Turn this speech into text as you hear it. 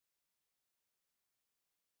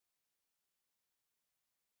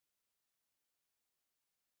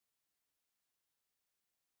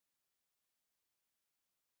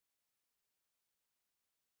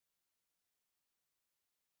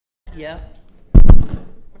Yeah.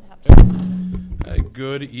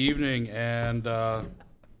 Good evening and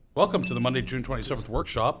welcome to the Monday, June 27th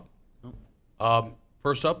workshop.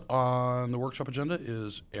 First up on the workshop agenda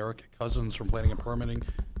is Eric Cousins from Planning and Permitting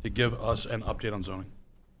to give us an update on zoning.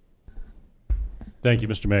 Thank you,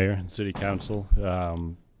 Mr. Mayor and City Council.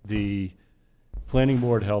 The Planning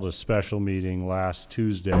Board held a special meeting last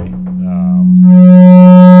Tuesday.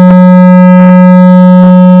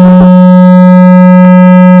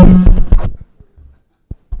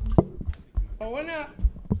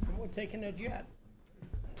 We're taking a jet.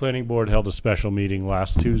 Planning Board held a special meeting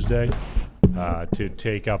last Tuesday to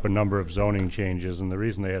take up a number of zoning changes, and the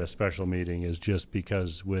reason they had a special meeting is just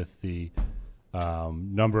because with the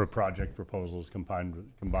number of project proposals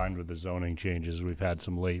combined with the zoning changes, we've had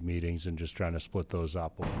some late meetings and just trying to split those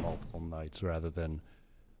up over multiple nights rather than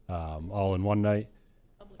all in one night.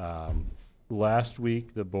 Last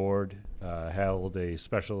week, the board held a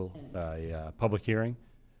special public hearing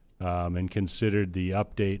and considered the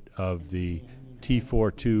update of the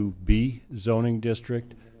T42B zoning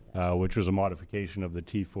district, which was a modification of the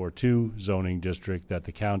T42 zoning district that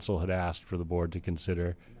the council had asked for the board to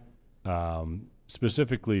consider,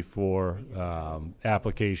 specifically for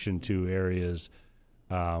application to areas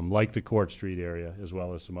like the Court Street area, as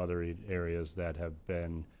well as some other areas that have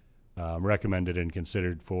been recommended and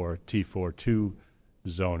considered for T42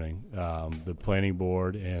 zoning. The planning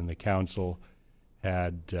board and the council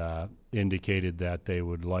had indicated that they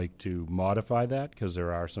would like to modify that because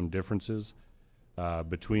there are some differences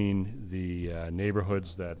between the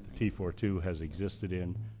neighborhoods that the T42 has existed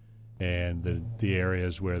in and the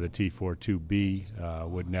areas where the T42B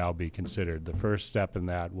would now be considered. The first step in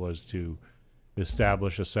that was to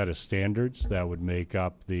establish a set of standards that would make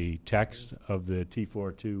up the text of the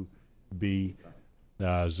T42B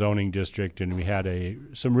zoning district, and we had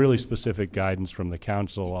some really specific guidance from the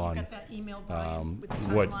council on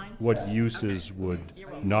what uses would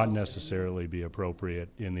not necessarily be appropriate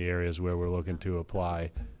in the areas where we're looking to apply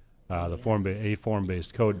a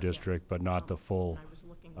form-based code district, but not the full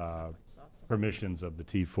permissions of the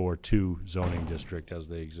T42 zoning district as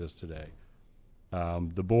they exist today.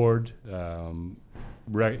 The board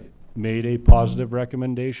made a positive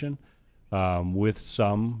recommendation with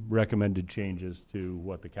some recommended changes to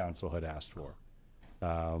what the council had asked for.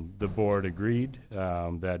 The board agreed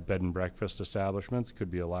that bed and breakfast establishments could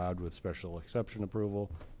be allowed with special exception approval,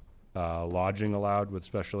 lodging allowed with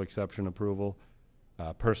special exception approval,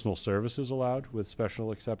 personal services allowed with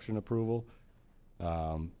special exception approval.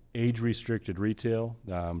 Age-restricted retail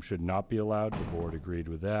should not be allowed. The board agreed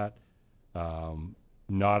with that.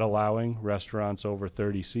 Not allowing restaurants over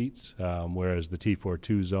 30 seats, whereas the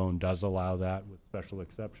T42 zone does allow that with special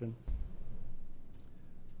exception.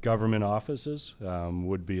 Government offices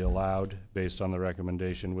would be allowed based on the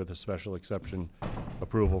recommendation with a special exception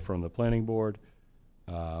approval from the planning board.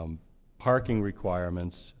 Parking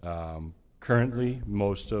requirements, currently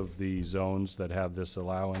most of the zones that have this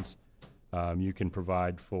allowance, you can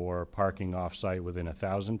provide for parking off-site within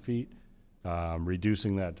 1,000 feet.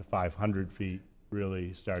 Reducing that to 500 feet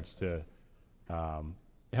really starts to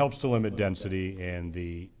helps to limit density and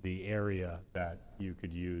the area that you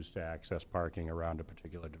could use to access parking around a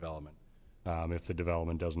particular development if the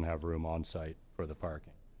development doesn't have room on site for the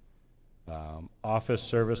parking. Office,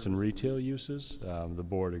 service, and retail uses, the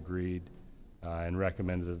board agreed and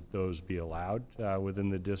recommended that those be allowed within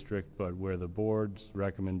the district, but where the board's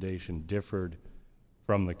recommendation differed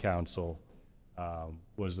from the council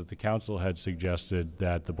was that the council had suggested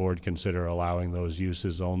that the board consider allowing those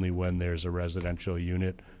uses only when there's a residential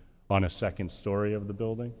unit on a second story of the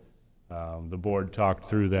building. The board talked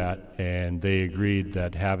through that, and they agreed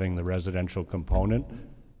that having the residential component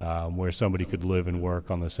where somebody could live and work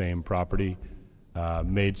on the same property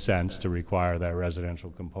made sense to require that residential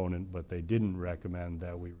component, but they didn't recommend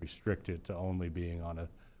that we restrict it to only being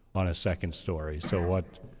on a second story. So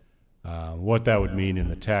what that would mean in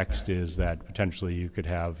the text is that potentially you could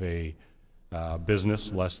have a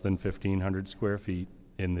business less than 1,500 square feet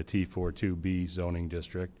in the T42B zoning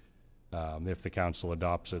district if the council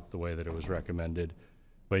adopts it the way that it was recommended.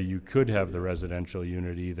 But you could have the residential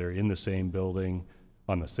unit either in the same building,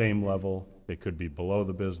 on the same level, it could be below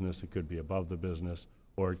the business, it could be above the business,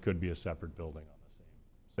 or it could be a separate building on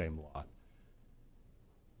the same lot.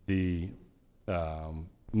 The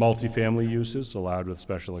multifamily uses allowed with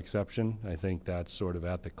special exception, I think that's sort of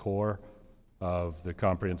at the core of the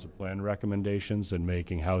comprehensive plan recommendations and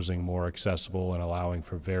making housing more accessible and allowing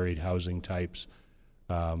for varied housing types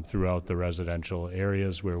throughout the residential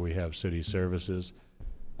areas where we have city services.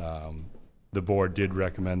 The board did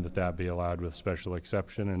recommend that that be allowed with special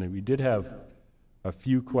exception, and we did have a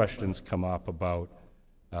few questions come up about,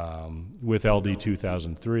 with LD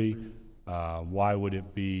 2003, why would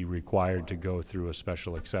it be required to go through a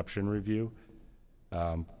special exception review?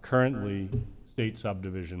 Currently, state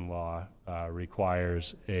subdivision law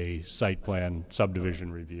requires a site plan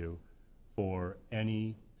subdivision review for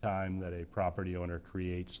any time that a property owner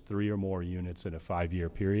creates 3 or more units in a 5-year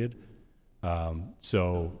period.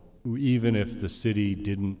 So even if the city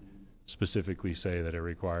didn't specifically say that it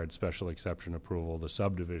required special exception approval, the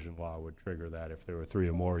subdivision law would trigger that if there were 3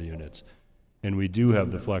 or more units. And we do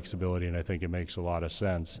have the flexibility, and I think it makes a lot of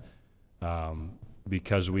sense,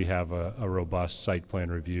 because we have a robust site plan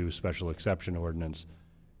review special exception ordinance.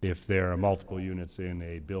 If there are multiple units in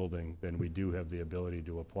a building, then we do have the ability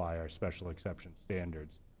to apply our special exception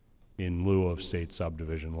standards in lieu of state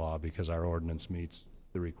subdivision law, because our ordinance meets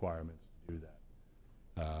the requirements to do that.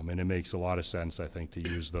 And it makes a lot of sense, I think, to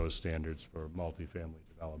use those standards for multifamily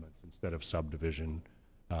developments instead of subdivision,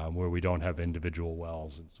 where we don't have individual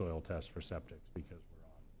wells and soil tests for septics because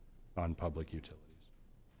we're on public utilities.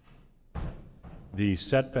 The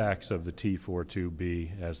setbacks of the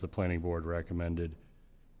T42B, as the planning board recommended,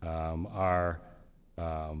 are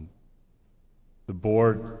the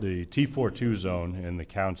T42 zone and the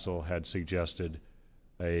council had suggested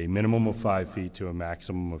a minimum of 5 feet to a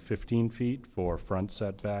maximum of 15 feet for front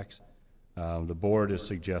setbacks. The board is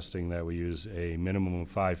suggesting that we use a minimum of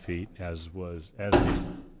 5 feet as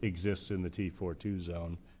exists in the T42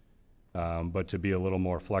 zone, but to be a little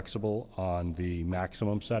more flexible on the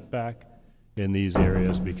maximum setback in these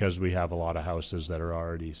areas, because we have a lot of houses that are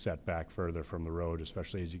already set back further from the road,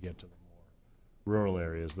 especially as you get to the more rural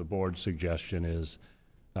areas. The board's suggestion is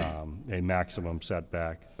a maximum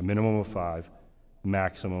setback, a minimum of 5,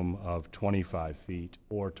 maximum of 25 feet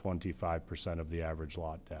or 25% of the average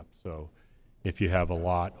lot depth. So if you have a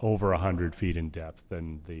lot over 100 feet in depth,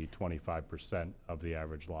 then the 25% of the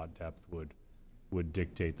average lot depth would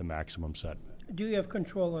dictate the maximum setback. Do you have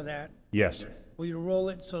control of that? Yes. Will you roll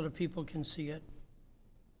it so that people can see it?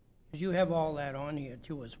 Because you have all that on here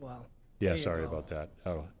too as well. Yeah, sorry about that.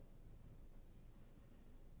 Oh.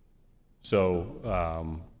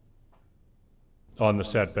 So on the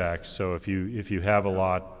setbacks, so if you have a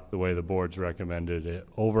lot, the way the board's recommended it,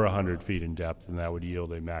 over 100 feet in depth, then that would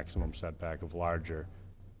yield a maximum setback of larger,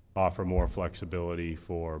 offer more flexibility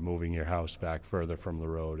for moving your house back further from the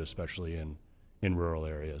road, especially in rural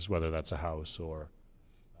areas, whether that's a house or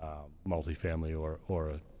multifamily or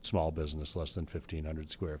a small business less than 1,500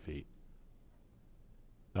 square feet.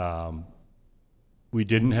 We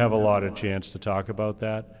didn't have a lot of chance to talk about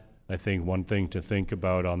that. I think one thing to think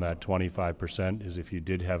about on that 25% is if you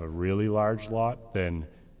did have a really large lot, then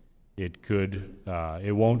it could,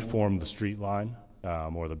 it won't form the street line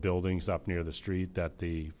or the buildings up near the street that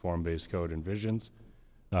the form-based code envisions,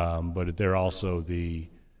 but they're also the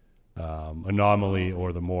anomaly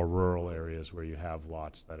or the more rural areas where you have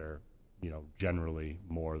lots that are, generally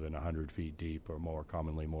more than 100 feet deep or more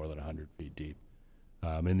commonly more than 100 feet deep.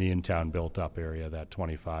 In the in-town built-up area, that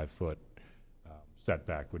 25-foot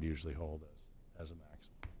setback would usually hold as a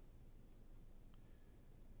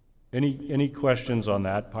maximum. Any questions on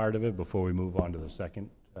that part of it before we move on to the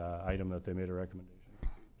second item that they made a recommendation?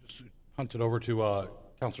 Just hunt it over to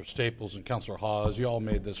Councilor Staples and Councilor Hawes. You all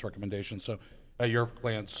made this recommendation, so at your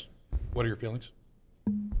glance, what are your feelings?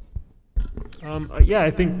 Yeah,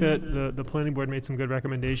 I think that the planning board made some good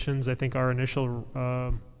recommendations. I think our initial,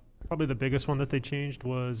 probably the biggest one that they changed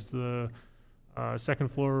was the second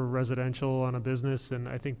floor residential on a business, and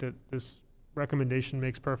I think that this recommendation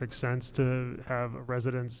makes perfect sense to have a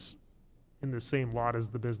residence in the same lot as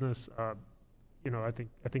the business. I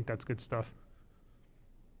think that's good stuff.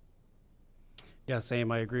 Yeah,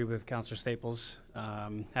 same. I agree with Councilor Staples.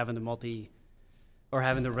 Having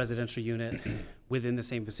the residential unit within the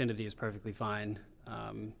same vicinity is perfectly fine.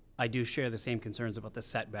 I do share the same concerns about the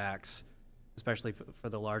setbacks, especially for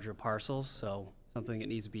the larger parcels, so something that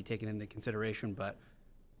needs to be taken into consideration, but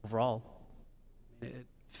overall, it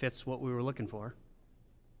fits what we were looking for.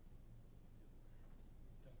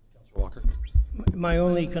 Councilor Walker? My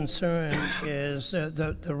only concern is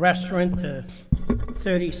the restaurant, the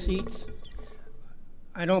 30 seats.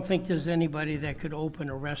 I don't think there's anybody that could open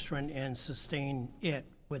a restaurant and sustain it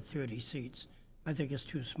with 30 seats. I think it's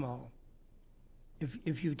too small.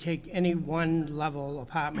 If you take any one-level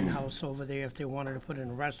apartment house over there, if they wanted to put in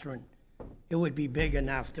a restaurant, it would be big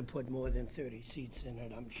enough to put more than 30 seats in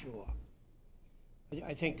it, I'm sure.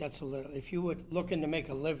 I think that's a little, if you were looking to make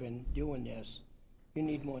a living doing this, you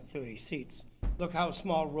need more than 30 seats. Look how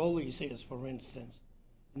small Rollies is, for instance,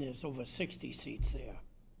 and there's over 60 seats there.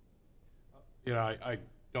 I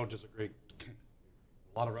don't disagree.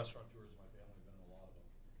 A lot of restaurateurs in my family have been in a long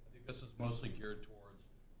mostly geared towards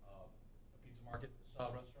a pizza market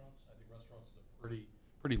style restaurants. I think restaurants is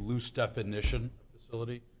a pretty loose definition of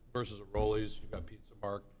facility versus a Rollies. You've got Pizza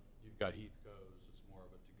Mark, you've got Heathco's. It's more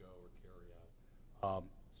of a to-go or carry-out.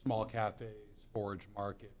 Small cafes, Forage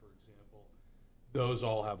Market, for example, those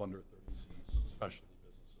all have under 30 seats, specialty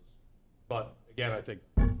businesses. But again, I think,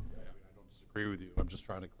 I don't disagree with you. I'm just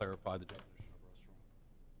trying to clarify the definition of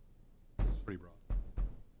restaurant. It's pretty broad.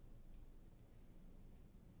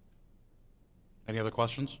 Any other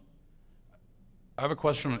questions? I have a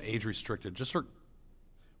question on age restricted. Just for,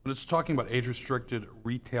 when it's talking about age restricted,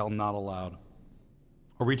 retail not allowed,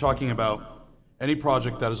 are we talking about any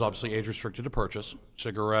project that is obviously age restricted to purchase,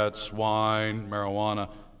 cigarettes, wine, marijuana?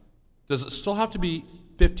 Does it still have to be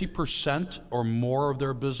 50% or more of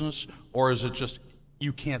their business, or is it just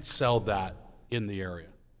you can't sell that in the area?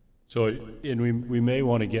 So, and we may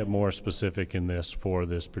want to get more specific in this for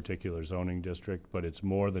this particular zoning district, but it's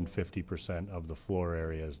more than 50% of the floor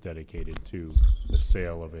area is dedicated to the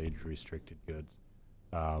sale of age-restricted goods.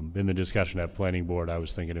 In the discussion at Planning Board, I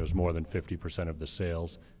was thinking it was more than 50% of the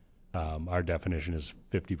sales. Our definition is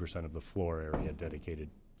 50% of the floor area dedicated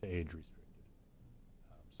to age-restricted.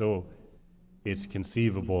 So it's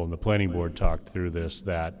conceivable, and the Planning Board talked through this,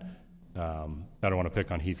 that I don't want to pick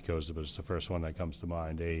on Heathco's, but it's the first one that comes to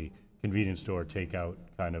mind. A convenience store, takeout,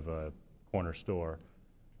 kind of a corner store,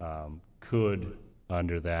 could,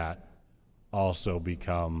 under that, also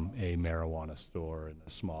become a marijuana store in a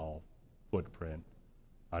small footprint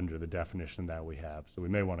under the definition that we have. So we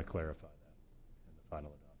may want to clarify that in the final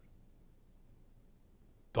adoption.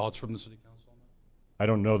 Thoughts from the City Council on that? I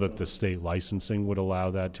don't know that the state licensing would allow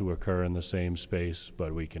that to occur in the same space,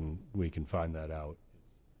 but we can find that out.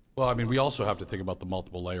 Well, I mean, we also have to think about the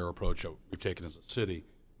multiple layer approach that we've taken as a city.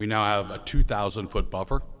 We now have a 2,000-foot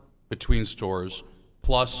buffer between stores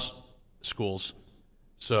plus schools.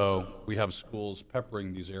 So we have schools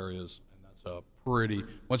peppering these areas, and that's a pretty,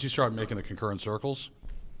 once you start making the concurrent circles,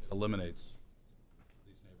 it eliminates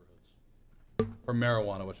these neighborhoods. For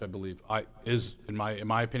marijuana, which I believe is, in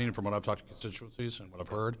my opinion, from what I've talked to constituencies and what I've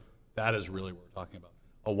heard, that is really what we're talking about.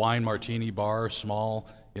 A wine martini bar, small,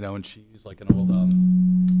 and cheese, like an old, oh,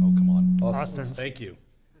 come on. Austin's. Thank you.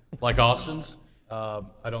 Like Austin's.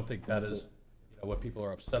 I don't think that is what people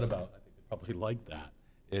are upset about. I think they probably like that.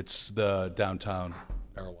 It's the downtown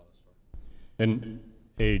marijuana store. And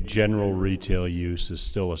a general retail use is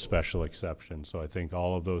still a special exception, so I think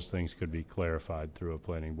all of those things could be clarified through a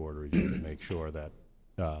planning board review to make sure that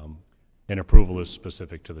an approval is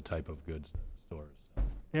specific to the type of goods that the store is.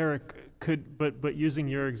 Eric, but using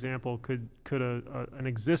your example, could an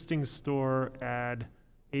existing store add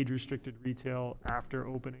age-restricted retail after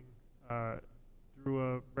opening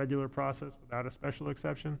through a regular process without a special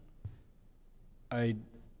exception? I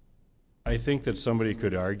think that somebody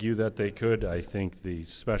could argue that they could. I think the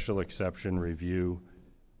special exception review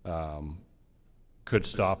could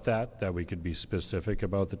stop that we could be specific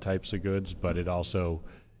about the types of goods, but it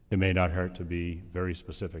may not hurt to be very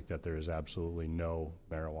specific that there is absolutely no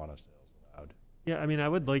marijuana sales allowed. Yeah, I mean, I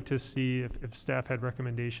would like to see if staff had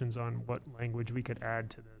recommendations on what language we could add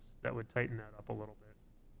to this that would tighten that up a little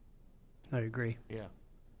bit. I agree. Yeah.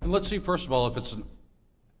 And let's see, first of all, if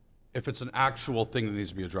it's an actual thing that needs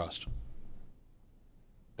to be addressed.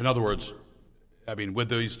 In other words, I mean, with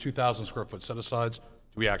these 2,000 square foot set-asides, do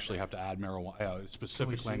we actually have to add marijuana,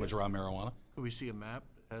 specific language around marijuana? Could we see a map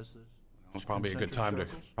that has this? It's probably a good time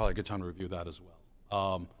to review that as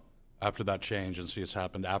well. After that change, and see it's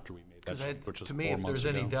happened after we made that change, which is 4 months ago. To me, if there's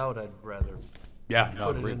any doubt, I'd rather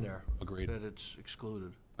put it in there. Agreed. That it's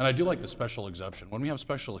excluded. And I do like the special exception. When we have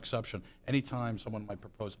special exception, anytime someone might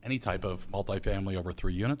propose any type of multifamily over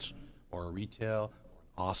 3 units, or a retail,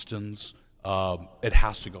 or Austin's, it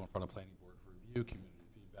has to go in front of planning board for review, community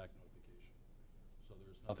feedback, notification. So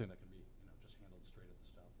there's nothing that can be just handled straight at the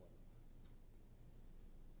staff level.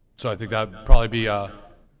 So I think that'd probably be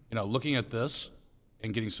looking at this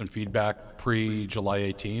and getting some feedback pre-July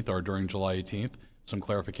 18th or during July 18th, some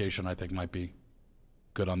clarification I think might be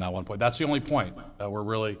good on that one point. That's the only point that we're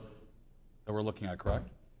looking at, correct?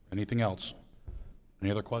 Anything else? Any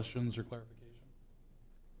other questions or clarification?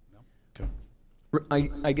 No? Okay.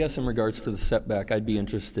 I guess in regards to the setback, I'd be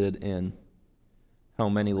interested in how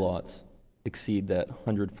many lots exceed that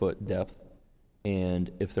 100-foot depth,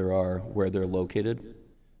 and if there are, where they're located.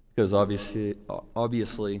 Because obviously,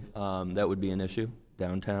 that would be an issue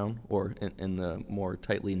downtown or in the more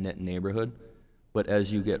tightly knit neighborhood. But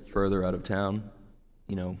as you get further out of town,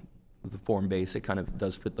 with the form base, it kind of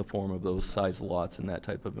does fit the form of those size lots in that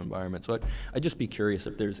type of environment. So I'd just be curious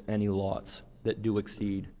if there's any lots that do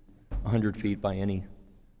exceed 100 feet by any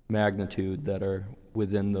magnitude that are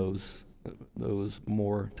within those those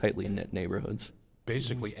more tightly knit neighborhoods.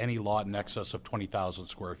 Basically, any lot in excess of 20,000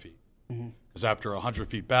 square feet. Because after 100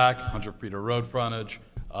 feet back, 100 feet of road frontage,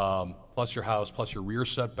 plus your house, plus your rear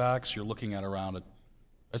setbacks, you're looking at around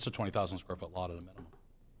it's a 20,000 square foot lot at a minimum,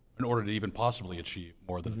 in order to even possibly achieve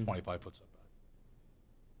more than a 25-foot setback.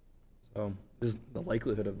 So the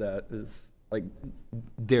likelihood of that is, like,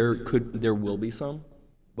 there will be some,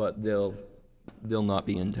 but they'll not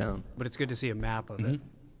be in town. But it's good to see a map of it.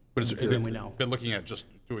 But it's Then we know. been looking at just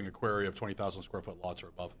doing a query of 20,000 square foot lots or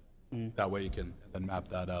above. That way you can then map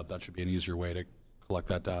that out. That should be an easier way to collect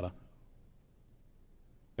that data.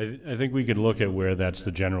 I think we could look at where that's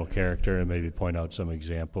the general character and maybe point out some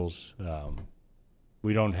examples.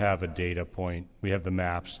 We don't have a data point. We have the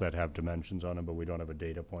maps that have dimensions on them, but we don't have a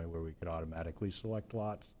data point where we could automatically select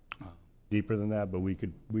lots deeper than that. But we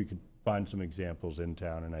could find some examples in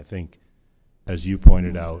town, and I think, as you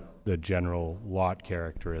pointed out, the general lot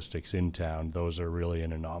characteristics in town, those are really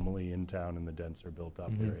an anomaly in town in the denser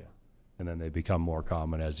built-up area. And then they become more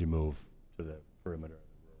common as you move to the perimeter,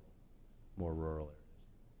 more rural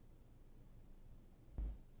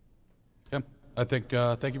areas. Yeah, I think,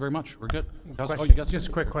 thank you very much. We're good. Just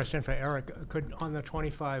a quick question for Eric. On the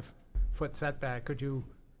 25-foot setback, could you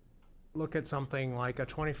look at something like a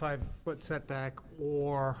 25-foot setback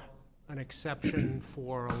or an exception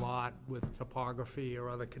for a lot with topography or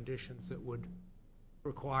other conditions that would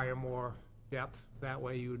require more depth? That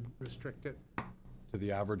way you would restrict it. To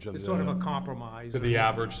the average of It's sort of a compromise. to the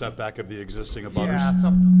average setback of the existing abutters. Yeah,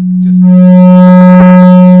 something, just where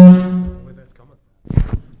that's coming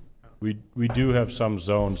from. We do have some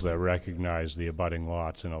zones that recognize the abutting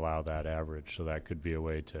lots and allow that average, so that could be a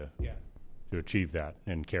way to achieve that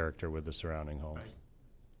in character with the surrounding homes.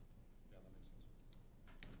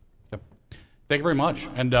 Yep. Thank you very much.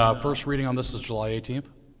 And first reading on this is July 18th,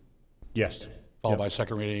 Yes. followed by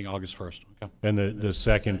second reading August 1st. Okay. And the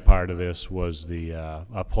second part of this was the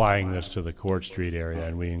applying this to the Court Street area,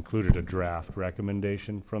 and we included a draft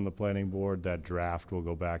recommendation from the planning board. That draft will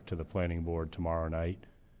go back to the planning board tomorrow night.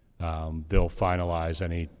 They'll finalize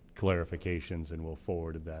any clarifications, and we'll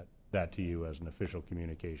forward that to you as an official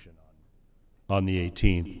communication on the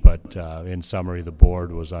 18th. But in summary, the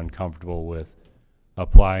board was uncomfortable with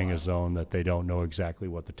applying a zone that they don't know exactly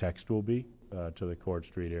what the text will be to the Court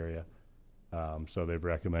Street area. So they've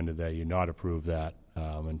recommended that you not approve that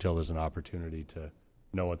until there's an opportunity to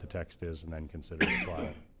know what the text is and then consider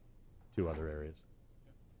applying to other areas.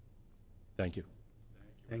 Thank you.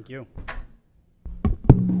 Thank you.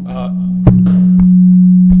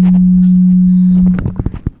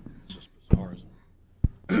 This is bizarre, isn't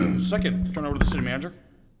it? Second, turn over to the city manager,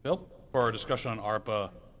 Bill, for our discussion on ARPA,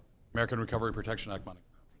 American Recovery Protection Act money.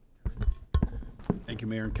 Thank you,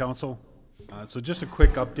 Mayor and Council. So just a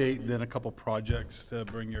quick update, then a couple projects to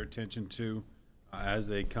bring your attention to as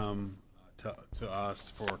they come to us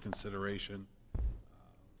for consideration.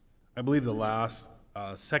 I believe the last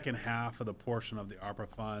second half of the portion of the ARPA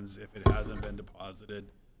funds, if it hasn't been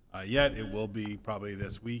deposited yet, it will be probably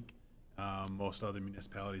this week. Most other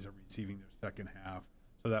municipalities are receiving their second half,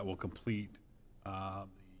 so that will complete the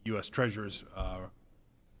U.S. Treasurer's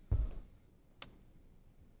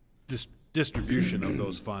distribution of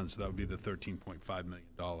those funds. So that would be the $13.5 million.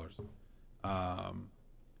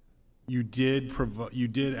 You did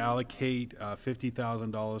allocate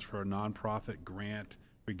 $50,000 for a nonprofit grant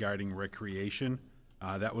regarding recreation.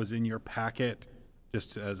 That was in your packet.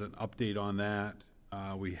 Just as an update on that,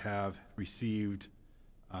 we have received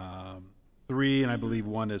 3, and I believe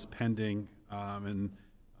 1 is pending,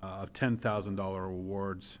 of $10,000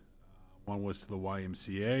 awards. One was to the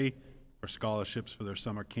YMCA for scholarships for their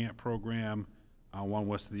summer camp program. One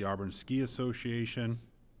was to the Auburn Ski Association.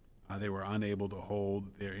 They were unable to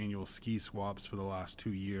hold their annual ski swaps for the last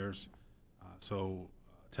 2 years, so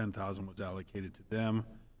 $10,000 was allocated to them.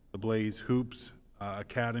 The Blaze Hoops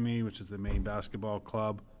Academy, which is the Maine basketball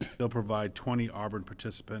club, they'll provide 20 Auburn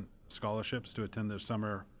participant scholarships to attend their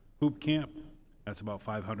summer hoop camp. That's about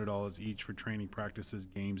 $500 each for training, practices,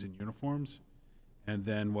 games, and uniforms. And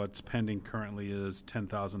then what's pending currently is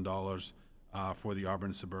 $10,000 for the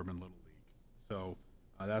Auburn Suburban Little League. So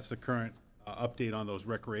that's the current update on those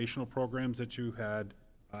recreational programs that you had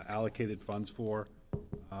allocated funds for.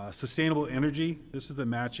 Sustainable energy, this is the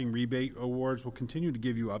matching rebate awards. We'll continue to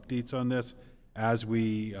give you updates on this as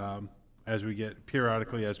we get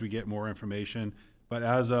periodically, as we get more information. But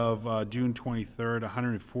as of June 23rd,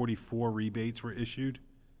 144 rebates were issued.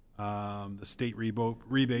 The state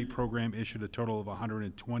rebate program issued a total of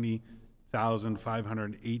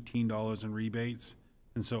 $120,518 in rebates.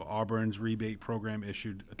 And so Auburn's rebate program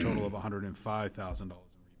issued a total of $105,000 in rebates.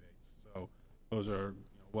 So those are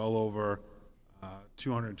well over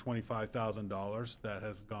 $225,000 that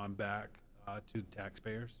has gone back to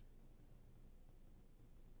taxpayers.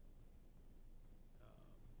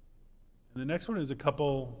 And the next one is a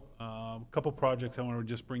couple projects I want to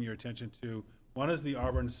just bring your attention to. One is the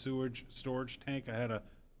Auburn sewage storage tank. I had a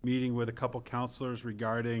meeting with a couple counselors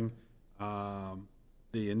regarding the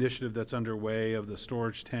initiative that's underway of the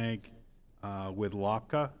storage tank with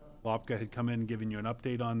LOPCA. LOPCA had come in and given you an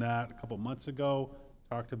update on that a couple months ago,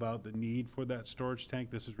 talked about the need for that storage tank.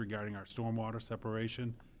 This is regarding our stormwater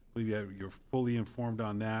separation. I believe you're fully informed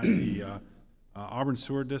on that. The Auburn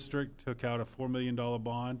Sewer District took out a $4 million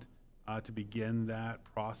bond to begin that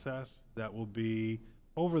process. That will be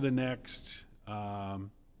over the next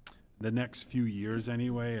few years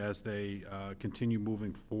anyway, as they continue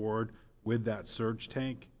moving forward with that surge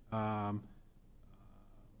tank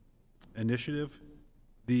initiative.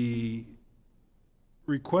 The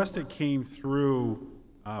request that came through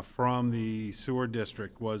from the sewer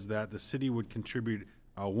district was that the city would contribute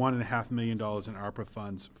 $1.5 million in ARPA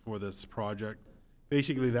funds for this project.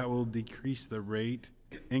 Basically, that will decrease the rate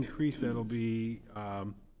increase that'll be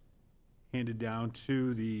handed down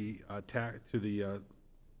to the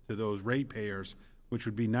to those ratepayers, which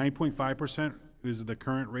would be 9.5% is the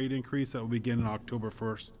current rate increase that will begin on October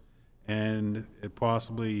 1st, and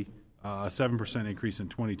possibly a 7% increase in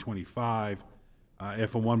 2025.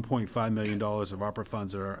 If a $1.5 million of ARPA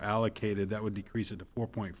funds are allocated, that would decrease it to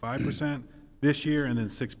 4.5% this year, and then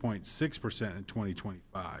 6.6% in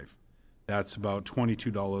 2025. That's about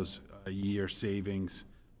 $22 a year savings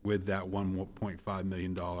with that $1.5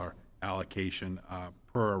 million allocation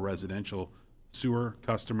per residential sewer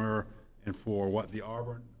customer, and for what the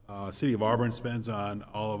Auburn City of Auburn spends on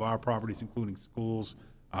all of our properties, including schools,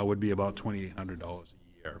 would be about $2,800 a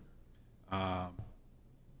year.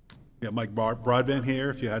 We have Mike Broadbent here.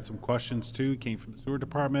 If you had some questions too, he came from the sewer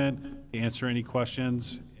department to answer any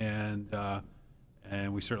questions, and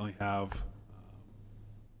we certainly have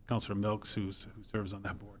Councilor Milks, who serves on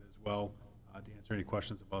that board as well, to answer any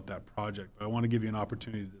questions about that project. But I want to give you an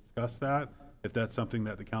opportunity to discuss that. If that's something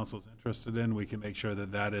that the council is interested in, we can make sure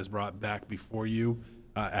that that is brought back before you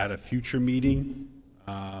at a future meeting.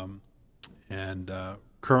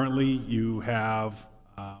 Currently, you have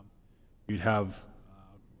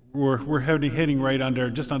we're hitting right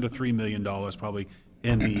under, just under $3 million probably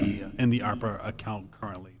in the ARPA account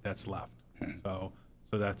currently that's left. So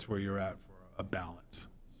that's where you're at for a balance.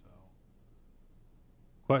 So,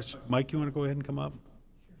 question, Mike, you want to go ahead and come up?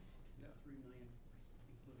 Sure. $3 million,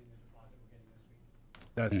 including the deposit we're getting this week.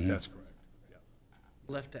 That's correct. Yeah.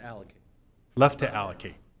 Left to allocate. Left to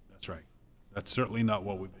allocate. That's right. That's certainly not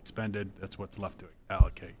what we've expended. That's what's left to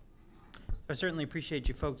allocate. I certainly appreciate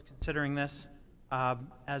you folks considering this.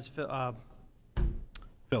 As Phil,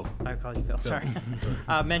 Phil. I call you Phil, sorry.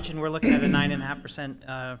 Mentioned, we're looking at a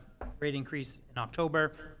 9.5% rate increase in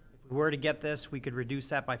October. If we were to get this, we could reduce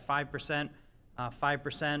that by 5%.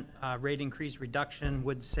 5% rate increase reduction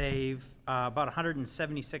would save about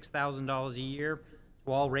 $176,000 a year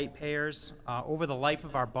to all ratepayers. Over the life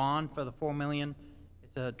of our bond for the $4 million,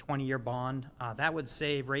 it's a 20-year bond. That would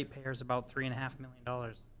save ratepayers about $3.5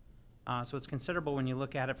 million. So it's considerable when you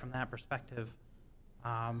look at it from that perspective,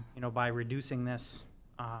 by reducing this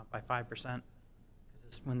by 5%.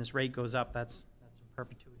 Because when this rate goes up, that's in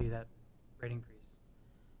perpetuity, that rate increase.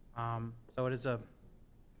 So it is a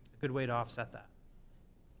good way to offset that.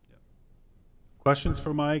 Questions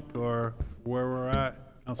for Mike, or where we're at?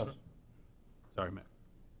 Councilor? Sorry, Matt.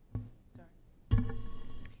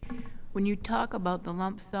 When you talk about the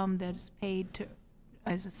lump sum that is paid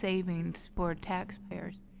as a savings for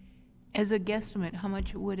taxpayers, as a guesstimate, how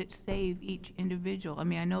much would it save each individual? I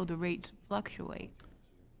mean, I know the rates fluctuate.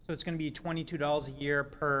 So it's going to be $22 a year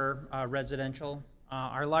per residential.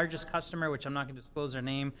 Our largest customer, which I'm not going to disclose their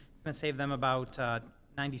name, is going to save them about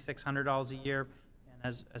 $9,600 a year.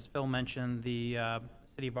 And as Phil mentioned, the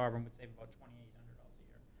City of Auburn would save about $2,800 a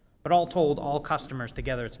year. But all told, all customers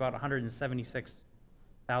together, it's about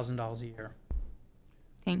 $176,000 a year.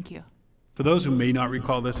 Thank you. For those who may not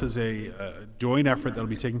recall, this is a joint effort that will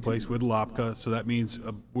be taking place with LOPCA. So that means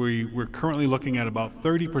we're currently looking at about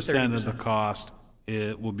 30% of the cost.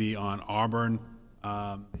 It will be on Auburn.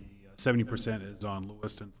 The 70% is on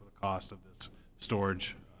Lewiston for the cost of this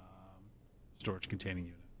storage containing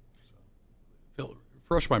unit. So. Phil,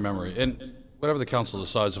 refresh my memory, and whatever the council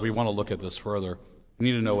decides, if we want to look at this further, we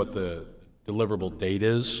need to know what the deliverable date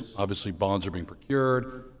is. Obviously, bonds are being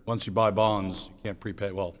procured. Once you buy bonds, you can't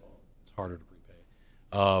prepay. Well, it's harder to prepay.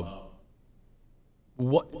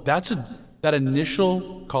 That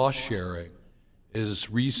initial cost sharing is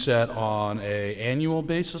reset on a annual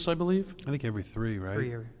basis, I believe? I think every 3, right? 3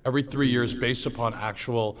 year Every 3 years based upon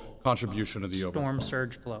actual contribution of the overflow. storm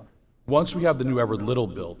surge flow. Once we have the new Everett Little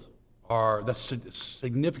built, that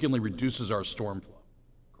significantly reduces our storm flow,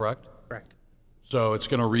 correct? Correct. So it's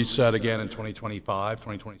going to reset again in 2025,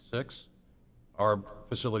 2026. Our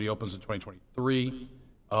facility opens in 2023.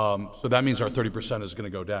 So that means our 30% is going to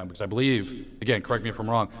go down because I believe, again, correct me if I'm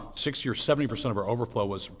wrong, 60 or 70% of our overflow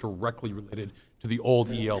was directly related to the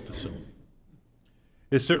old EL facility.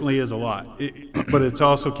 It certainly is a lot, but it's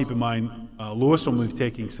also, keep in mind, Lewiston will be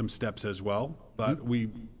taking some steps as well. But we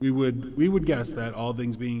would guess that all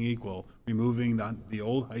things being equal, removing the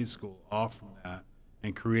old high school off from that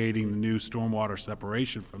and creating the new stormwater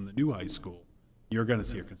separation from the new high school, you're going to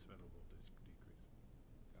see a considerable decrease.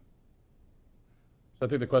 So I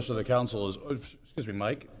think the question of the council is, excuse me,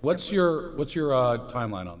 Mike, what's your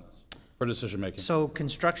timeline on this for decision making? So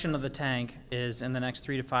construction of the tank is in the next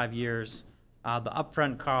 3 to 5 years. The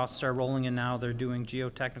upfront costs are rolling in now. They're doing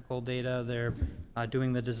geotechnical data. They're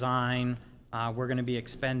doing the design. We're going to be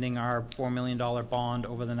expending our $4 million bond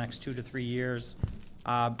over the next 2 to 3 years.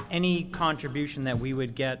 Any contribution that we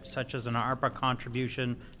would get, such as an ARPA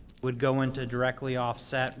contribution, would go into directly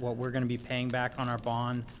offset what we're going to be paying back on our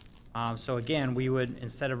bond. So again, we would,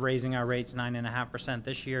 instead of raising our rates 9.5%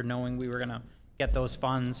 this year, knowing we were going to get those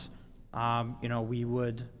funds, we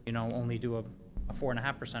would, only do a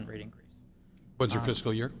 4.5% rate increase. When's your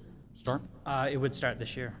fiscal year start? It would start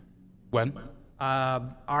this year. When?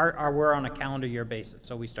 We're on a calendar year basis,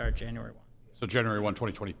 so we start January 1. So January 1,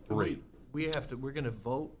 2023. We're going to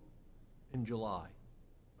vote in July,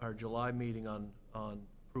 our July meeting on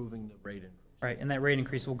approving the rate increase. Right, and that rate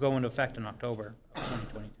increase will go into effect in October of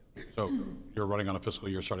 2022. So you're running on a fiscal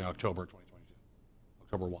year starting October 2022,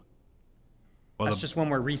 October 1. Well, That's just when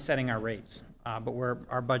we're resetting our rates, but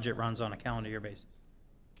our budget runs on a calendar year basis.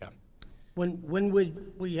 Okay. When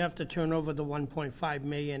would we have to turn over the 1.5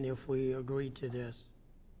 million if we agree to this?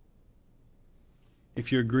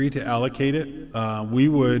 If you agree to allocate it, we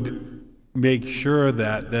would make sure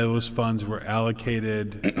that those funds were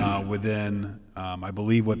allocated within, I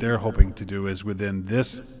believe what they're hoping to do is within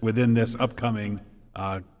this upcoming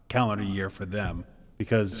calendar year for them,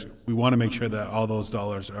 because we want to make sure that all those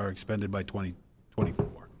dollars are expended by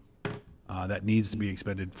 2024. That needs to be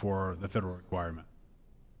expended for the federal requirement.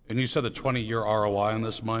 And you said the 20-year ROI on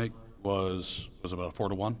this, Mike, was about a 4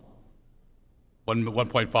 to 1?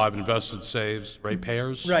 1.5 invested saves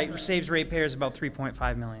ratepayers? Right, saves ratepayers about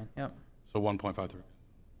 3.5 million, yep. So 1.5 through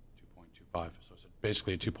 2.25. So it's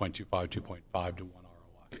basically a 2.25, 2.5 to 1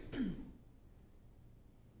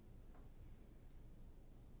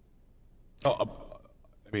 ROI.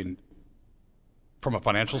 I mean, from a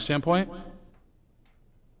financial standpoint,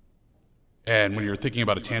 and when you're thinking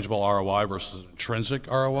about a tangible ROI versus an intrinsic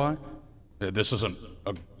ROI, this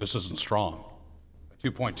isn't strong. A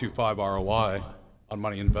 2.25 ROI on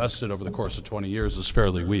money invested over the course of 20 years is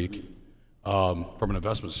fairly weak from an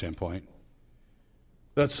investment standpoint.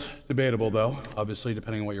 That's debatable, though, obviously,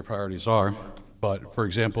 depending on what your priorities are. But for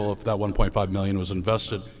example, if that 1.5 million was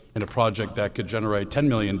invested in a project that could generate $10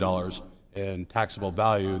 million in taxable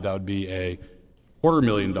value, that would be a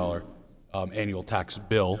 $250,000 annual tax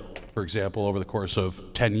bill, for example, over the course of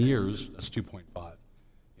 10 years. That's 2.5.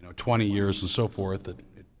 20 years and so forth, it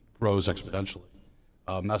grows exponentially.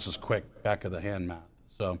 That's just quick back of the hand math.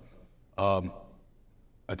 So I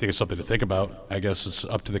think it's something to think about. I guess it's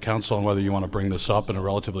up to the council on whether you want to bring this up in a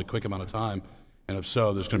relatively quick amount of time. And if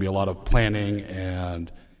so, there's going to be a lot of planning and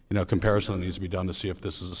comparison that needs to be done to see if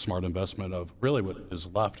this is a smart investment of really what is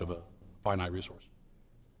left of a finite resource.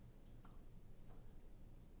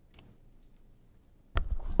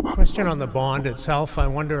 Question on the bond itself. I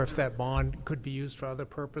wonder if that bond could be used for other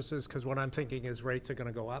purposes, because what I'm thinking is rates are going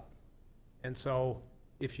to go up. And so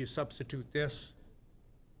if you substitute this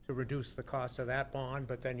to reduce the cost of that bond,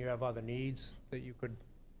 but then you have other needs that you could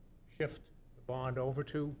shift the bond over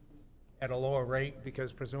to at a lower rate,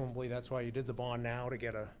 because presumably that's why you did the bond now, to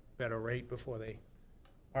get a better rate before they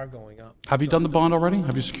are going up. Have you done the bond already?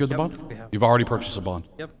 Have you secured the bond? We have. You've already purchased a bond?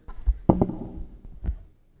 Yep.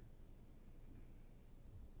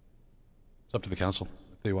 It's up to the council.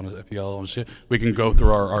 If you all want to see it, we can go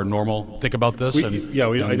through our normal, think about this. I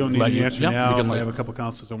don't need the answer now. If I have a couple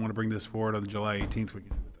councils that want to bring this forward on July 18th, we can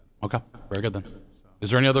do that. Okay, very good then. Is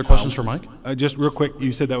there any other questions for Mike? Just real quick,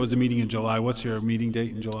 you said that was a meeting in July. What's your meeting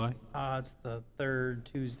date in July? It's the third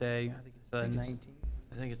Tuesday. I think it's the 19th.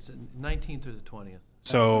 I think it's the 19th or the 20th.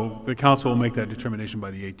 So the council will make that determination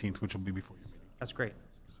by the 18th, which will be before your meeting. That's great.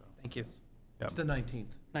 Thank you. It's the 19th.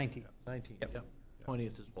 19th. 19th, yep.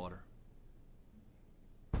 20th is water.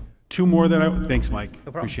 Two more that thanks, Mike.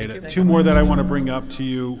 Appreciate it. Two more that I want to bring up to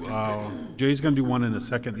you. Jay's going to do one in a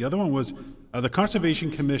second. The other one was the Conservation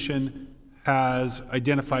Commission has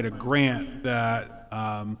identified a grant that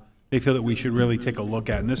they feel that we should really take a look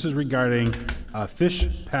at. And this is regarding fish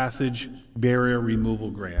passage barrier removal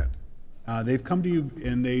grant. They've come to you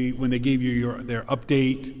and when they gave you their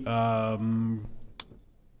update, I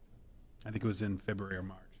think it was in February or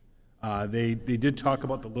March. They did talk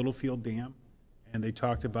about the Littlefield Dam. And they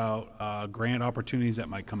talked about grant opportunities that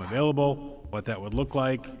might come available, what that would look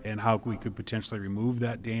like, and how we could potentially remove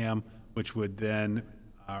that dam, which would then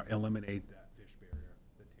eliminate that fish barrier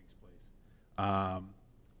that takes place.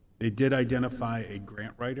 They did identify a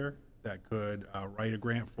grant writer that could write a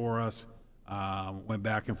grant for us. Went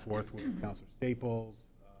back and forth with Councilor Staples,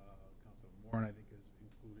 Councilor Moore, I think is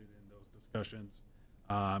included in those discussions,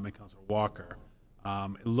 and Councilor Walker.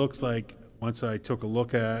 It looks like once I took a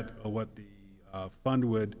look at what the fund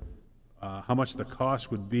would, how much the cost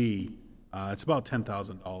would be, it's about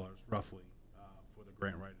 $10,000 roughly for the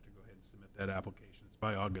grant writer to go ahead and submit that application. It's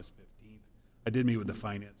by August 15th. I did meet with the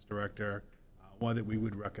finance director. One that we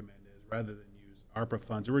would recommend is rather than use ARPA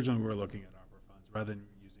funds, originally we were looking at ARPA funds, rather than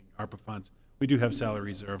using ARPA funds, we do have salary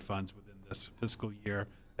reserve funds within this fiscal year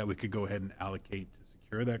that we could go ahead and allocate to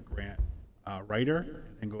secure that grant writer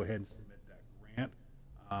and go ahead and submit that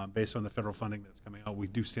grant. Based on the federal funding that's coming out, we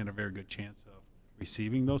do stand a very good chance of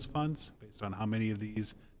receiving those funds based on how many of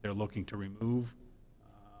these they're looking to remove.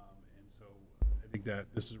 And so I think that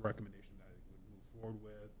this is a recommendation that I would move forward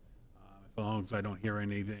with. As long as I don't hear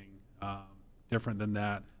anything different than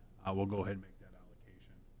that, we'll go ahead and make that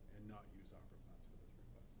allocation and not use ARPA funds for this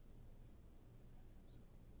request.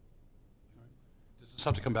 Does this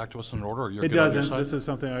have to come back to us in an order, or you're It good on your doesn't. side? This is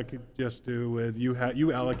something I could just do with you.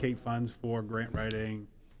 You allocate funds for grant writing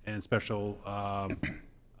and special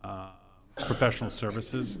professional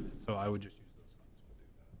services, so I would just use those funds to do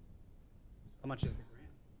that. How much is the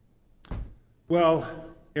grant? Well,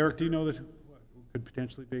 Eric, do you know what it could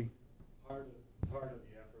potentially be? Part of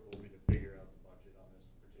the effort will be to figure out the budget on this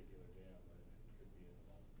particular dam, but it could be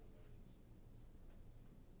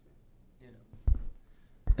in the multiple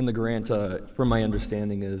millions. And the grant, from my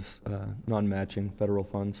understanding, is non-matching federal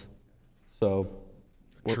funds. So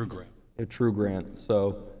A true grant. a true grant.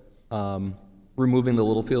 So removing the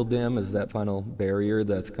Littlefield Dam is that final barrier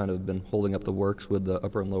that's kind of been holding up the works with the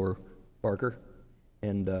upper and lower Barker.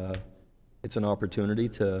 And it's an opportunity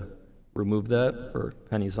to remove that for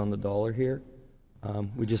pennies on the dollar here.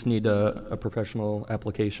 We just need a professional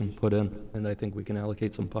application put in, and I think we can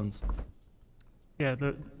allocate some funds. Yeah,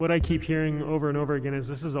 what I keep hearing over and over again is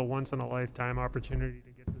this is a once-in-a-lifetime opportunity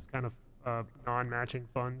to get this kind of non-matching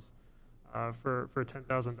funds for $10,000.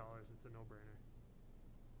 It's a no-brainer.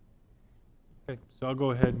 Okay, so I'll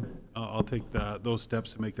go ahead, I'll take those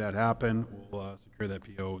steps to make that happen. We'll secure that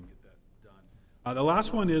PO and get that done. The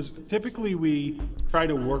last one is typically we try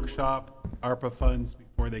to workshop ARPA funds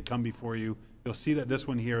before they come before you. You'll see that this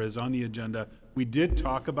one here is on the agenda. We did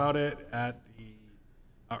talk about it at the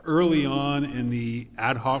early on in the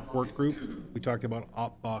ad hoc work group. We talked about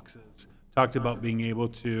op boxes, talked about being able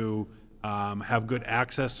to have good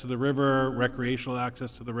access to the river, recreational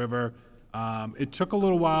access to the river. It took a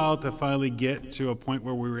little while to finally get to a point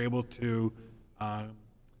where we were able to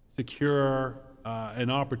secure an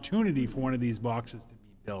opportunity for one of these boxes to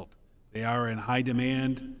be built. They are in high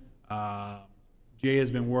demand. Jay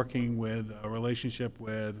has been working with a relationship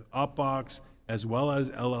with Opbox as well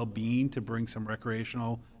as LL Bean to bring some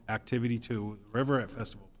recreational activity to the river at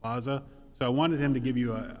Festival Plaza. So I wanted him to give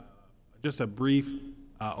you just a brief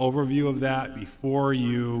overview of that before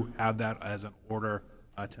you have that as an order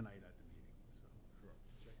tonight at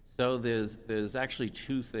the meeting. So there's actually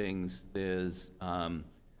two things. There's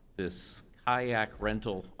this kayak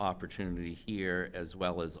rental opportunity here as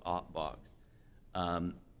well as Opbox.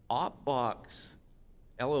 Opbox,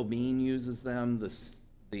 LL Bean uses them.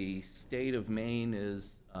 The state of Maine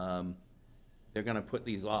is, they're going to put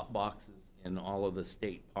these Opboxes in all of the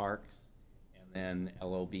state parks, and then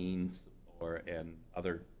LL Beans and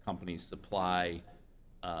other companies supply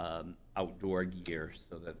outdoor gear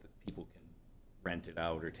so that the people can rent it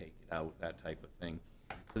out or take it out, that type of thing.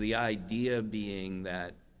 So the idea being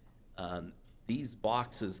that these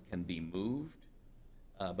boxes can be moved,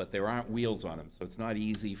 but there aren't wheels on them, so it's not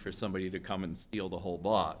easy for somebody to come and steal the whole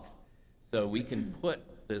box. So we can put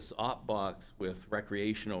this op box with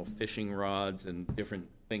recreational fishing rods and different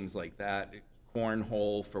things like that,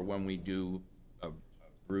 cornhole for when we do a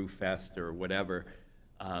brew fest or whatever,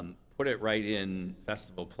 put it right in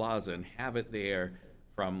Festival Plaza and have it there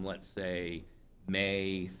from, let's say,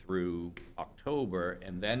 May through October,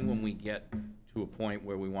 and then when we get to a point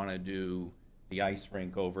where we want to do the ice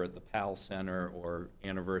rink over at the PAL Center or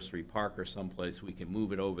Anniversary Park or someplace, we can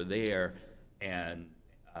move it over there and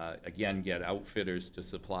again get outfitters to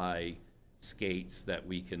supply skates that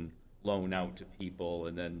we can loan out to people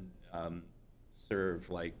and then serve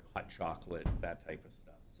like hot chocolate, that type of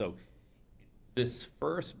stuff. So this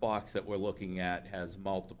first box that we're looking at has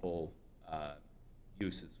multiple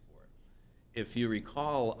uses for it. If you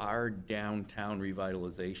recall our downtown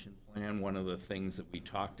revitalization plan, one of the things that we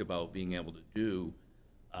talked about being able to do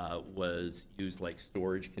was use like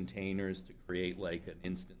storage containers to create like an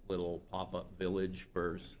instant little pop-up village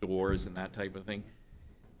for stores and that type of thing.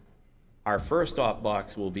 Our first op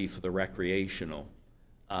box will be for the recreational,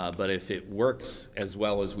 but if it works as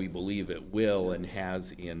well as we believe it will and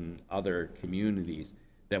has in other communities,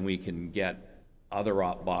 then we can get other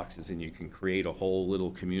op boxes and you can create a whole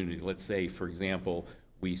little community. Let's say, for example,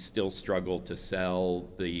 we still struggle to sell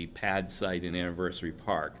the pad site in Anniversary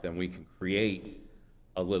Park, then we can create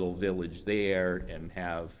a little village there and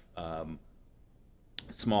have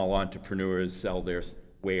small entrepreneurs sell their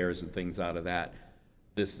wares and things out of that.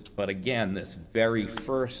 But again, this very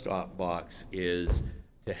first op box is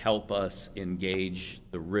to help us engage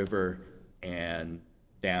the river and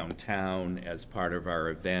downtown as part of our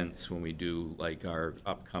events when we do like our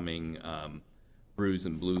upcoming Brews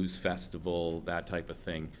and Blues Festival, that type of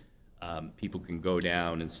thing. People can go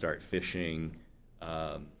down and start fishing,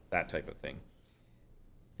 that type of thing.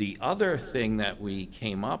 The other thing that we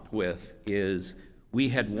came up with is we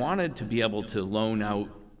had wanted to be able to loan out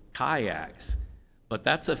kayaks, but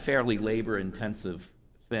that's a fairly labor-intensive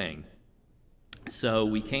thing. So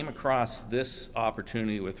we came across this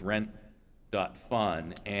opportunity with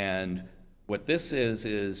Rent.Fun, and what this is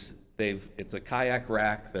it's a kayak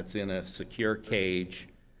rack that's in a secure cage.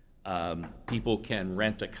 People can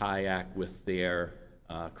rent a kayak with their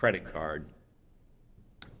credit card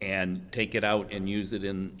and take it out and use it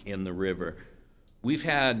in the river. We've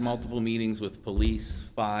had multiple meetings with police,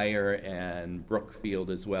 fire, and Brookfield,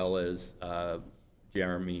 as well as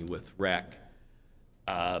Jeremy with Rec,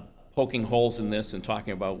 poking holes in this and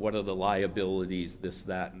talking about what are the liabilities, this,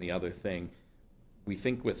 that, and the other thing. We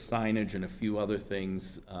think with signage and a few other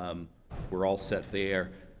things, we're all set there.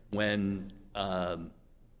 When an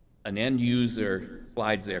end user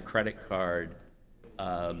slides their credit card,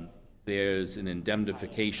 there's an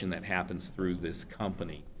indemnification that happens through this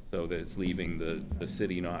company, so that it's leaving the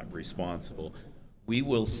city not responsible. We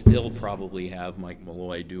will still probably have Mike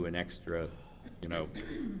Malloy do an extra, you know,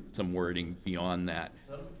 some wording beyond that.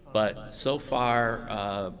 But so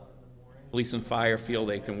far, police and fire feel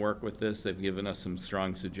they can work with this. They've given us some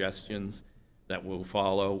strong suggestions that we'll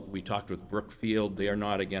follow. We talked with Brookfield. They're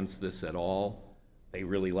not against this at all. They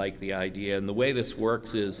really like the idea. And the way this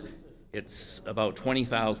works is it's about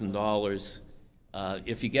 $20,000.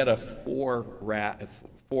 If you get a four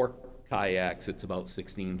kayaks, it's about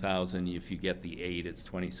 $16,000. If you get the 8, it's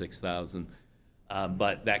 $26,000.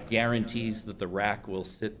 But that guarantees that the rack will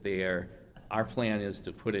sit there. Our plan is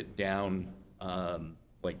to put it down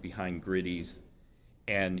like behind Gritty's,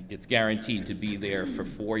 and it's guaranteed to be there for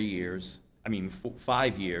 5 years,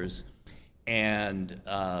 and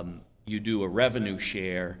you do a revenue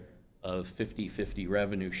share of 50-50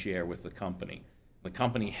 revenue share with the company. The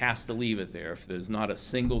company has to leave it there. If there's not a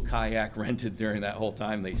single kayak rented during that whole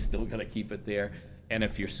time, they still got to keep it there. And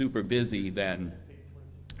if you're super busy, then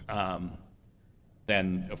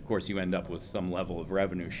of course you end up with some level of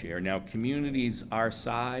revenue share. Now, communities our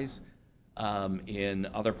size in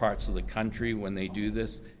other parts of the country, when they do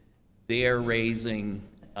this, they're raising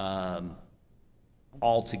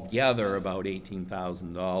altogether about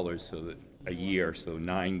 $18,000 so that a year, so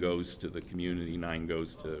 9 goes to the community, 9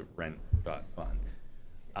 goes to Rent.Fun.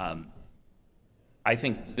 I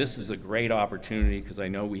think this is a great opportunity because I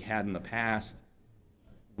know we had in the past,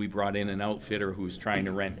 we brought in an outfitter who was trying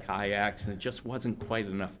to rent kayaks and it just wasn't quite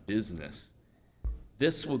enough business.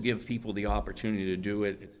 This will give people the opportunity to do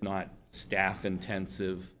it. It's not staff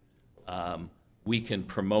intensive. We can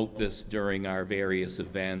promote this during our various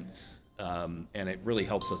events, and it really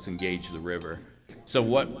helps us engage the river. So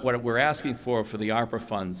what we're asking for the ARPA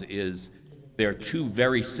funds is, they're two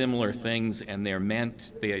very similar things, and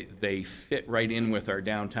they fit right in with our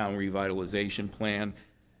downtown revitalization plan.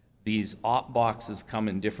 These op boxes come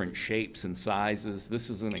in different shapes and sizes.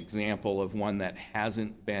 This is an example of one that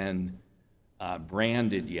hasn't been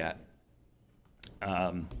branded yet,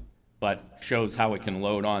 but shows how it can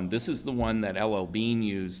load on. This is the one that LL Bean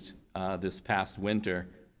used this past winter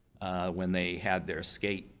when they had their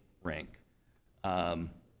skate rink.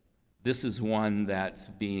 This is one that's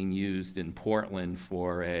being used in Portland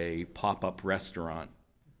for a pop-up restaurant.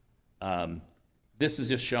 This is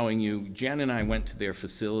just showing you, Jen and I went to their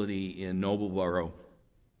facility in Noblesboro.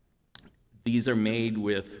 These are made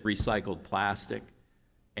with recycled plastic,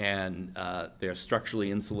 and they're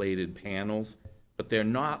structurally insulated panels, but they're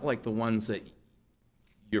not like the ones that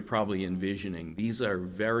you're probably envisioning. These are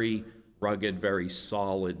very rugged, very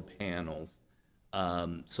solid panels.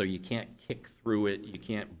 So you can't kick through it, you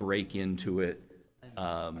can't break into it.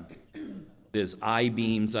 There's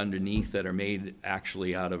I-beams underneath that are made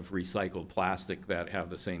actually out of recycled plastic that have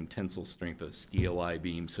the same tensile strength as steel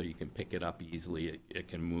I-beam, so you can pick it up easily. It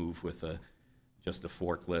can move with just a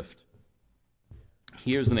forklift.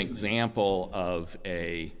 Here's an example of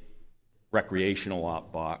a recreational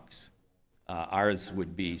op box. Ours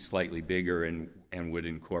would be slightly bigger and would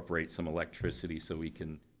incorporate some electricity, so we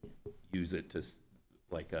can use it to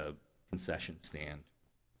like a concession stand.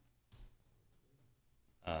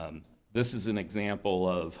 This is an example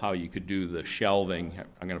of how you could do the shelving.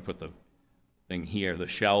 I'm going to put the thing here, the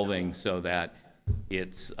shelving, so that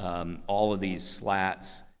it's all of these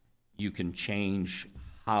slats, you can change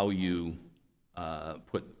how you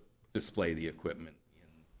display the equipment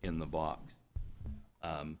in the box.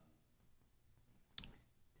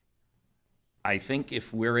 I think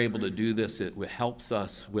if we're able to do this, it helps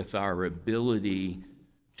us with our ability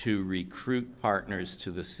to recruit partners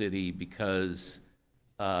to the city, because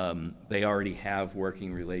they already have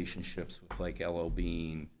working relationships with like L.O.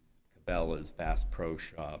 Bean, Cabela's, Bass Pro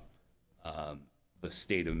Shop, the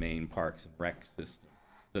State of Maine Parks and Rec system.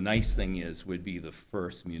 The nice thing is we'd be the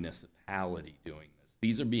first municipality doing this.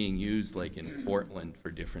 These are being used like in Portland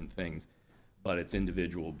for different things, but it's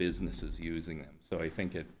individual businesses using them. So I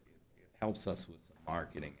think it helps us with some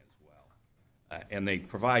marketing as well. And they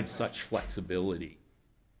provide such flexibility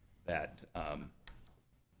that,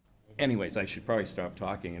 anyways, I should probably stop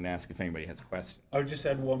talking and ask if anybody has questions. I would just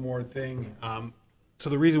add one more thing. So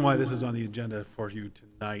the reason why this is on the agenda for you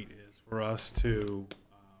tonight is for us to,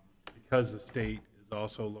 because the state is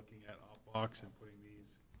also looking at Outbox and putting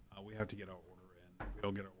these, we have to get our order in. If we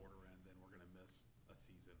don't get our order in, then we're going to miss a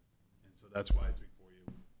season. And so that's why it's before you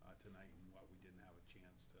tonight, and why we didn't have a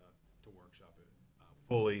chance to workshop it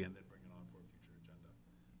fully and then bring it on for a future agenda.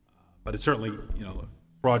 But it's certainly, you know, a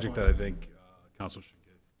project that I think council should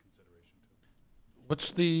give consideration to.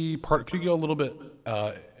 What's the part, could you go a little bit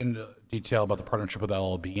into detail about the partnership with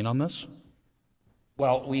L.L. Bean on this?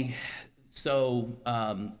 Well, we're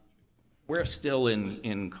still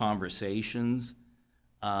in conversations.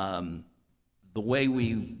 The way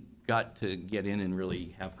we got to get in and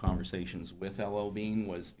really have conversations with L.L. Bean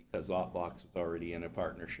was because Outbox was already in a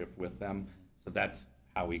partnership with them. So that's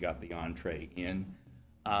how we got the entree in.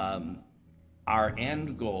 Our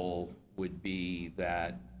end goal would be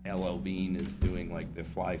that L.L. Bean is doing like the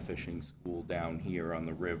fly fishing school down here on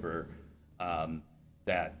the river,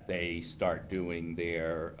 that they start doing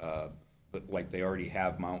their, like they already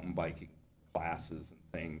have mountain biking classes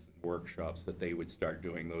and things and workshops, that they would start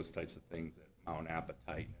doing those types of things at Mount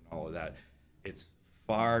Appetite and all of that. It's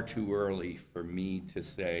far too early for me to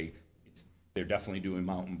say they're definitely doing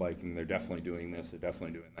mountain biking, they're definitely doing this, they're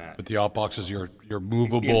definitely doing that. But the Outbox is your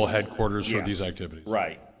movable headquarters for these Yes. activities.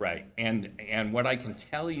 Right. And what I can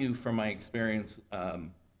tell you from my experience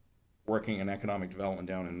working in economic development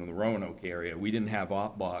down in the Roanoke area, we didn't have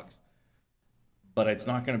Outbox, but it's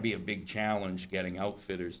not going to be a big challenge getting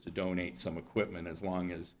outfitters to donate some equipment, as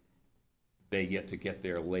long as they get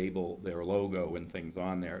their label, their logo and things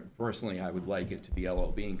on there. Personally, I would like it to be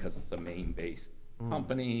L.L. Bean because it's a Maine-based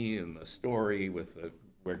company, and the story with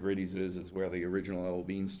where Gritty's is where the original L.L.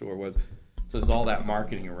 Bean store was. So there's all that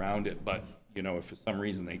marketing around it, but you know, if for some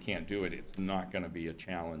reason they can't do it, it's not going to be a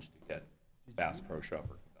challenge to get Bass Pro Shop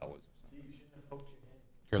or Cabela's or something.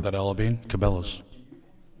 Hear that, L.L. Bean? Cabela's.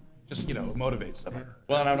 Just, you know, motivates them.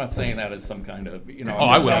 Well, and I'm not saying that as some kind of, you know. Oh,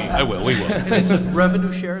 I will, we will. And it's a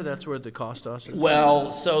revenue share, that's where the cost us is?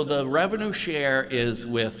 Well, so the revenue share is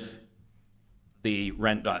with the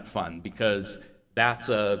rent.fund, because that's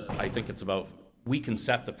I think it's about, we can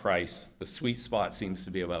set the price. The sweet spot seems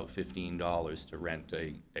to be about $15 to rent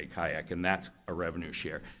a kayak, and that's a revenue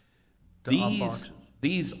share.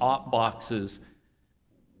 These op boxes,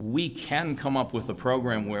 we can come up with a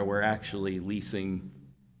program where we're actually leasing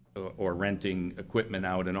or renting equipment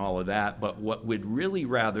out and all of that, but what we'd really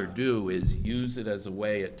rather do is use it as a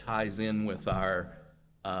way, it ties in with our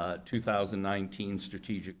 2019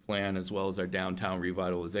 strategic plan, as well as our downtown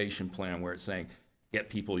revitalization plan, where it's saying get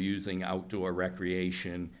people using outdoor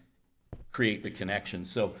recreation, create the connection.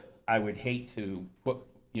 So I would hate to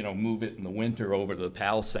move it in the winter over to the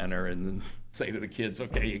PAL Center and then say to the kids,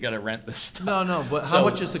 okay, you gotta rent this stuff. No, but So- how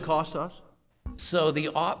much does it cost us? So the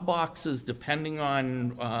op boxes, depending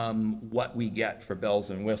on what we get for bells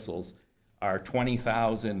and whistles, are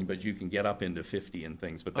 20,000, but you can get up into 50 and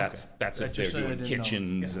things, but that's if That's they're just what I doing didn't know.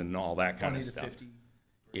 kitchens Yeah. and all that kind 20 of to stuff. 50.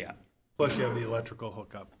 Yeah. Plus you have the electrical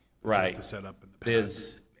hookup. that you have Right. To set up in the pad.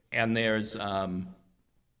 There's,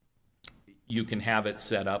 you can have it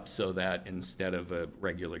set up so that instead of a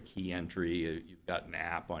regular key entry, you've got an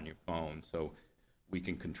app on your phone, so we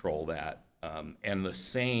can control that. And the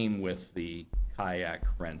same with the kayak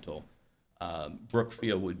rental.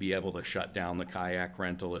 Brookfield would be able to shut down the kayak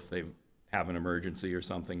rental if they have an emergency or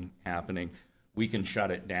something happening. We can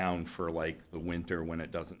shut it down for like the winter when it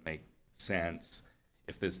doesn't make sense.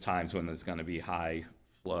 If there's times when there's gonna be high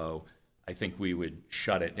flow, I think we would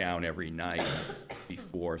shut it down every night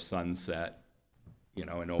before sunset, you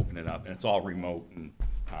know, and open it up. And it's all remote and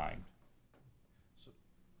timed.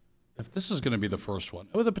 If this is going to be the first one,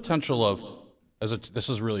 with the potential of, this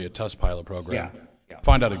is really a test pilot program. Yeah.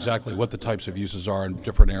 Find out exactly what the types of uses are in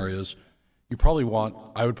different areas.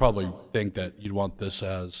 I would probably think that you'd want this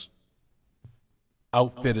as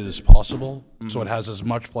outfitted as possible, so it has as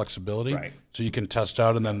much flexibility. Right. So you can test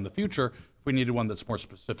out, and then in the future, if we needed one that's more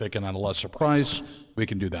specific and at a lesser price, we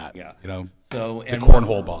can do that. Yeah. You know, So, the and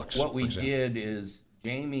cornhole box. What for we example. did is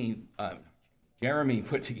Jeremy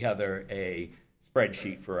put together a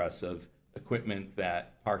spreadsheet for us of equipment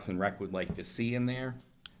that Parks and Rec would like to see in there,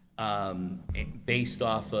 based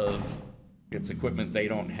off of it's equipment they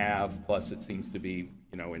don't have, plus it seems to be,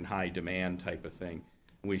 you know, in high demand type of thing.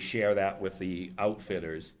 We share that with the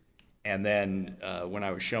outfitters. And then when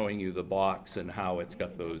I was showing you the box and how it's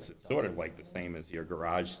got those, it's sort of like the same as your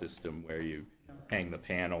garage system where you hang the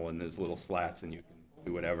panel and there's little slats and you can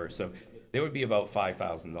do whatever. So there would be about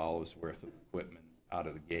 $5,000 worth of equipment out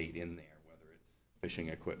of the gate in there, whether it's fishing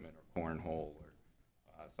equipment or cornhole or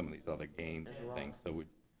some of these other games and things. So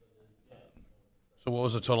So what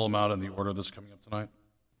was the total amount in the order that's coming up tonight?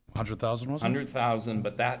 100,000, was it? 100,000,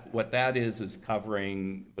 but what that is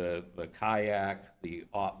covering the kayak, the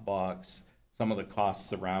op box, some of the costs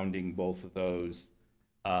surrounding both of those,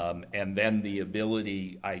 and then the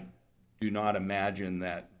ability. I do not imagine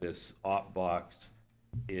that this op box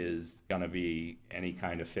is going to be any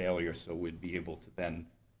kind of failure, so we'd be able to then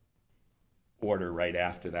order right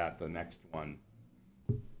after that the next one.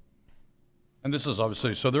 And this is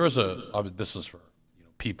obviously, so there is this is for, you know,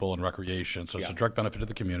 people and recreation, so it's a Yeah. direct benefit to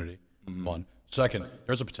the community, one. Second,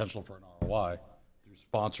 there's a potential for an ROI through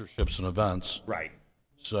sponsorships and events, Right.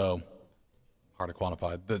 so hard to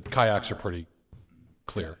quantify. The kayaks are pretty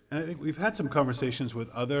clear. And I think we've had some conversations with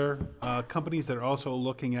other companies that are also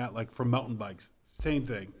looking at, like, for mountain bikes, same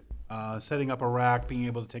thing. Setting up a rack, being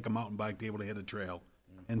able to take a mountain bike, be able to hit a trail.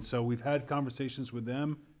 And so we've had conversations with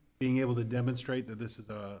them, being able to demonstrate that this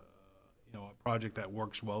is a project that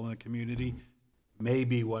works well in the community, may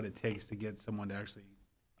be what it takes to get someone to actually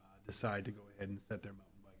decide to go ahead and set their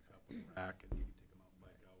mountain bikes up with a rack, and you can take a mountain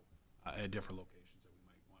bike out at different locations that we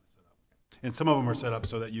might want to set up. And some of them are set up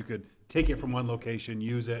so that you could take it from one location,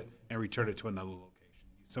 use it, and return it to another location.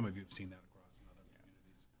 Some of you have seen that across in other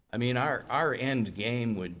communities. I mean, our end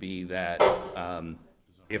game would be that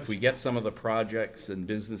if we get some of the projects and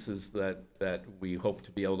businesses that we hope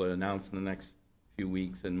to be able to announce in the next few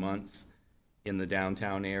weeks and months in the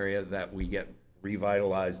downtown area, that we get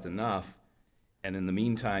revitalized enough. And in the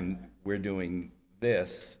meantime, we're doing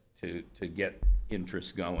this to get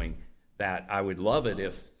interest going, that I would love it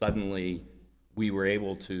if suddenly we were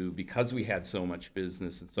able to, because we had so much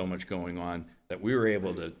business and so much going on, that we were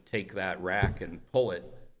able to take that rack and pull it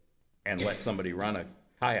and let somebody run a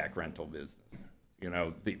kayak rental business. You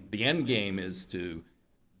know, the end game is to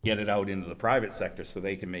get it out into the private sector so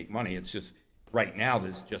they can make money. It's just, right now,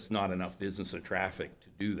 there's just not enough business or traffic to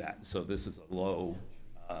do that. So this is a low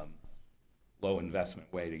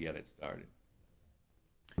investment way to get it started.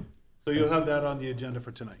 So you'll have that on the agenda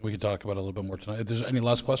for tonight. We could talk about it a little bit more tonight. If there's any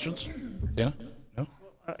last questions? Dana? No?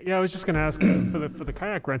 Yeah, I was just going to ask for the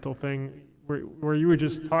kayak rental thing, where you were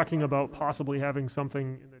just talking about possibly having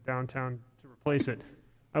something in the downtown to replace it.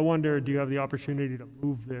 I wonder, do you have the opportunity to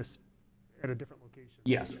move this at a different location?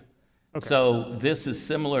 Yes. Okay. So this is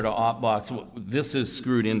similar to Opbox. This is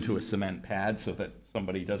screwed into a cement pad so that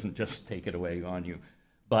somebody doesn't just take it away on you.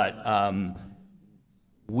 But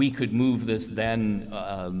we could move this then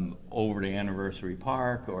over to Anniversary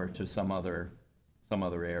Park or to some other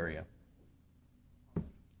area.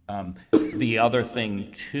 The other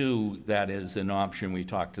thing too that is an option, we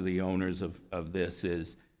talked to the owners of this,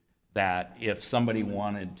 is that if somebody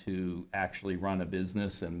wanted to actually run a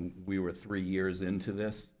business and we were 3 years into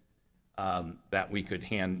this, that we could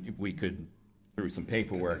through some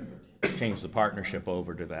paperwork, change the partnership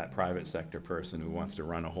over to that private sector person who wants to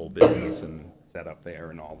run a whole business and set up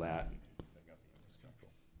there and all that.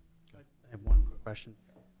 I have one quick question.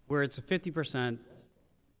 Where it's a 50%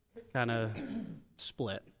 kind of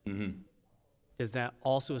split, does that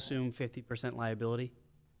also assume 50% liability?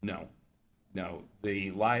 No, no.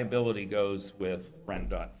 The liability goes with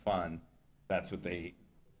rent.fund. That's what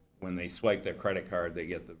when they swipe their credit card, they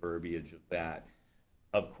get the verbiage of that.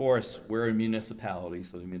 Of course, we're a municipality,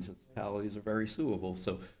 so the municipalities are very suable.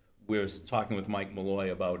 So we're talking with Mike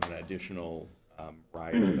Malloy about an additional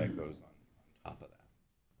rider that goes on top of that.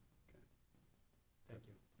 Thank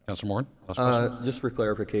you. Councilor Moore, last question. Just for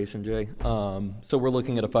clarification, Jay, so we're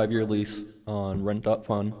looking at a 5-year lease on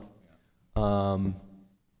rent.fund,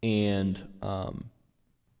 and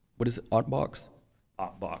what is it, Otbox?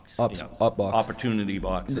 Opbox. Opbox. Opportunity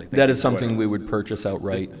box. I think That is what something we would purchase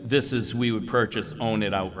outright. This is, we would purchase, own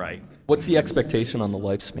it outright. What's the expectation on the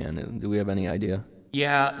lifespan? Do we have any idea?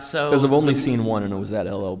 Yeah, so. Because I've only seen one, and it was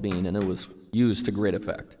at LL Bean, and it was used to great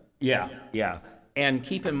effect. Yeah, yeah. And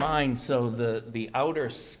keep in mind, so the outer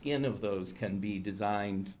skin of those can be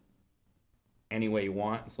designed any way you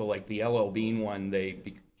want. So like the LL Bean one,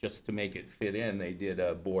 just to make it fit in, they did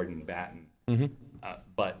a board and batten.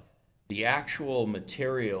 But the actual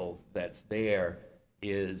material that's there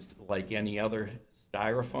is like any other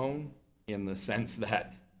styrofoam in the sense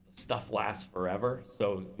that stuff lasts forever.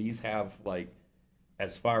 So these have, like,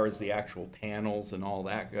 as far as the actual panels and all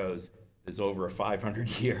that goes, there's over a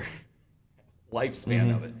 500-year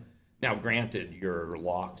lifespan of it. Now, granted, your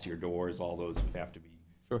locks, your doors, all those would have to be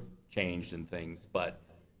changed and things, but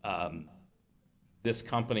this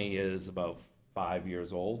company is about 5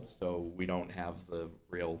 years old, so we don't have the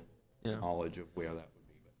real knowledge of where that would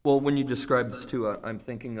be. Well, when you describe this too, I'm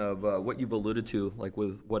thinking of what you've alluded to, like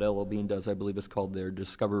with what LL Bean does. I believe it's called their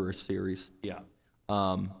Discoverer series. Yeah.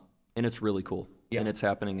 And it's really cool. Yeah. And it's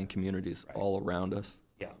happening in communities all around us.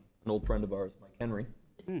 Yeah. An old friend of ours, Mike Henry,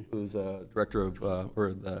 who's director of,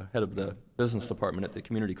 or the head of the business department at the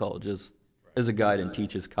community college, is a guide and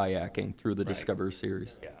teaches kayaking through the Discoverer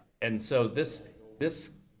series. Yeah. And so this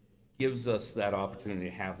gives us that opportunity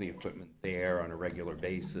to have the equipment there on a regular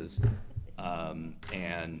basis,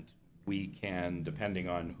 and we can, depending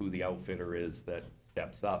on who the outfitter is that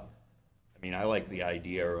steps up. I mean, I like the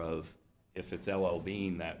idea of, if it's LL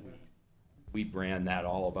Bean, that we brand that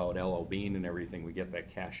all about LL Bean and everything. We get that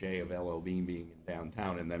cachet of LL Bean being in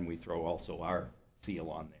downtown, and then we throw also our seal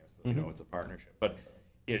on there, so you know it's a partnership. But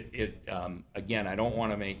again, I don't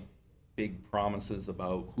want to make big promises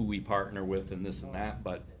about who we partner with and this and that,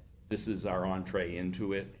 but this is our entree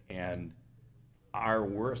into it. And our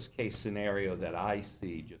worst case scenario that I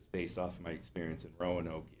see, just based off of my experience in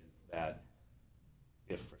Roanoke, is that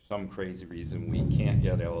if for some crazy reason we can't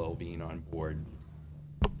get LL Bean on board,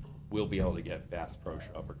 we'll be able to get Bass Pro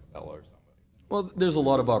Shop or Cabela or somebody. Well, there's a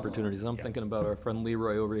lot of opportunities. I'm thinking about our friend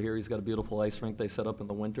Leroy over here. He's got a beautiful ice rink they set up in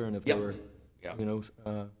the winter, and if there were, you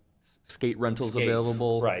know, skate rentals Skates,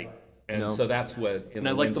 available. right? And so that's what. And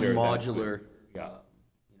I like the winter, that's modular, what-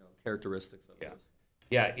 characteristics of this.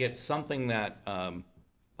 Yeah, it's something that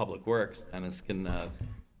Public Works, Dennis, can,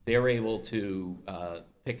 they're able to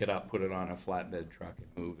pick it up, put it on a flatbed truck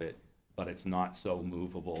and move it, but it's not so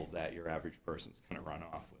movable that your average person's gonna run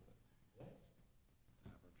off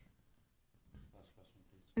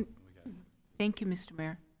with it. Thank you, Mr.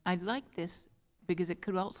 Mayor. I like this because it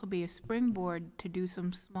could also be a springboard to do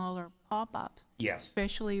some smaller pop-ups. Yes.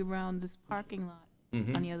 Especially around this parking lot,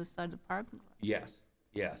 on the other side of the parking lot. Yes,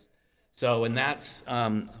 yes. So, and that's,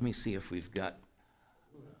 let me see if we've got,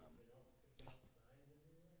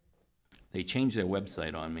 they changed their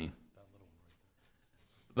website on me.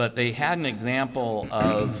 But they had an example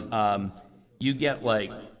of, you get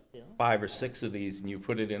like 5 or 6 of these and you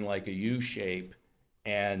put it in like a U shape,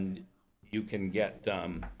 and you can get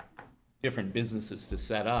different businesses to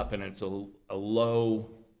set up, and it's a low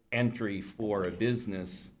entry for a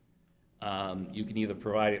business. You can either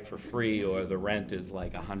provide it for free, or the rent is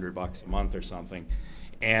like $100 a month or something.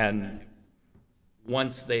 And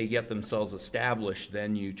once they get themselves established,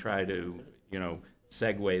 then you try to,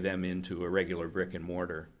 segue them into a regular brick and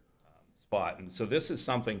mortar spot. And so this is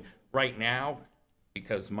something right now,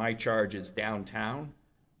 because my charge is downtown.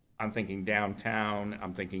 I'm thinking downtown,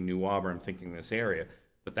 I'm thinking New Auburn, I'm thinking this area.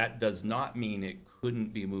 But that does not mean it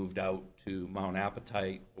couldn't be moved out to Mount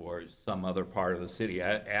Appetite or some other part of the city.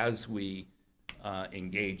 As we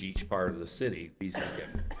engage each part of the city, these can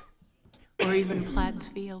get. Or even Platt's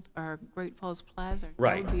Field or Great Falls Plaza.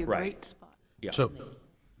 Right, That would be a right. great spot. Yeah. So,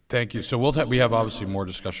 thank you. So we have obviously more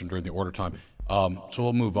discussion during the order time. So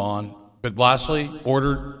we'll move on. But lastly,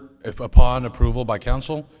 order if upon approval by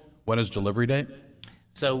council, when is delivery date?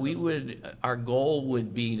 So we would, our goal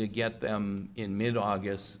would be to get them in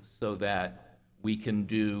mid-August so that we can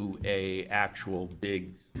do a actual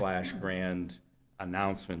big splash grand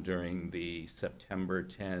announcement during the September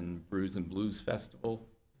 10 Brews and Blues Festival.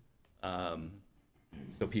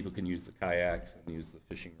 So people can use the kayaks and use the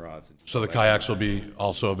fishing rods. And So the kayaks will be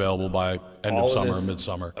also available by end of all summer, this,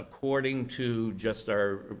 midsummer? According to just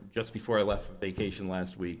before I left for vacation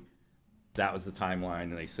last week, that was the timeline,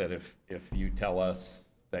 and they said if you tell us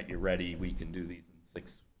that you're ready, we can do these in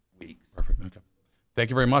 6 weeks. Perfect, okay. Thank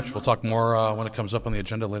you very much. We'll talk more when it comes up on the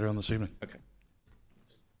agenda later on this evening. Okay.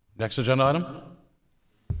 Next agenda item?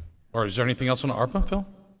 Or is there anything else on ARPA, Phil?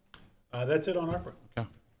 That's it on ARPA. Okay.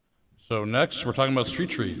 So next, we're talking about street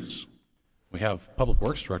trees. We have Public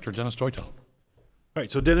Works Director Dennis Doitel. All right,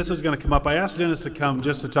 so Dennis is going to come up. I asked Dennis to come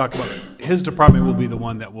just to talk about, his department will be the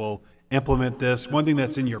one that will implement this. One thing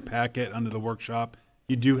that's in your packet under the workshop,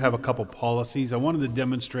 you do have a couple policies. I wanted to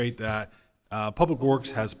demonstrate that Public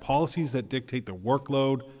Works has policies that dictate the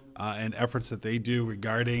workload and efforts that they do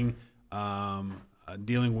regarding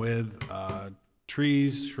dealing with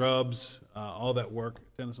trees, shrubs, all that work.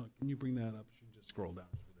 Dennis, can you bring that up? You can just scroll down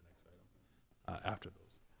to the next item after those.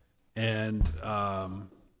 And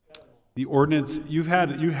the ordinance, you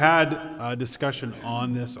had a discussion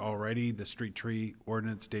on this already, the street tree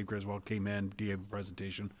ordinance. Dave Griswold came in, gave a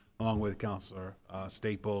presentation along with Councilor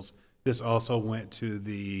Staples. This also went to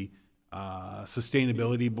the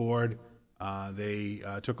Sustainability Board. They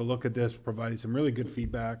took a look at this, provided some really good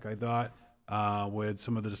feedback, I thought, with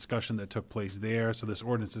some of the discussion that took place there. So this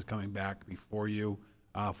ordinance is coming back before you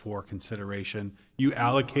for consideration. You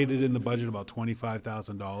allocated in the budget about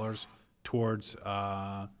 $25,000 towards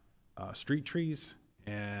street trees,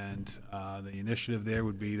 and the initiative there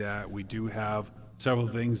would be that we do have several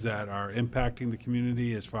things that are impacting the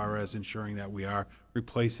community as far as ensuring that we are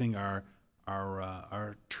replacing our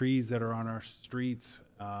trees that are on our streets,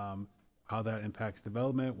 how that impacts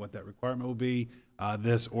development, what that requirement will be.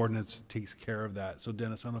 This ordinance takes care of that. So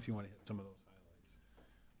Dennis, I don't know if you want to hit some of those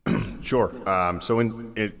highlights. Sure.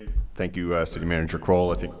 Thank you, City Manager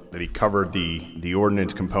Kroll. I think that he covered the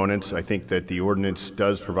ordinance components. I think that the ordinance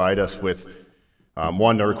does provide us with,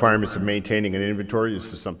 one, the requirements of maintaining an inventory.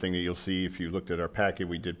 This is something that you'll see if you looked at our packet.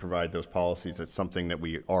 We did provide those policies. That's something that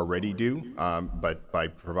we already do. But by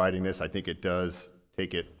providing this, I think it does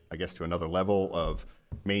take it, I guess, to another level of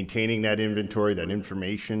maintaining that inventory, that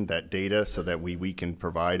information, that data, so that we can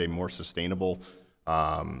provide a more sustainable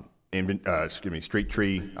street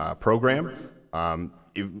tree program.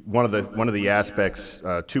 One of the aspects,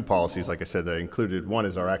 two policies, like I said, that I included. One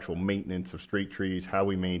is our actual maintenance of street trees, how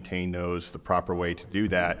we maintain those, the proper way to do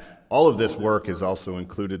that. All of this work has also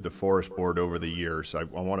included the Forest Board over the years. I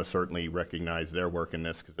want to certainly recognize their work in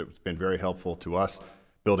this, because it's been very helpful to us.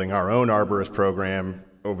 Building our own arborist program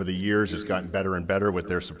over the years has gotten better and better with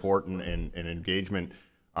their support and engagement.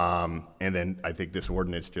 And then I think this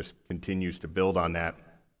ordinance just continues to build on that.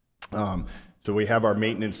 So we have our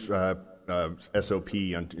maintenance SOP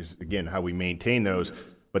on, again, how we maintain those.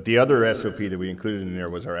 But the other SOP that we included in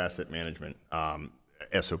there was our asset management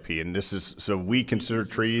SOP. And this is, so we consider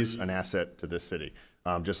trees an asset to this city,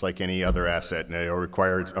 just like any other asset. And it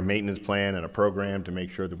requires a maintenance plan and a program to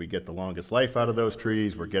make sure that we get the longest life out of those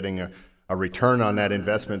trees. We're getting a return on that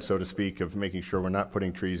investment, so to speak, of making sure we're not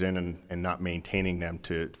putting trees in and not maintaining them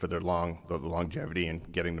for their longevity and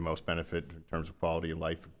getting the most benefit in terms of quality of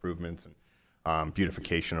life improvements and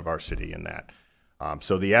beautification of our city in that.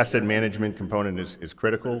 So the asset management component is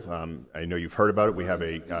critical. I know you've heard about it. We have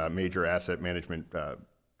a major asset management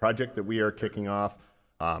project that we are kicking off.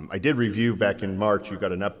 I did review back in March. You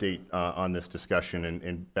got an update on this discussion,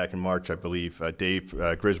 and back in March, I believe, Dave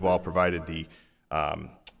Griswold provided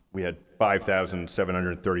we had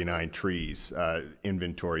 5,739 trees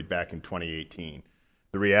inventoried back in 2018.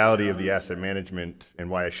 The reality of the asset management, and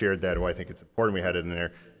why I shared that, and why I think it's important we had it in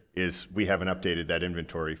there, is we haven't updated that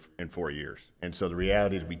inventory in 4 years. And so the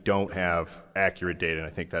reality is we don't have accurate data, and I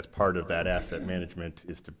think that's part of that asset management,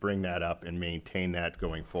 is to bring that up and maintain that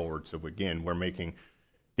going forward. So again, we're making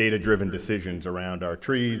data-driven decisions around our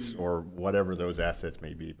trees or whatever those assets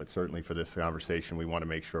may be. But certainly for this conversation, we want to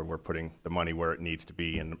make sure we're putting the money where it needs to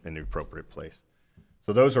be in the appropriate place.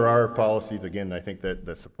 So those are our policies. Again, I think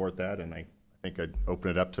that support that, and I think I'd open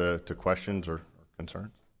it up to questions or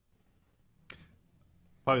concerns.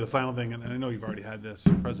 Probably the final thing, and I know you've already had this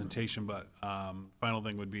presentation, but final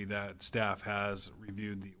thing would be that staff has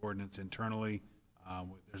reviewed the ordinance internally.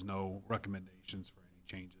 There's no recommendations for any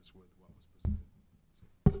changes with what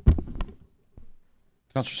was presented.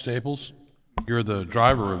 Councilor Staples, you're the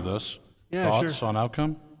driver of this. Yeah, Thoughts sure. on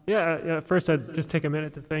outcome? First, I'd just take a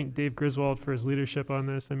minute to thank Dave Griswold for his leadership on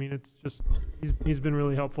this. I mean, it's just, he's been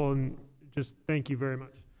really helpful, and just thank you very much.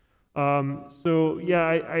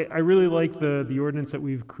 I really like the ordinance that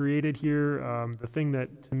we've created here. The thing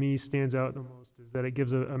that to me stands out the most is that it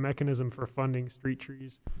gives a mechanism for funding street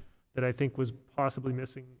trees that I think was possibly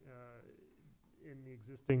missing in the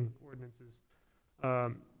existing ordinances.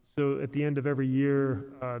 So at the end of every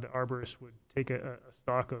year, the arborist would take a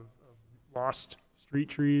stock of lost street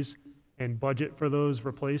trees and budget for those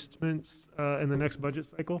replacements in the next budget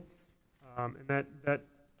cycle. And that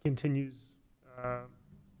continues.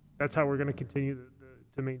 That's how we're going to continue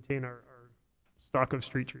to maintain our stock of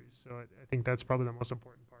street trees. So I think that's probably the most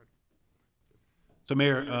important part. So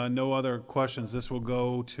Mayor, no other questions. This will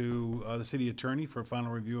go to the city attorney for a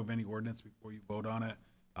final review of any ordinance before you vote on it.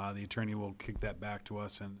 The attorney will kick that back to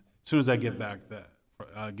us, and as soon as I get back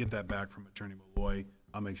that back from Attorney Malloy,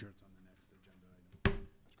 I'll make sure it's on the next agenda item.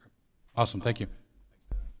 Awesome, thank you.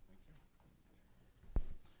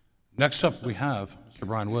 Next up, we have Mr.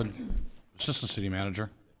 Brian Wood, Assistant City Manager.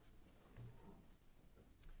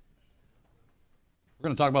 We're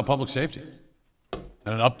going to talk about public safety and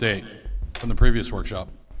an update from the previous workshop.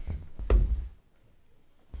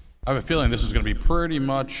 I have a feeling this is going to be pretty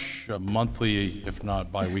much a monthly, if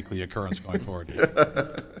not bi-weekly occurrence going forward.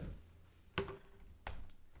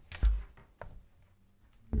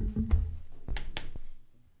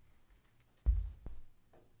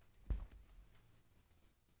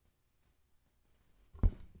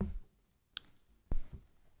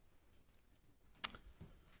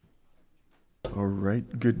 All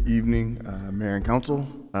right, good evening, Mayor and Council.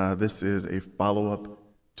 This is a follow-up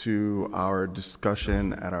to our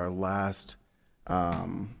discussion at our last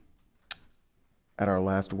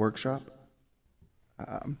workshop.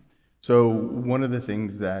 So one of the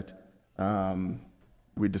things that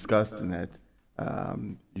we discussed and that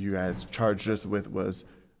you guys charged us with was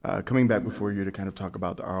coming back before you to kind of talk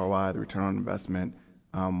about the ROI, the return on investment,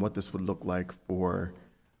 what this would look like for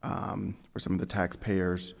some of the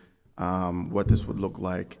taxpayers, what this would look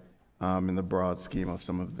like in the broad scheme of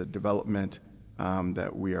some of the development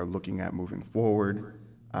that we are looking at moving forward.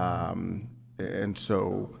 And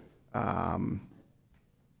so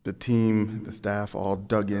the team, the staff all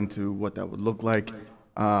dug into what that would look like.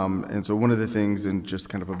 And so one of the things, and just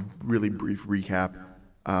kind of a really brief recap,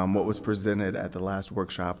 what was presented at the last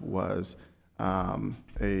workshop was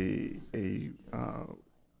a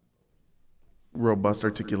robust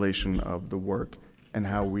articulation of the work and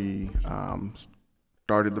how we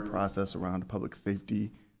started the process around public safety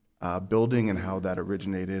building and how that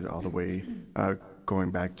originated all the way going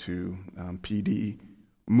back to PD,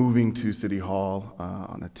 moving to City Hall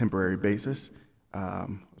on a temporary basis.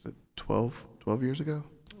 Was it 12 years ago?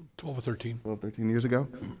 12 or 13. 13 years ago.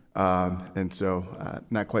 And so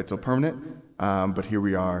not quite so permanent, but here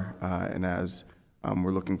we are. And as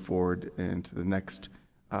we're looking forward into the next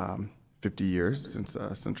 50 years, since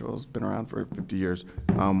Central's been around for 50 years,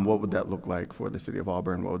 what would that look like for the city of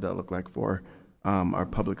Auburn? What would that look like for our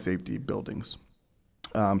public safety buildings?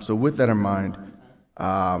 So with that in mind,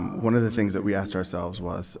 one of the things that we asked ourselves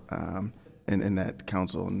was, and that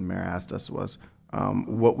council and mayor asked us was,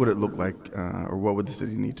 what would it look like, or what would the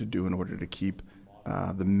city need to do in order to keep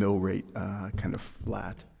the mill rate kind of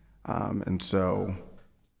flat? And so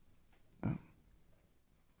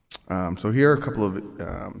here are a couple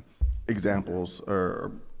of examples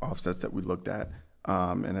or offsets that we looked at.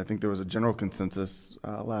 And I think there was a general consensus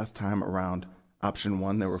last time around option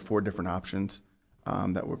one. There were 4 different options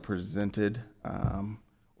that were presented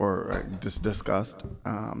or just discussed.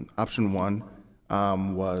 Option one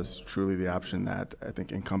was truly the option that I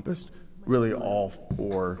think encompassed really all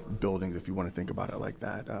 4 buildings, if you want to think about it like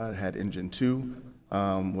that. It had Engine 2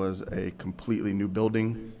 was a completely new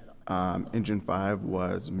building. Engine 5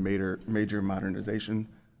 was major modernization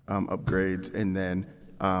upgrades. And then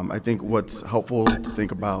I think what's helpful to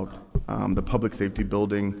think about the public safety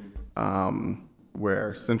building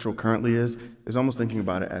where Central currently is almost thinking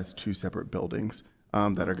about it as 2 separate buildings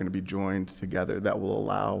that are going to be joined together that will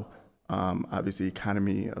allow obviously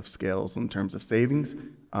economy of scales in terms of savings.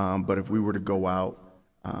 But if we were to go out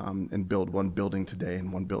and build 1 building today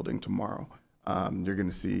and 1 building tomorrow, you're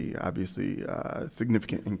going to see obviously a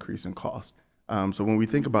significant increase in cost. So when we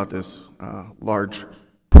think about this large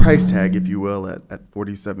price tag, if you will, at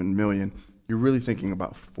 $47 million, you're really thinking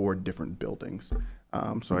about 4 different buildings.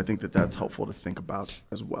 So I think that that's helpful to think about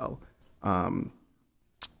as well.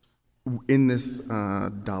 In this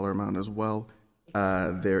dollar amount as well,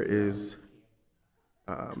 there is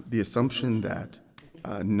the assumption that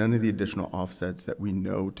none of the additional offsets that we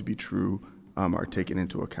know to be true are taken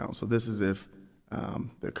into account. So this is if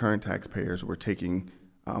the current taxpayers were taking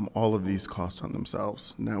all of these costs on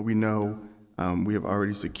themselves. Now we know we have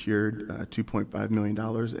already secured $2.5 million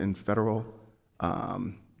in federal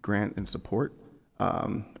grant and support,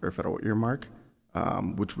 or federal earmark,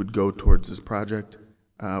 which would go towards this project.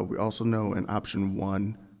 We also know in option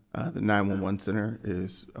 1, the 911 center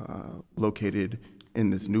is located in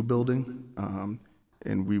this new building,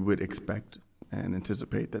 and we would expect and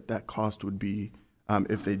anticipate that that cost would be,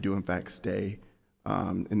 if they do in fact stay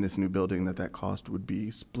in this new building, that cost would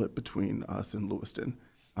be split between us and Lewiston.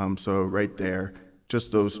 So right there,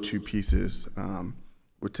 just those two pieces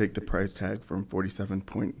would take the price tag from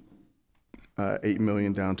 $47.8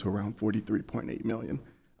 million down to around $43.8 million.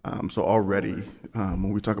 So already,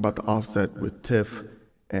 when we talk about the offset with TIF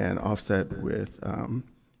and offset with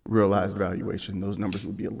realized valuation, those numbers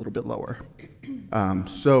would be a little bit lower.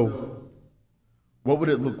 So what would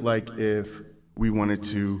it look like if we wanted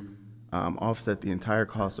to offset the entire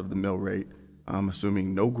cost of the mill rate,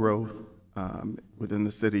 assuming no growth within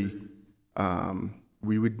the city?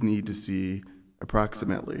 We would need to see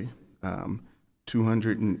approximately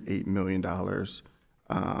 $208 million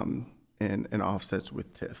in offsets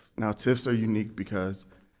with TIF. Now, TIFs are unique because,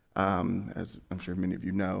 as I'm sure many of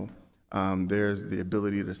you know, there's the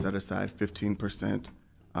ability to set aside 15% in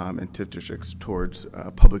TIF districts towards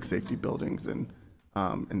public safety buildings and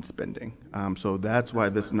spending. So that's why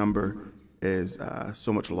this number is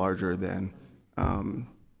so much larger than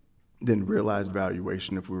realized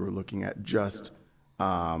valuation if we were looking at just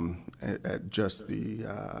the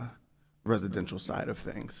residential side of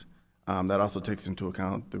things. That also takes into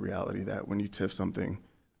account the reality that when you TIF something,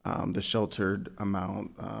 the sheltered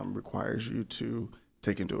amount requires you to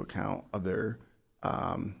take into account other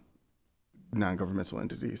non-governmental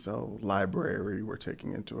entities. So library we're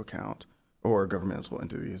taking into account, or governmental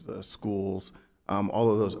entities, the schools,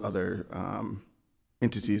 all of those other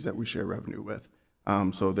entities that we share revenue with.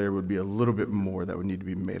 So there would be a little bit more that would need to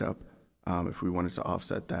be made up if we wanted to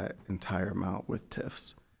offset that entire amount with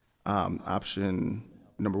TIFs. Option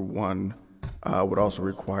number 1 would also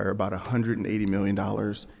require about $180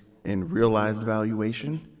 million in realized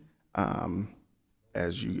valuation.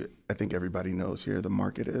 As I think everybody knows here, the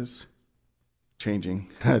market is changing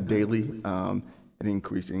daily and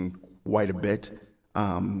increasing quite a bit.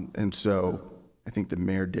 And so I think the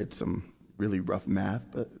mayor did some really rough math,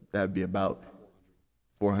 but that'd be about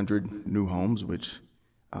 400 new homes, which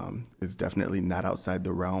is definitely not outside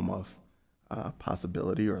the realm of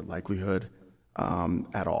possibility or likelihood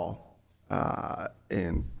at all.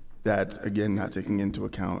 And that's, again, not taking into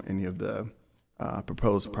account any of the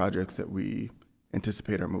proposed projects that we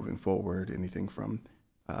anticipate are moving forward, anything from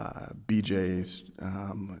BJ's,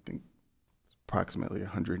 I think approximately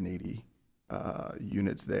 180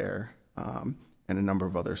 units there, and a number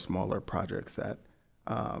of other smaller projects that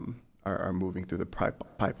are moving through the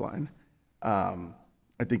pipeline.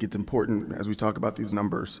 I think it's important as we talk about these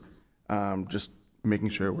numbers, just making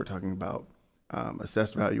sure we're talking about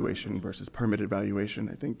assessed valuation versus permitted valuation.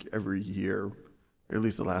 I think every year, at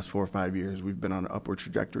least the last 4 or 5 years, we've been on an upward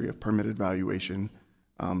trajectory of permitted valuation,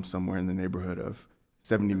 somewhere in the neighborhood of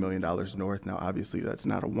 $70 million north. Now, obviously, that's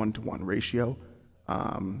not a 1-to-1 ratio,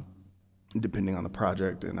 depending on the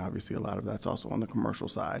project, and obviously a lot of that's also on the commercial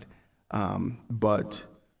side. But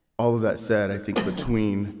all of that said, I think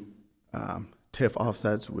between TIF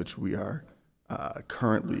offsets, which we are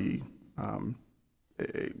currently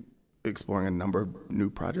exploring a number of new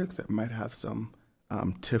projects that might have some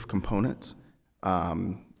TIF components,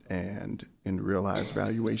 and in realized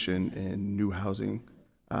valuation in new housing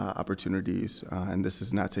opportunities, and this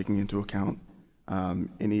is not taking into account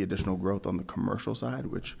any additional growth on the commercial side,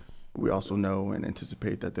 which we also know and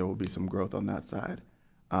anticipate that there will be some growth on that side.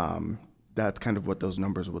 That's kind of what those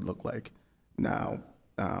numbers would look like. Now,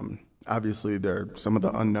 obviously, there are some of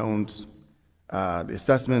the unknowns, the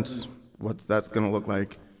assessments, what that's going to look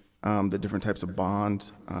like, the different types of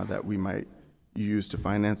bonds that we might use to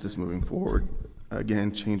finance this moving forward.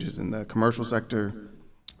 Again, changes in the commercial sector,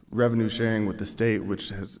 revenue sharing with the state, which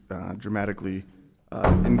has dramatically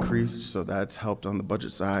increased, so that's helped on the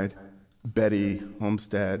budget side. Betty,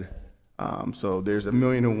 Homestead, so there's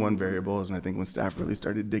 1,000,001 variables, and I think when staff really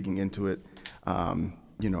started digging into it,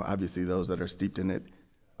 obviously those that are steeped in it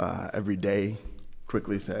every day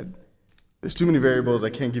quickly said, there's too many variables, I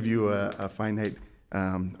can't give you a finite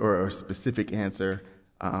or a specific answer,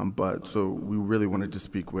 but so we really wanted to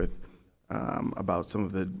speak with about some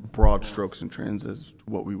of the broad strokes and trends as to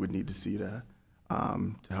what we would need to see to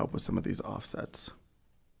help with some of these offsets.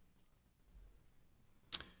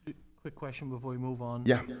 Quick question before we move on.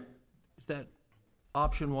 Yeah. Is that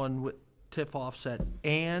option 1 TIF offset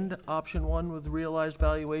and option one with realized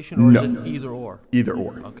valuation, or is it either or? Either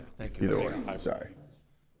or. Okay, thank you. Either or, sorry.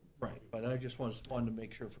 Right, but I just wanted to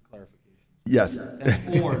make sure for clarification. Yes.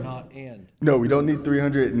 That's or, not and. No, we don't need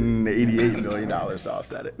 $388 million to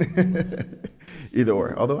offset it. Either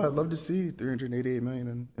or. Although I'd love to see $388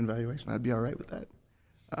 million in valuation. I'd be all right with that.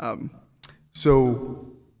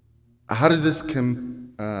 So how does this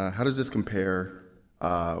compare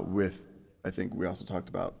with, I think we also talked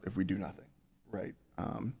about if we do nothing, right?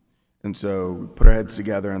 And so we put our heads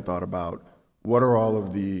together and thought about what are all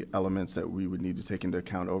of the elements that we would need to take into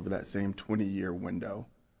account over that same 20-year window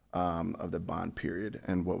of the bond period,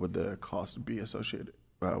 and what would the cost be associated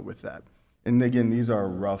with that. And again, these are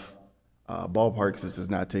rough ballparks. This is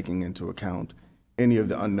not taking into account any of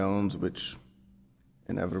the unknowns, which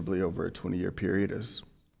inevitably over a 20-year period is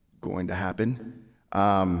going to happen.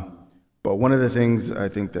 But one of the things I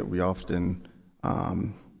think that we often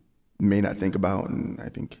may not think about, and I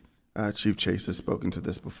think Chief Chase has spoken to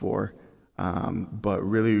this before, but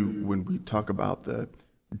really when we talk about the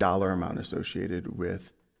dollar amount associated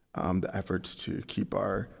with the efforts to keep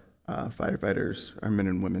our firefighters, our men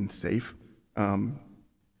and women safe,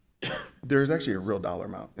 there's actually a real dollar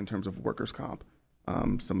amount in terms of workers' comp.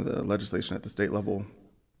 Some of the legislation at the state level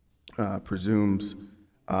presumes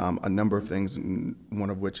a number of things, and one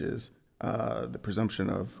of which is the presumption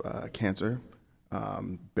of cancer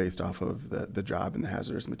based off of the job and the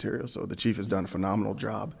hazardous materials. So the chief has done a phenomenal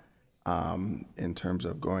job in terms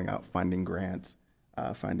of going out, finding grants,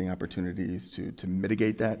 finding opportunities to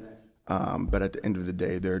mitigate that. But at the end of the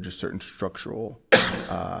day, there are just certain structural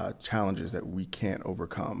challenges that we can't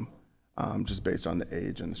overcome just based on the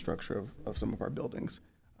age and the structure of some of our buildings.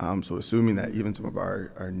 So assuming that even some of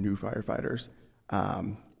our new firefighters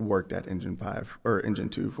worked at Engine 5 or Engine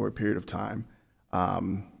 2 for a period of time,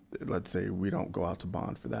 let's say we don't go out to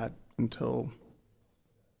bond for that until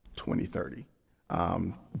 2030.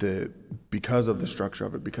 Because of the structure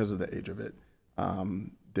of it, because of the age of it,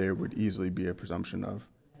 there would easily be a presumption of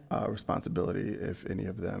responsibility if any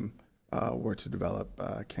of them were to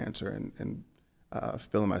develop cancer. And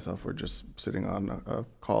Phil and myself were just sitting on a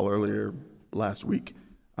call earlier last week,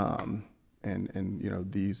 and you know,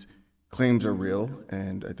 these claims are real,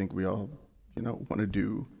 and I think we all, you know, want to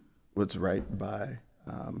do what's right by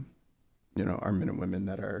you know, our men and women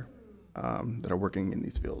that are working in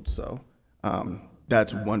these fields. So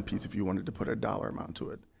that's one piece if you wanted to put a dollar amount to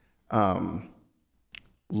it.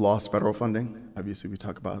 Lost federal funding, obviously we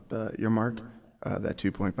talk about the earmark, that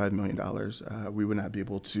 $2.5 million. We would not be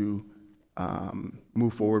able to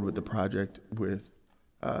move forward with the project with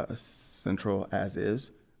Central as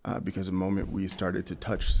is, because the moment we started to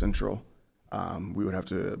touch Central, we would have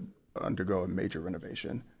to undergo a major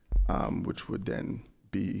renovation, which would then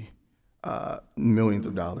be millions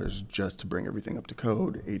of dollars just to bring everything up to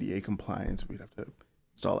code, ADA compliance. We'd have to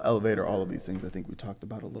install an elevator, all of these things I think we talked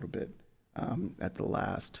about a little bit at the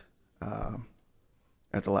last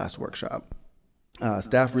workshop.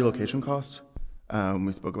 Staff relocation cost,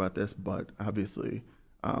 we spoke about this, but obviously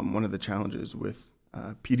one of the challenges with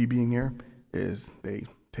PD being here is they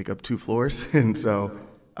take up 2 floors, and so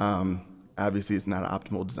obviously it's not an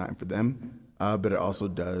optimal design for them, but it also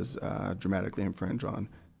does dramatically infringe on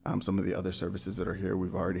some of the other services that are here.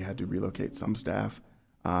 We've already had to relocate some staff,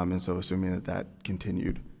 and so assuming that that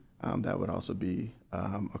continued, that would also be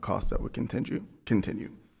a cost that would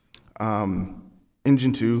continue.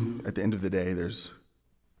 Engine 2, at the end of the day, there's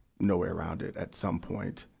no way around it. At some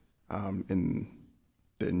point in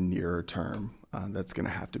the nearer term, that's going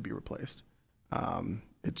to have to be replaced.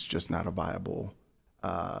 It's just not a viable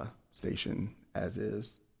station as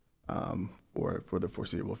is for the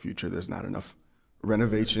foreseeable future. There's not enough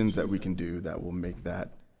renovations that we can do that will make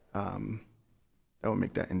that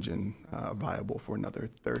engine viable for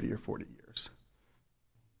another 30 or 40 years.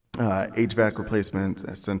 HVAC replacements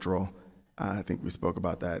at Central, I think we spoke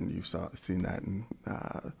about that, and you've seen that in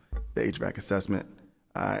the HVAC assessment.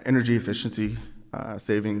 Energy efficiency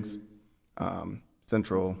savings,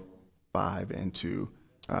 Central 5 and 2,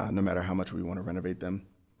 no matter how much we want to renovate them,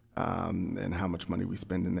 and how much money we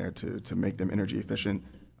spend in there to make them energy efficient,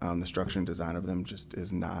 the structure and design of them just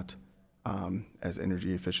is not as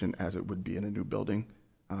energy efficient as it would be in a new building.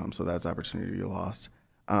 So that's opportunity lost.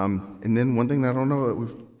 And then one thing that I don't know that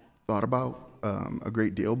we've thought about a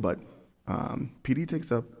great deal, but PD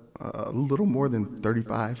takes up a little more than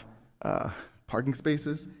 35 parking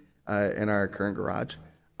spaces in our current garage.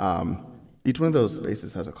 Each one of those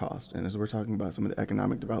spaces has a cost, and as we're talking about some of the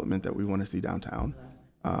economic development that we want to see downtown,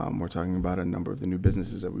 we're talking about a number of the new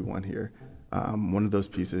businesses that we want here. One of those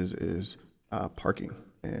pieces is parking,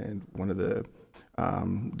 and one of the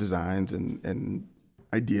designs and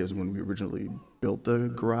ideas when we originally built the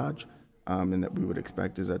garage, and that we would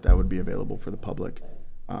expect is that that would be available for the public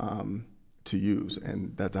to use,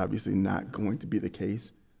 and that's obviously not going to be the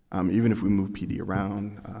case. Even if we move PD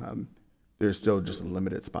around, there's still just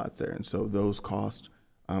limited spots there, and so those costs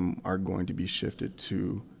are going to be shifted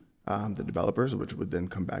to the developers, which would then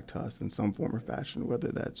come back to us in some form or fashion,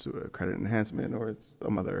 whether that's a credit enhancement or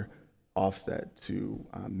some other offset to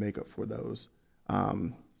make up for those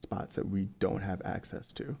spots that we don't have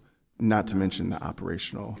access to. Not to mention the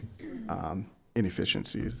operational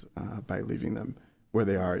inefficiencies by leaving them where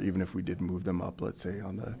they are, even if we did move them up, let's say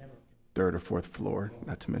on the 3rd or 4th floor.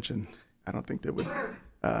 Not to mention, I don't think they would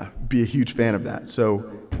be a huge fan of that. So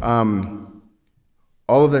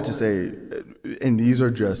all of that to say, and these are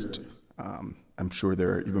just, I'm sure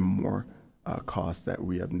there are even more costs that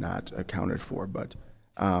we have not accounted for, but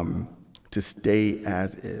to stay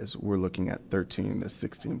as is, we're looking at $13 to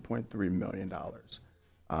 $16.3 million.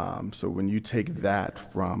 So when you take that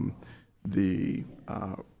from the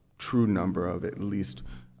true number of at least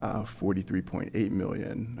 43.8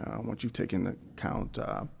 million, once you've taken into account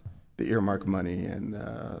the earmark money and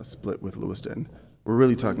split with Lewiston, we're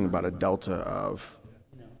really talking about a delta of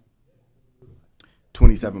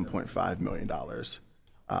 $27.5 million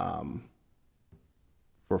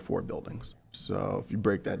for 4 buildings. So if you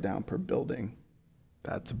break that down per building,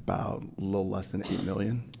 that's about a little less than 8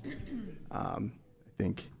 million. I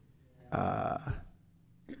think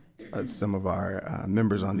some of our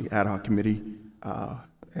members on the ad hoc committee,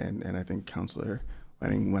 and I think Councilor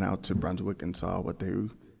Lanning went out to Brunswick and saw what they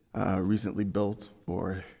recently built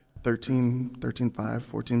for $14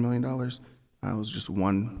 million. It was just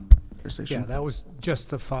one fire station. Yeah, that was just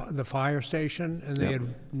the fire station, and they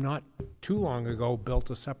had not too long ago built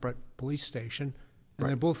a separate police station, and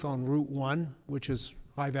they're both on Route 1, which is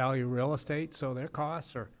high-value real estate, so their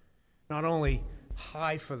costs are not only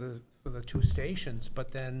high for the 2 stations,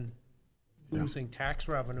 but then losing tax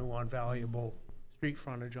revenue on valuable street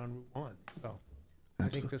frontage on Route 1. So I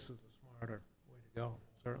think this is a smarter way to go,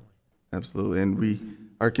 certainly. Absolutely, and we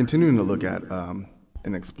are continuing to look at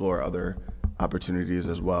and explore other opportunities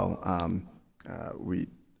as well.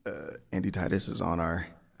 Andy Titus is on our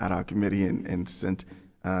ad hoc committee and sent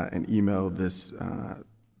an email this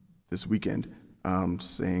weekend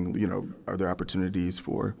saying, you know, are there opportunities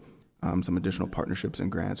for some additional partnerships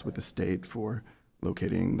and grants with the state for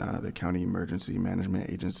locating the county emergency management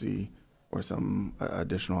agency or some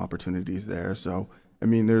additional opportunities there. So, I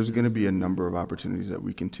mean, there's going to be a number of opportunities that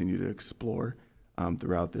we continue to explore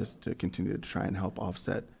throughout this to continue to try and help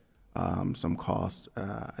offset some cost.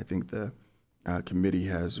 I think the committee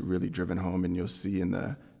has really driven home, and you'll see in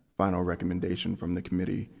the final recommendation from the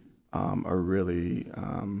committee a really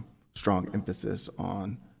strong emphasis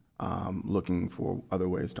on looking for other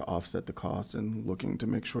ways to offset the cost and looking to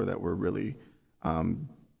make sure that we're really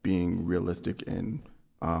being realistic in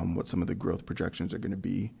what some of the growth projections are going to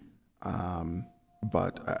be.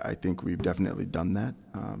 But I think we've definitely done that,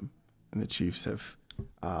 and the chiefs have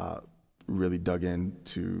really dug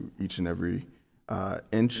into each and every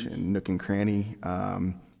inch and nook and cranny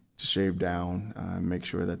to shave down, make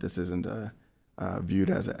sure that this isn't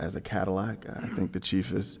viewed as a Cadillac. I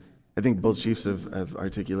think both chiefs have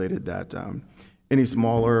articulated that any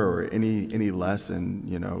smaller or any less, and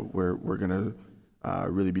you know, we're gonna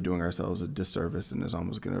really be doing ourselves a disservice, and is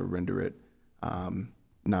almost gonna render it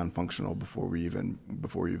non-functional before we even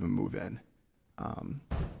move in.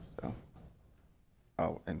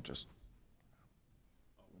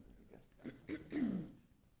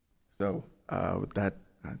 With that,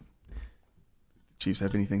 chiefs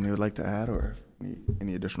have anything they would like to add, or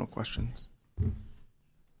any additional questions?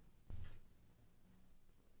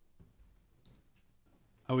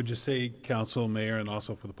 I would just say, Council, Mayor, and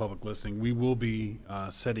also for the public listening, we will be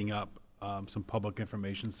setting up some public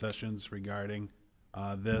information sessions regarding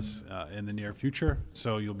this in the near future.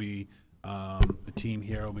 So you'll be, the team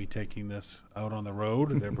here will be taking this out on the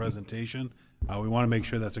road, their presentation. We want to make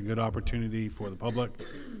sure that's a good opportunity for the public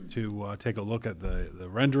to take a look at the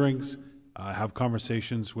renderings, have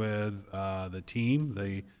conversations with the team,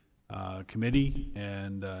 the committee,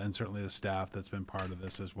 and certainly the staff that's been part of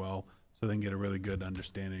this as well, so they can get a really good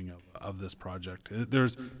understanding of this project.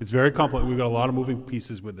 It's very complex. We've got a lot of moving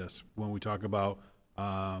pieces with this when we talk about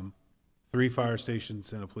 3 fire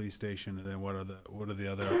stations and a police station, and then what are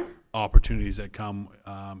the other opportunities that come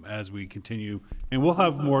as we continue. And we'll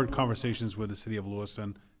have more conversations with the city of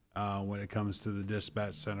Lewiston when it comes to the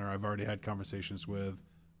dispatch center. I've already had conversations with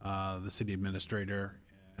the city administrator,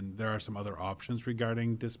 and there are some other options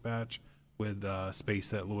regarding dispatch with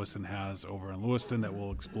space that Lewiston has over in Lewiston that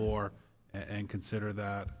we'll explore and consider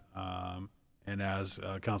that. And as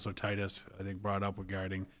Councilor Titus, I think, brought up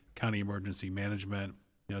regarding county emergency management,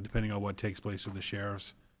 depending on what takes place with the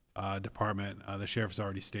sheriff's department, the sheriff's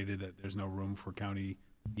already stated that there's no room for county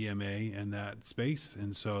EMA in that space,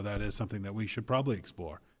 and so that is something that we should probably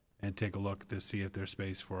explore and take a look to see if there's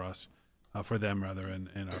space for us, for them rather,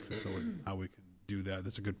 in our facility, how we can do that.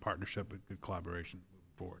 That's a good partnership, a good collaboration moving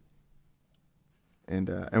forward.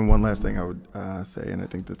 And one last thing I would say, and I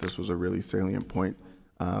think that this was a really salient point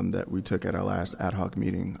that we took at our last ad hoc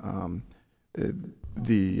meeting.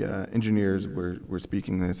 The engineers were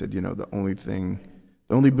speaking, and they said, the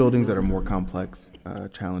only buildings that are more complex,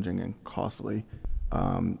 challenging, and costly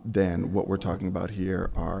than what we're talking about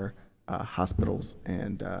here are hospitals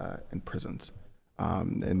and prisons.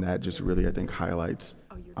 And that just really, I think, highlights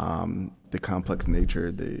the complex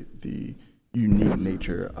nature, the unique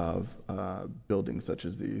nature of buildings such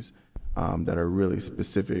as these that are really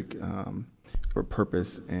specific for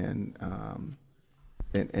purpose and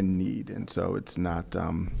need. And so it's not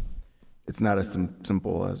as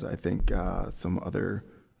simple as I think some other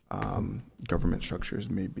government structures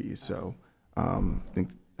may be. So I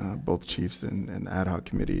think both chiefs and the ad hoc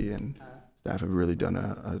committee and staff have really done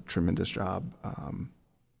a tremendous job,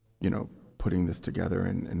 putting this together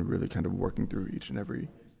and really kind of working through each and every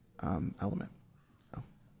element. So.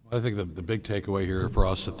 I think the big takeaway here for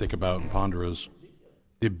us to think about and ponder is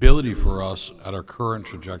the ability for us at our current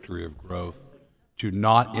trajectory of growth to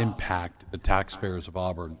not impact the taxpayers of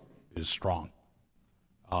Auburn is strong.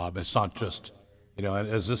 It's not just,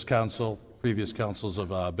 as this council, previous councils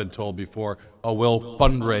have been told before, we'll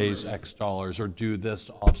fundraise X dollars or do this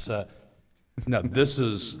to offset. No, this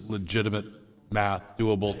is legitimate math,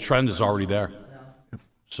 doable. Trend is already there.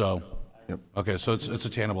 So, okay, so it's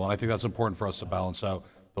attainable, and I think that's important for us to balance out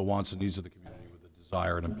the wants and needs of the community with the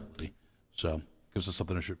desire and ability. So, gives us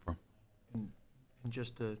something to shoot for. And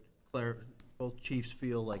just to clarify, both chiefs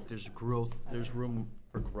feel like there's room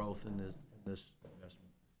for growth in this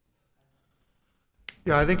investment.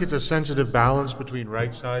 Yeah, I think it's a sensitive balance between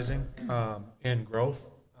right sizing and growth.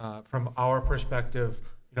 From our perspective,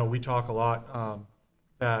 we talk a lot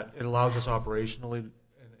that it allows us operationally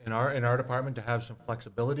in our department to have some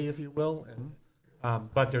flexibility, if you will.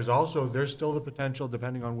 And but there's still the potential,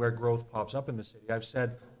 depending on where growth pops up in the city. I've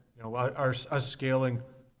said, us scaling,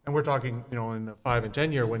 and we're talking, in the 5 and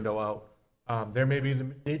 10 year window out, there may be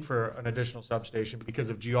the need for an additional substation because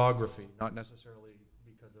of geography, not necessarily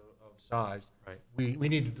because of size. Right. We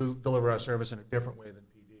need to deliver our service in a different way than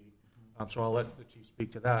PD. So I'll let the chief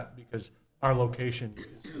speak to that, because our location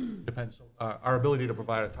depends. Our ability to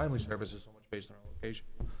provide a timely service is so much based on our location.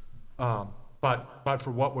 But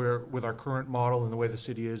for what with our current model and the way the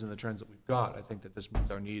city is and the trends that we've got, I think that this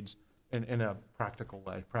meets our needs in a practical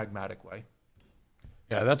way, pragmatic way.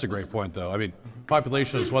 Yeah, that's a great point, though. I mean,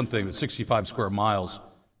 population is one thing, but 65 square miles,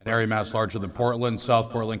 an area mass larger than Portland, South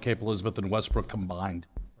Portland, Cape Elizabeth, and Westbrook combined.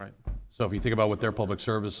 Right. So if you think about what their public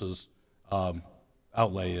services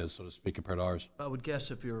outlay is, so to speak, compared to ours. I would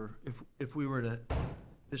guess if we were to,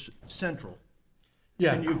 this central,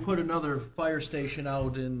 yeah, and you put another fire station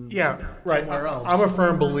out in right. somewhere else. I'm a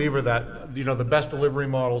firm believer that the best delivery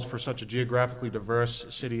models for such a geographically diverse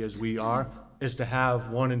city as we are is to have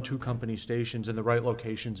 1 and 2 company stations in the right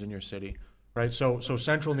locations in your city, right? So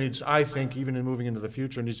central needs, I think, even in moving into the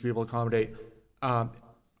future, needs to be able to accommodate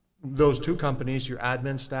those 2 companies, your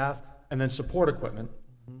admin staff, and then support equipment.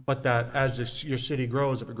 But that as your city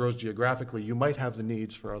grows, if it grows geographically, you might have the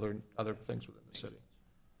needs for other things within the city.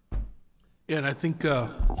 Yeah, and I think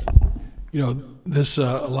this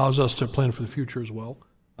allows us to plan for the future as well.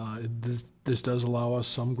 This does allow us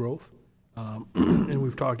some growth, and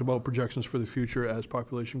we've talked about projections for the future as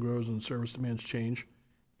population grows and service demands change.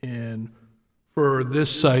 And for this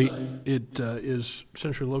site, it is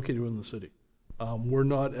centrally located within the city. We're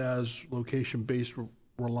not as location-based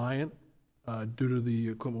reliant due to the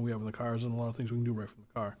equipment we have in the cars and a lot of things we can do right from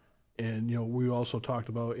the car. And we also talked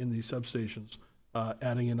about in these substations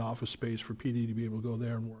adding in office space for PD to be able to go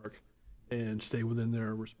there and work and stay within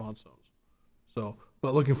their response zones. So,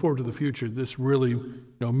 but looking forward to the future, this really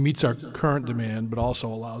meets our current demand, but also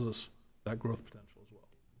allows us that growth potential as well.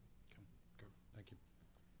 Okay. Thank you.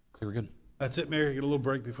 Clear again. That's it, Mayor. Get a little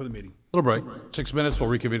break before the meeting. Little break. 6 minutes. We'll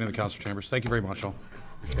reconvene in the council chambers. Thank you very much, all.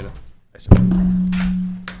 Appreciate it. Nice.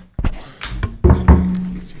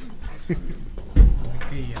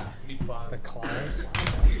 The clouds,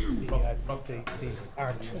 the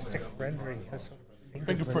artistic rendering has some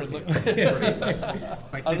Fingerprint. like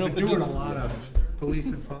they've been doing a lot of police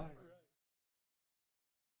and fire.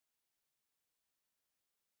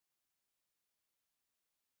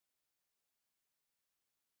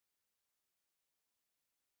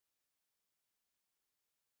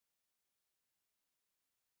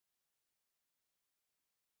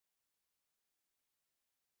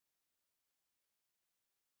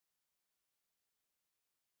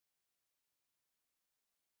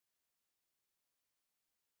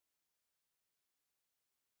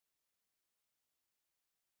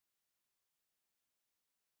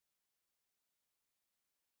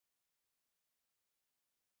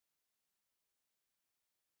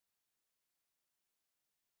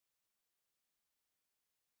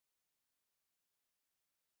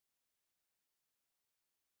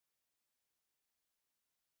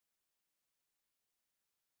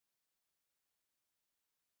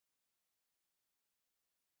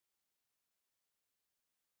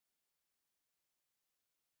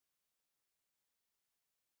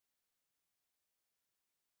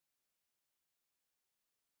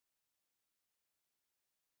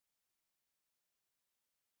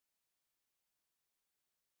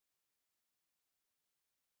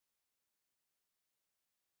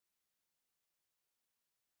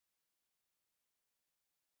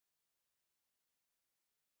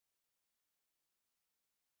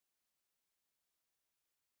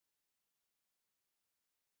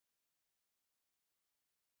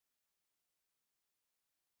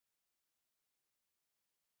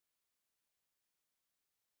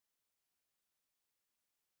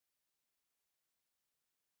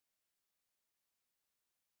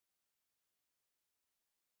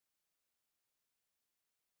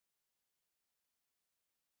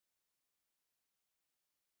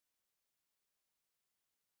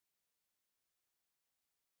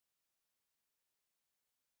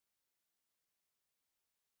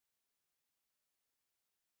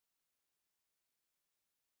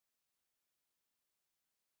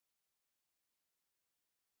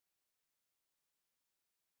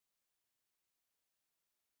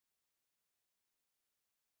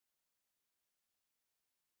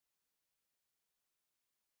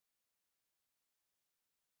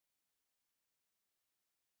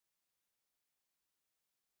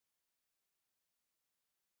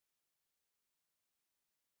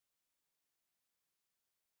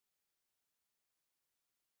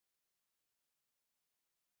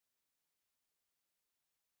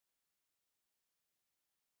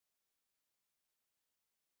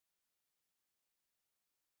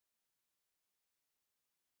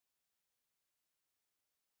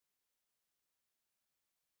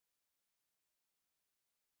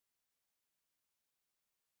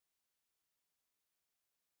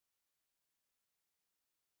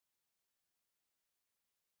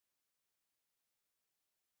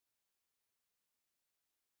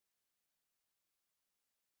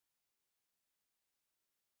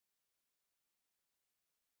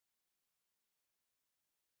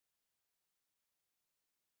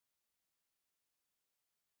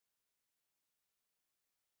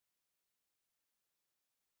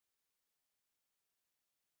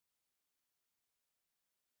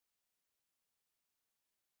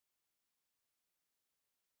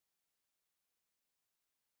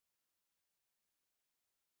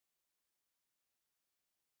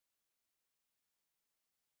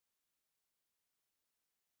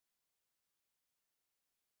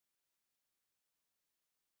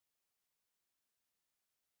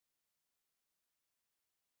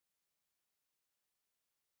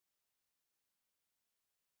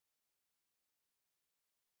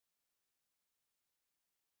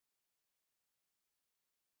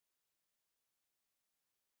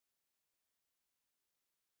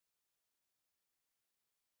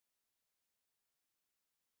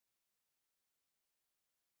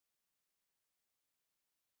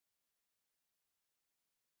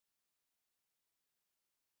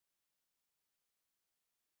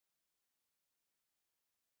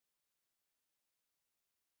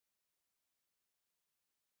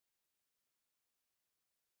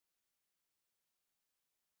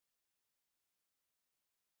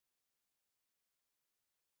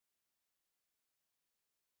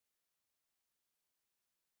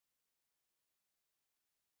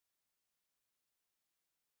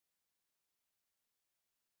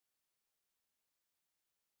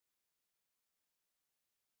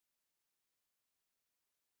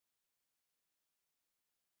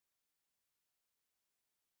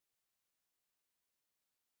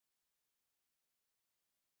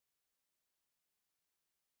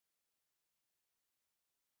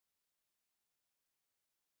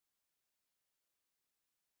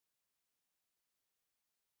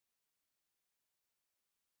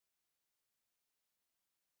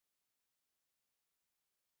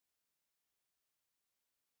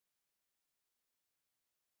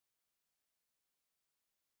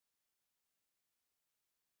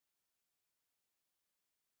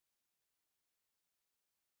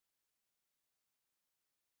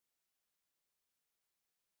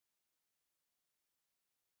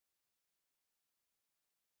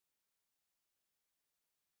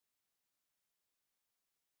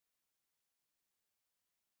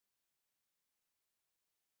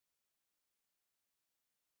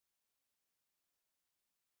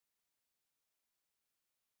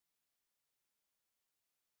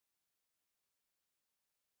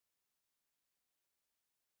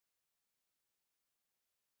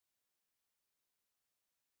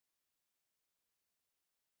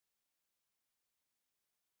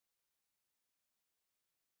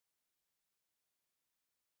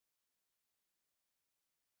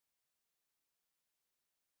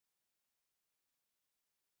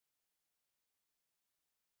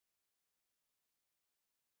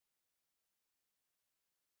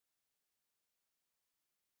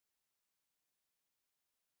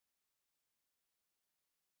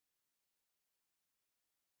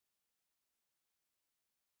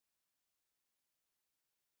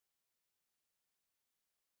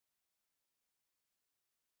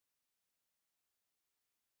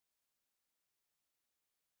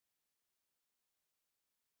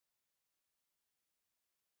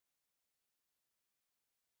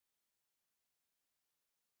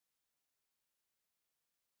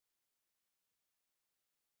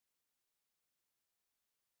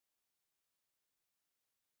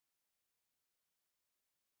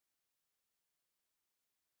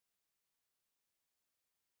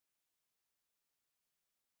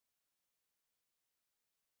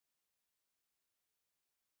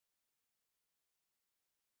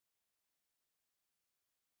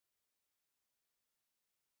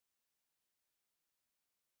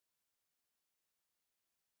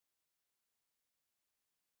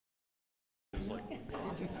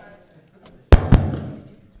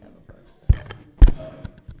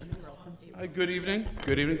 Hi, good evening.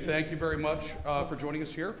 Good evening. Thank you very much for joining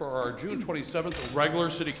us here for our June 27th regular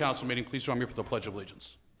City Council meeting. Please join me for the Pledge of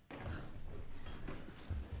Allegiance.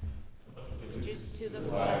 Allegiance to the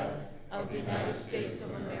flag of the United States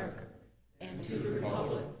of America and to the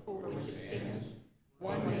republic for which it stands,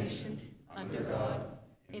 one nation, under God,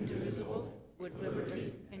 indivisible, with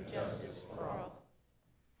liberty and justice for all.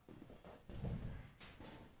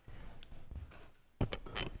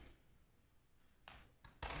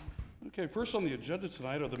 Okay, first on the agenda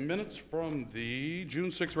tonight are the minutes from the June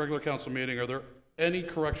 6th regular council meeting. Are there any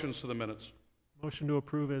corrections to the minutes? Motion to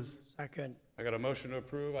approve is. Second. I got a motion to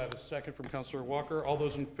approve. I have a second from Councilor Walker. All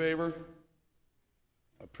those in favor?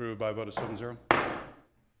 Approved by a vote of 7-0.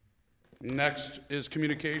 Next is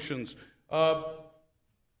communications.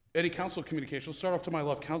 Any council communications? Start off to my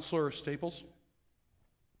left. Councilor Staples.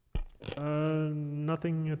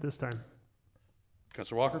 Nothing at this time.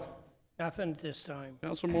 Councilor Walker. Nothing this time.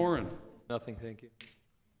 Councilor Moran. Nothing, thank you.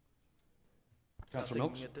 Councilor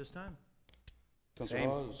Milks. At this time? Councilor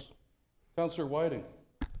Hawes. Councilor Whiting.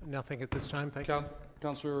 Nothing at this time, thank you.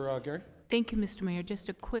 Councilor Gary. Thank you, Mr. Mayor. Just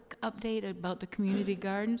a quick update about the community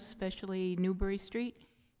gardens, especially Newbury Street.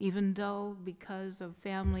 Even though, because of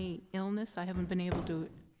family illness, I haven't been able to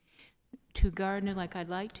garden like I'd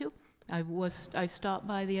like to. I stopped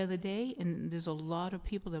by the other day, and there's a lot of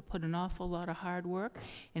people that put an awful lot of hard work,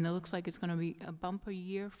 and it looks like it's going to be a bumper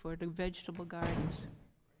year for the vegetable gardens.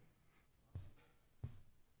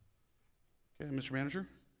 Okay, Mr. Manager.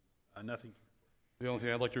 Nothing. The only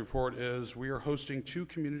thing I'd like to report is we are hosting 2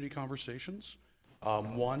 community conversations.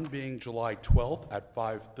 One being July 12th at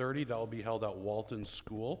 5:30. That will be held at Walton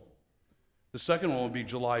School. The second one will be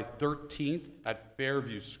July 13th at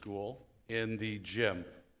Fairview School in the gym.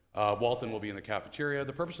 Walton will be in the cafeteria.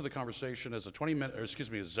 The purpose of the conversation is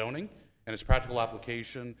is zoning and its practical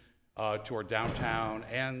application to our downtown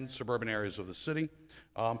and suburban areas of the city.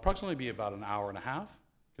 Approximately be about an hour and a half.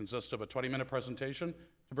 Consists of a 20-minute presentation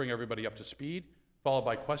to bring everybody up to speed, followed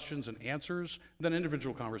by questions and answers, and then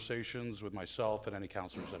individual conversations with myself and any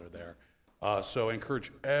counselors that are there. So I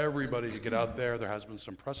encourage everybody to get out there. There has been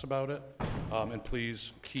some press about it. And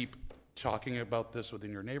please keep talking about this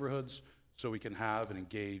within your neighborhoods so we can have and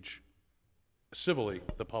engage civilly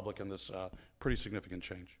the public in this pretty significant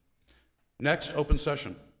change. Next, open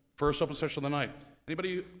session. First open session of the night.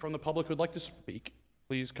 Anybody from the public who would like to speak,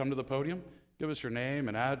 please come to the podium. Give us your name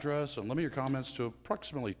and address and limit your comments to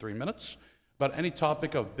approximately 3 minutes about any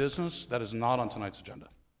topic of business that is not on tonight's agenda.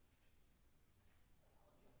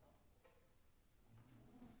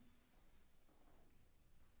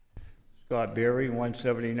 Scott Berry,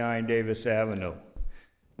 179 Davis Avenue.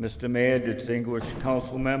 Mr. Mayor, distinguished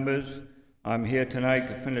council members, I'm here tonight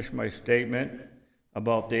to finish my statement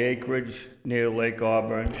about the acreage near Lake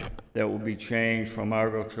Auburn that will be changed from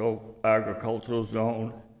agricultural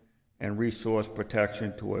zone and resource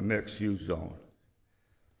protection to a mixed-use zone.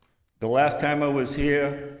 The last time I was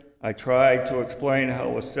here, I tried to explain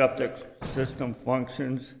how a septic system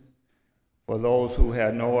functions for those who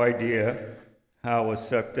had no idea how a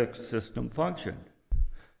septic system functioned.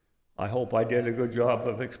 I hope I did a good job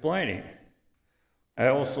of explaining. I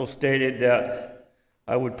also stated that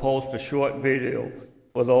I would post a short video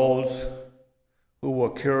for those who were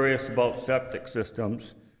curious about septic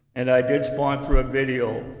systems, and I did sponsor a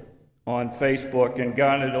video on Facebook and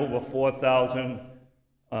garnered over 4,000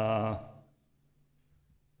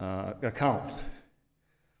 accounts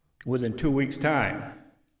within 2 weeks' time.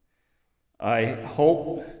 I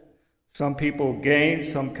hope some people gain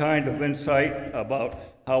some kind of insight about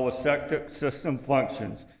how a septic system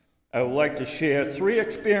functions. I would like to share 3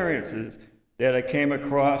 experiences that I came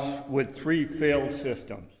across with 3 failed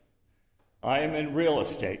systems. I am in real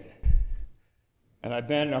estate, and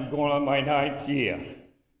I'm going on my 9th year.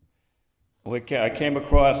 I came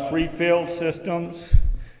across 3 failed systems,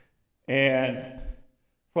 and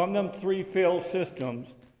from them 3 failed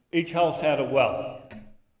systems, each house had a well.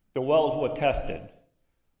 The wells were tested.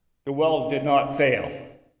 The wells did not fail.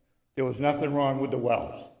 There was nothing wrong with the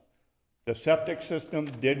wells. The septic system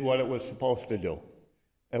did what it was supposed to do.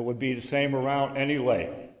 It would be the same around any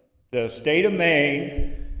lake. The state of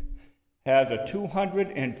Maine has a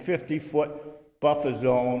 250-foot buffer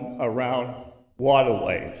zone around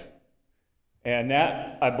waterways. And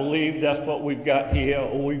that, I believe that's what we've got here,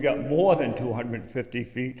 or we've got more than 250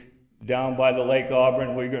 feet down by the Lake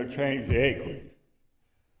Auburn. We're going to change the acreage.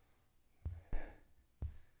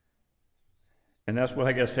 And that's what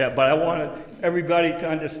I guess that, but I wanted everybody to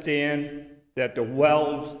understand that the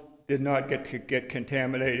wells did not get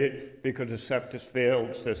contaminated because the septic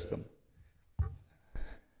failed system.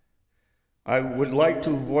 I would like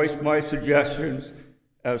to voice my suggestions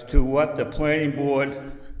as to what the planning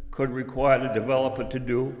board could require the developer to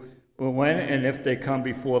do when and if they come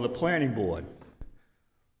before the planning board.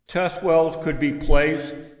 Test wells could be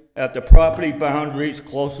placed at the property boundaries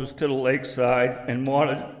closest to the lakeside and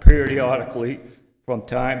monitored periodically from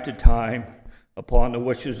time to time upon the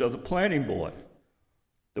wishes of the planning board.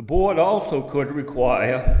 The board also could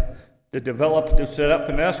require the developer to set up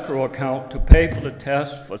an escrow account to pay for the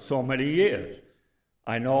test for so many years.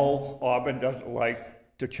 I know Auburn doesn't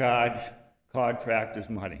like to charge contractors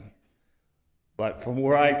money, but from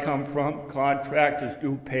where I come from, contractors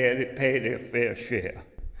do pay their fair share.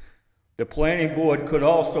 The planning board could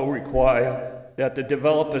also require that the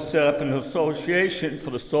developer set up an association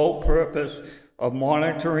for the sole purpose of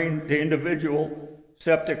monitoring the individual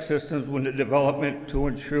septic systems when the development to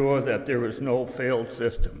ensure that there is no failed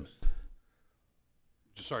systems.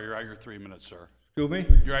 Sorry, you're at your 3 minutes, sir. Excuse me?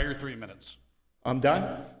 You're at your 3 minutes. I'm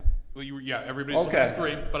done? Well, yeah, everybody's Okay. at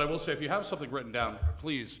 3, but I will say if you have something written down,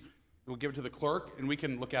 please, we'll give it to the clerk and we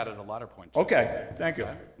can look at it at a later point. Okay, thank you.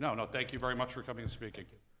 No, thank you very much for coming and speaking.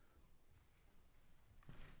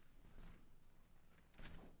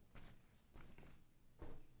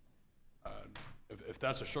 If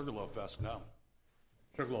that's a Sugarloaf vest, no.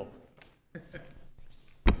 Sugarloaf.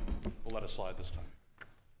 We'll let it slide this time.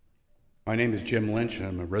 My name is Jim Lynch.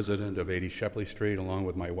 I'm a resident of 80 Shepley Street, along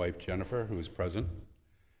with my wife Jennifer, who is present.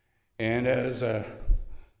 And as a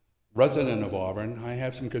resident of Auburn, I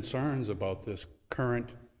have some concerns about this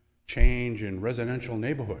current change in residential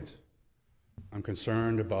neighborhoods. I'm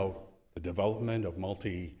concerned about the development of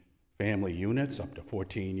multi-family units, up to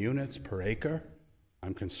 14 units per acre.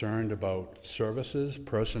 I'm concerned about services,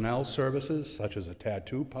 personnel services, such as a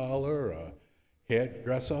tattoo parlor, a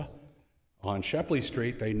hairdresser. On Shepley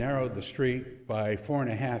Street, they narrowed the street by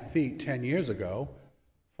 4.5 feet 10 years ago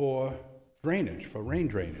for drainage, for rain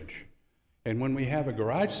drainage. And when we have a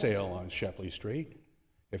garage sale on Shepley Street,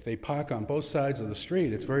 if they park on both sides of the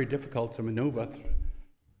street, it's very difficult to maneuver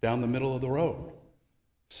down the middle of the road.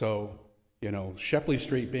 So, you know, Shepley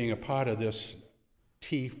Street being a part of this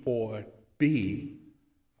T4B,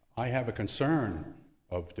 I have a concern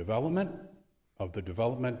of development, of the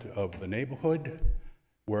neighborhood,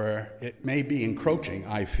 where it may be encroaching,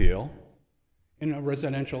 I feel, in a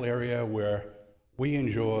residential area where we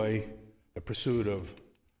enjoy the pursuit of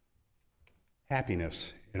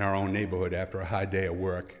happiness in our own neighborhood after a hard day of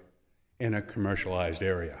work in a commercialized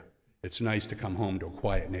area. It's nice to come home to a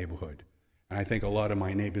quiet neighborhood. And I think a lot of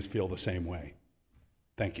my neighbors feel the same way.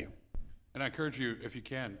 Thank you. And I encourage you, if you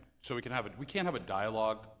can, so we can't have a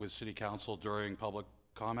dialogue with City Council during public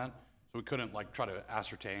comment. So we couldn't like try to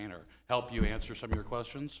ascertain or help you answer some of your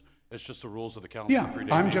questions. It's just the rules of the council. Yeah,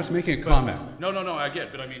 I'm just making a comment. No, I get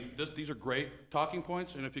it. But I mean, these are great talking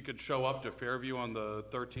points. And if you could show up to Fairview on the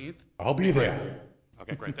 13th. I'll be there.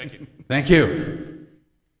 Okay, great. Thank you. Thank you.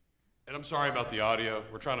 And I'm sorry about the audio.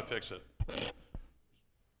 We're trying to fix it.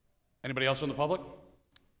 Anybody else in the public?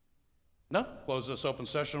 No? Close this open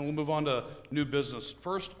session. We'll move on to new business.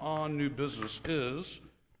 First on new business is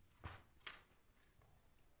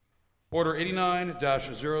Order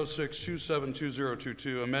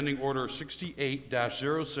 89-06272022, amending Order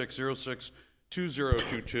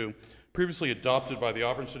 68-06062022, previously adopted by the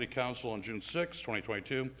Auburn City Council on June 6,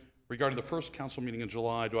 2022, regarding the first council meeting in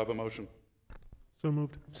July. Do I have a motion? So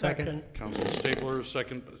moved. Second. Council Staples.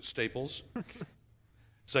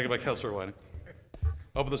 Second by Councilor Whiting.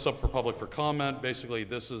 Open this up for public for comment. Basically,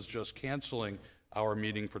 this is just canceling our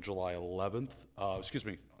meeting for July 11th, on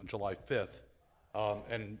July 5th.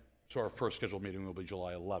 So our first scheduled meeting will be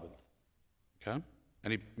July 11th. Okay?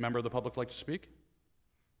 Any member of the public like to speak?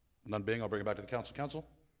 None being, I'll bring it back to the council. Council?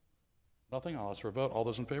 Nothing? I'll ask for a vote. All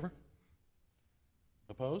those in favor?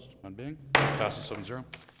 Opposed? None being? Passes 7-0.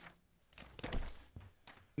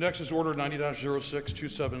 Next is Order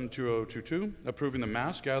 90-06272022, approving the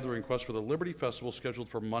mass gathering request for the Liberty Festival scheduled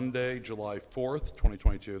for Monday, July 4th,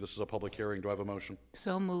 2022. This is a public hearing. Do I have a motion?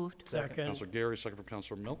 So moved. Second. Councilor Gary, second from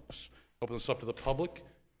Councilor Milks. Open this up to the public.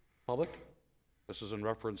 This is in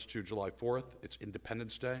reference to July 4th. It's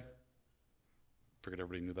Independence Day. Figured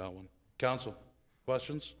everybody knew that one. Council,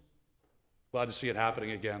 questions? Glad to see it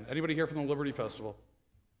happening again. Anybody here from the Liberty Festival?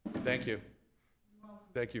 Thank you.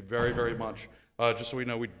 Thank you very, very much. Just so we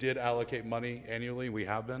know, we did allocate money annually. We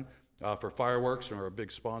have been for fireworks, and we're a big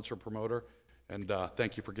sponsor, promoter. And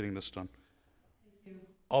thank you for getting this done. Thank you.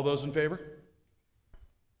 All those in favor?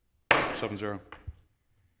 7-0.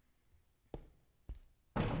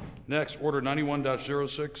 Next, Order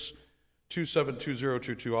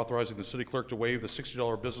 91-06272022, authorizing the city clerk to waive the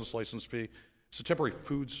 $60 business license fee It's a temporary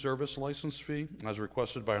food service license fee, as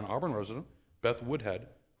requested by an Auburn resident, Beth Woodhead,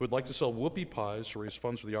 who would like to sell whoopie pies to raise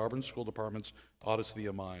funds for the Auburn School Department's Odyssey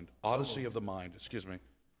of the Mind, excuse me.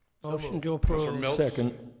 Motion to Councilor approve. Milt.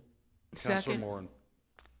 Second. Councilor Second. Moran.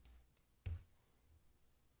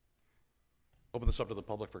 Open this up to the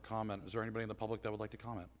public for comment. Is there anybody in the public that would like to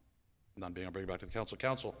comment? None being, I'll bring it back to the council.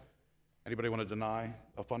 Council, anybody want to deny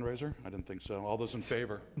a fundraiser? I didn't think so. All those in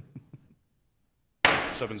favor?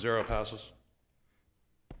 7-0 passes.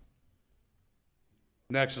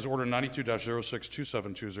 Next is Order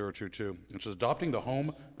 92-06272022, which is adopting the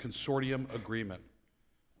Home Consortium Agreement.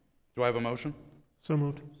 Do I have a motion? So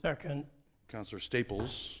moved. Second. Councilor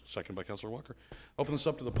Staples, second by Councilor Walker. Open this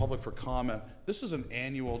up to the public for comment. This is an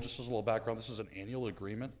annual, just as a little background, this is an annual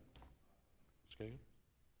agreement.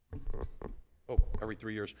 Oh, every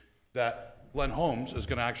 3 years. That Glenn Holmes is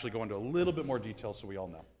going to actually go into a little bit more detail so we all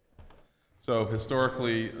know. So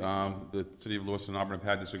historically, the City of Lewiston and Auburn have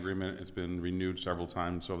had this agreement. It's been renewed several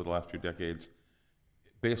times over the last few decades. It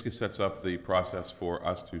basically sets up the process for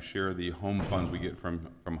us to share the home funds we get from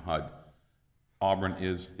HUD. Auburn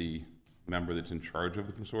is the member that's in charge of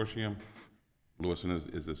the consortium. Lewiston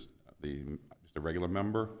is just a regular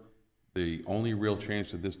member. The only real change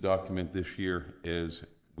to this document this year is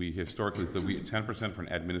we historically, 10% for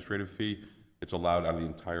an administrative fee. It's allowed out of the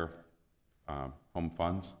entire home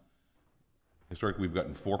funds. Historically, we've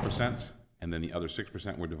gotten 4%, and then the other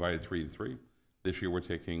 6% were divided 3 and 3. This year, we're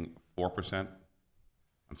taking 5%,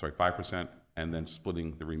 and then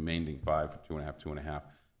splitting the remaining 5, 2.5, 2.5,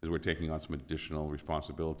 because we're taking on some additional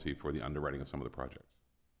responsibility for the underwriting of some of the projects.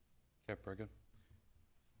 Okay, very good.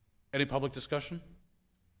 Any public discussion?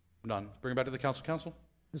 None. Bring it back to the council. Council?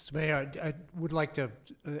 Mr. Mayor, I would like to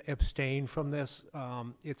abstain from this.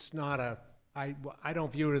 It's not I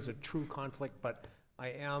don't view it as a true conflict, but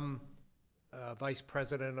I am Vice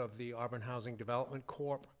President of the Auburn Housing Development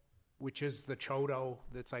Corp., which is the CHODO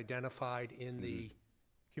that's identified in the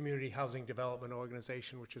Community Housing Development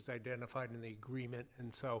Organization, which is identified in the agreement.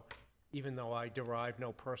 And so even though I derive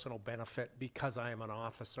no personal benefit because I am an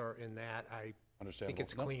officer in that, I think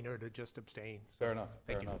it's cleaner to just abstain. So, Fair enough.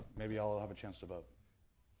 Thank you. Maybe I'll have a chance to vote.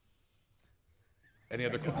 Any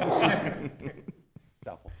other comments?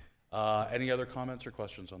 Doubtful. Any other comments or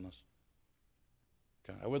questions on this?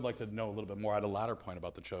 Okay. I would like to know a little bit more at a latter point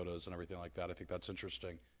about the CHODOs and everything like that. I think that's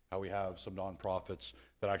interesting, how we have some nonprofits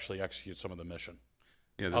that actually execute some of the mission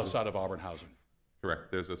outside of Auburn Housing.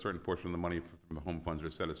 Correct. There's a certain portion of the money from the home funds are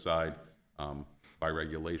set aside by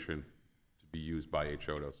regulation to be used by a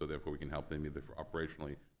CHODO, so therefore we can help them either for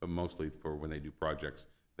operationally, but mostly for when they do projects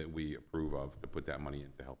that we approve of to put that money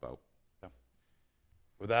in to help out. Yeah.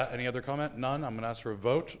 With that, any other comment? None. I'm going to ask for a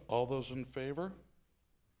vote. All those in favor?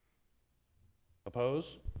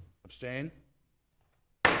 Oppose? Abstain?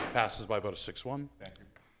 Passes by a vote of 6-1. Thank you.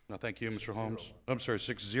 No, thank you, Mr. Holmes. I'm sorry,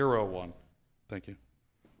 6-0-1. Thank you.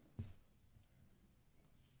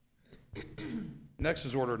 Next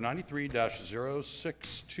is Order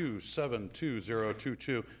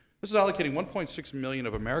 93-06272022. This is allocating $1.6 million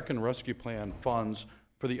of American Rescue Plan funds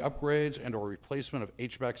for the upgrades and or replacement of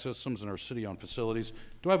HVAC systems in our city-owned facilities.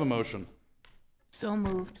 Do I have a motion? So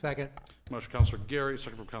moved. Second. Motion, Councilor Gary,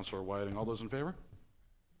 second from Councilor Whiting. All those in favor?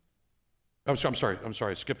 I'm sorry,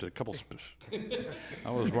 I skipped a couple. I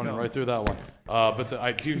was running right through that one. But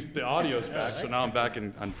the audio's back, so now I'm back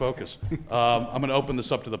in focus. I'm going to open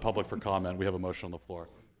this up to the public for comment. We have a motion on the floor.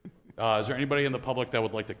 Is there anybody in the public that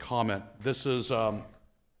would like to comment? This is,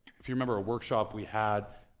 if you remember, a workshop we had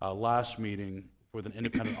last meeting with an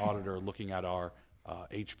independent auditor looking at our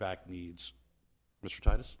HVAC needs. Mr.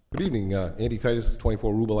 Titus? Good evening. Andy Titus,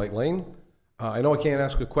 24 Rubelite Lane. I know I can't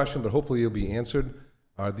ask a question, but hopefully it'll be answered.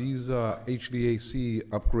 Are these HVAC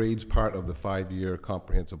upgrades part of the 5-year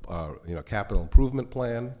comprehensive capital improvement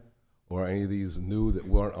plan, or any of these new that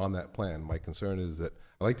weren't on that plan? My concern is that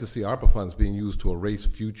I like to see ARPA funds being used to erase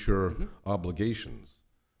future obligations.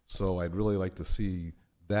 So I'd really like to see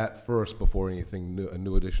that first before anything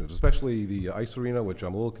new additions, especially the ice arena, which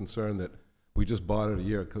I'm a little concerned that we just bought it a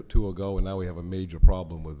year or two ago, and now we have a major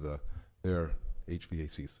problem with their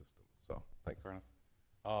HVAC system. So, thanks. Fair enough.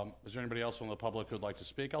 Is there anybody else from the public who'd like to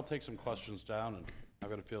speak? I'll take some questions down, and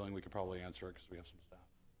I've got a feeling we could probably answer it because we have some staff.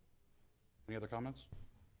 Any other comments?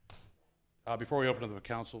 Before we open to the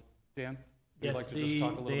council, Dan, would you like to just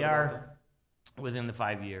talk a little bit about that? Within the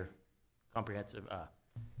 5-year comprehensive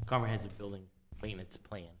building maintenance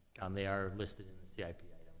plan. They are listed in the CIP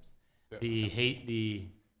items. Yeah.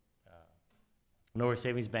 The Norwood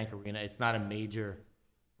Savings Bank Arena, it's not a major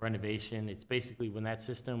renovation. It's basically when that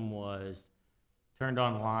system was turned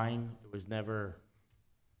online, it was never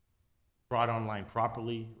brought online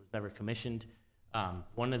properly, it was never commissioned.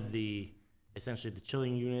 One of the, essentially the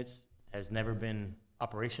chilling units has never been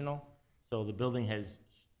operational. So the building has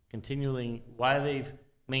continually, while they've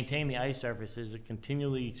maintained the ice surfaces, are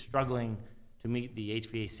continually struggling to meet the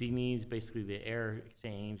HVAC needs, basically the air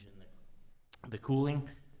exchange and the cooling.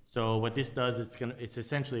 So what this does, it's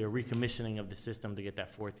essentially a recommissioning of the system to get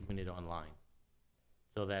that fourth unit online,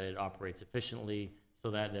 so that it operates efficiently,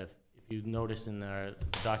 so that if you notice in the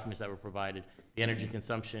documents that were provided, the energy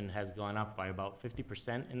consumption has gone up by about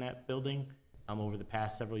 50% in that building over the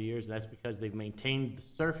past several years. That's because they've maintained the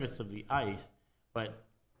surface of the ice, but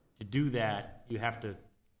to do that, you have to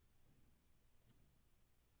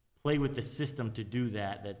play with the system to do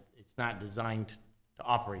that, that it's not designed to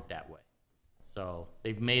operate that way. So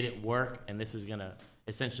they've made it work, and this is gonna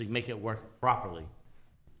essentially make it work properly.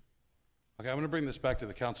 Okay, I'm going to bring this back to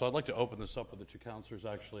the council. I'd like to open this up with the two councilors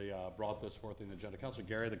actually brought this forth in the agenda. Councilor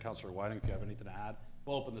Gary, then Councilor Whiting, if you have anything to add.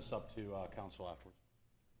 We'll open this up to council afterwards.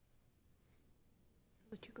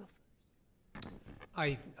 Would you go first?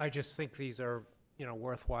 I just think these are,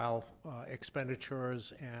 worthwhile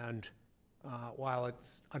expenditures, and while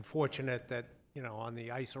it's unfortunate that, on the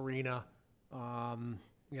ice arena,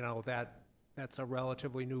 that's a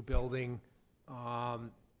relatively new building,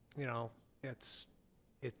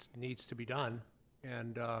 it needs to be done,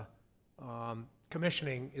 and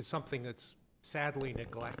commissioning is something that's sadly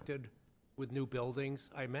neglected with new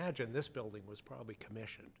buildings. I imagine this building was probably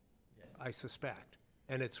commissioned, yes. I suspect,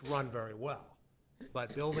 and it's run very well.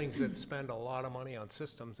 But buildings that spend a lot of money on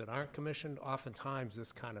systems that aren't commissioned, oftentimes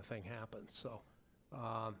this kind of thing happens. So,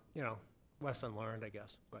 lesson learned, I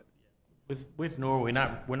guess. But with Norway,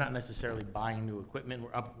 we're not necessarily buying new equipment.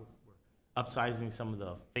 We're upsizing some of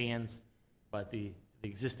the fans, but the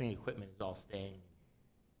existing equipment is all staying.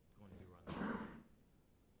 Going to be run.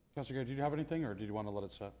 Councilor Gary, did you have anything, or did you want to let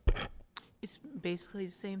it set? It's basically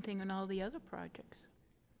the same thing on all the other projects.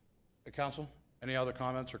 Council, any other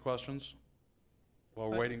comments or questions? While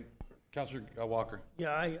we're waiting, Councilor Walker.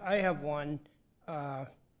 Yeah, I have one.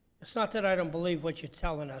 It's not that I don't believe what you're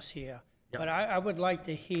telling us here, but I would like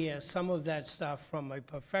to hear some of that stuff from a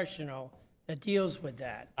professional that deals with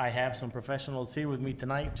that. I have some professionals here with me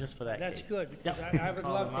tonight just for that That's case. good, because I would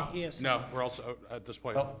love to hear some. No, we're also, at this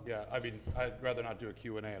point, yeah, I mean, I'd rather not do a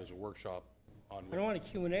Q&A as a workshop on. I don't want a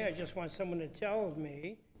Q&A, I just want someone to tell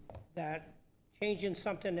me that changing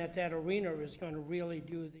something at that arena is going to really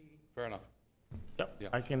do the. Fair enough. Yep. Yeah.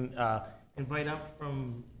 I can invite up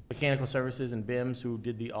from Mechanical Services and BIMS who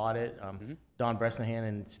did the audit, Don Bresnahan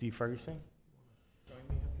and Steve Ferguson. Join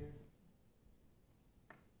me up here.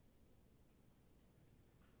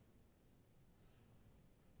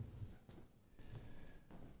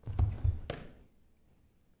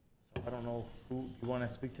 So I don't know who, you want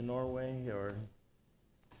to speak to Norway or?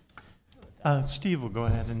 Steve will go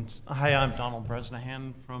ahead and, hi, I'm Donald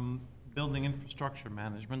Bresnahan from Building Infrastructure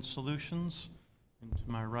Management Solutions. And to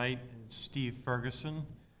my right is Steve Ferguson.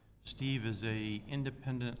 Steve is a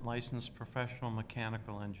independent licensed professional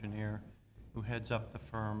mechanical engineer who heads up the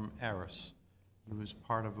firm Eris, who is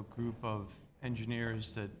part of a group of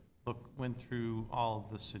engineers that went through all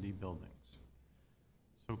of the city buildings.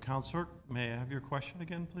 So, Councilor, may I have your question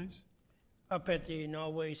again, please? Up at the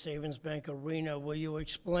Norway Savings Bank Arena, will you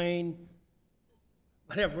explain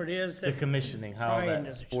whatever it is? The commissioning, how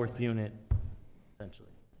that fourth unit, essentially.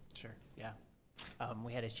 Sure, yeah.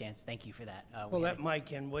 We had a chance, thank you for that. Pull that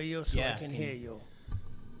mic in, will you, so I can hear you?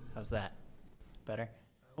 How's that? Better?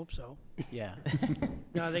 I hope so. Yeah.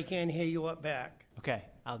 No, they can't hear you up back. Okay,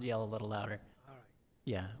 I'll yell a little louder. All right.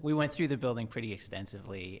 Yeah, we went through the building pretty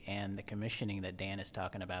extensively, and the commissioning that Dan is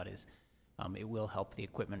talking about is, it will help the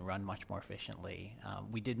equipment run much more efficiently.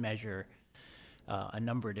 We did measure a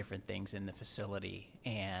number of different things in the facility,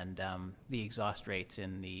 and the exhaust rates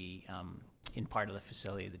in the in part of the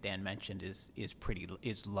facility that Dan mentioned is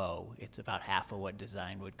low. It's about half of what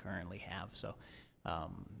design would currently have. So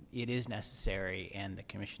it is necessary, and the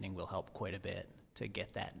commissioning will help quite a bit to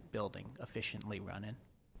get that building efficiently running.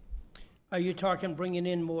 Are you talking bringing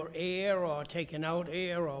in more air or taking out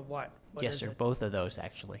air or what? Yes, sir, both of those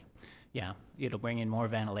actually. Yeah, it'll bring in more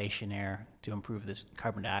ventilation air to improve the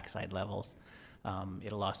carbon dioxide levels.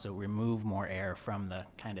 It'll also remove more air from the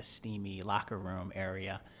kind of steamy locker room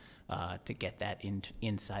area to get that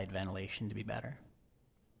inside ventilation to be better.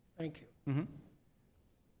 Thank you. Mm-hmm.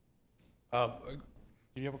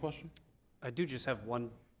 Do you have a question? I do just have one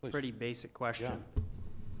pretty basic question. Yeah.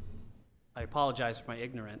 I apologize for my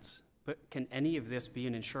ignorance, but can any of this be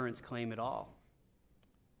an insurance claim at all?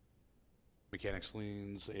 Mechanics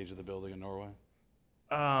liens, age of the building in Norway?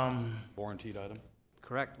 Warranted item?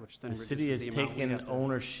 Correct, which then the city has taken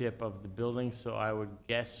ownership of the building, so I would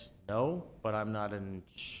guess no, but I'm not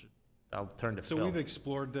I'll turn to So Phil. we've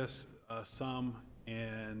explored this some,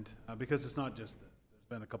 and because it's not just this, there's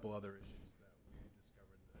been a couple other issues that we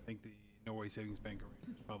discovered. I think the Norway Savings Bank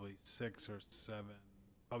arrangement is probably 6 or 7,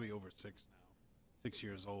 probably over 6 now, 6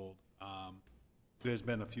 years old. There's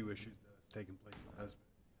been a few issues that have taken place.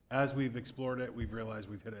 As we've explored it, we've realized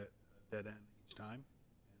we've hit a dead end each time,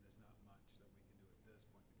 and there's not much that we can do at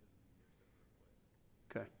this point because of the years that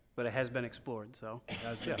took place. Okay, but it has been explored, so. It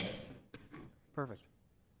has been. Perfect.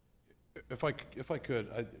 If I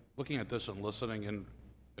could, looking at this and listening, and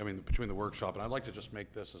I mean between the workshop, and I'd like to just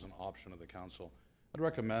make this as an option of the council. I'd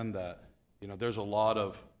recommend that, you know, there's a lot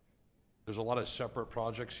of separate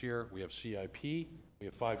projects here. We have CIP, we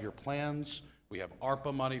have 5-year plans, we have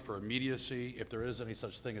ARPA money for immediacy, if there is any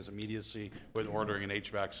such thing as immediacy with ordering an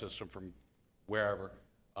HVAC system from wherever.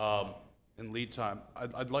 In lead time,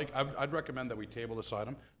 I'd recommend that we table this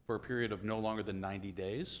item for a period of no longer than 90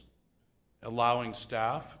 days, allowing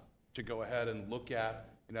staff to go ahead and look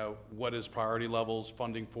at, you know, what is priority levels,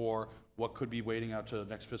 funding for, what could be waiting out to the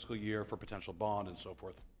next fiscal year for potential bond and so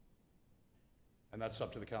forth. And that's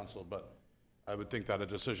up to the council, but I would think that a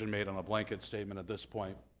decision made on a blanket statement at this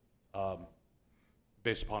point,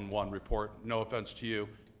 based upon one report, no offense to you,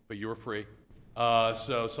 but you were free.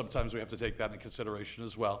 So sometimes we have to take that into consideration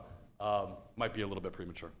as well. Might be a little bit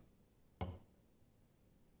premature.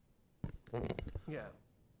 Yeah.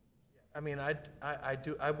 I mean,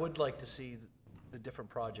 I would like to see the different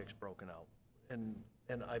projects broken out and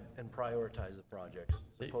prioritize the projects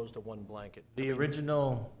as opposed to one blanket. The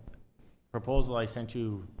original proposal I sent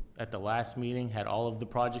you at the last meeting had all of the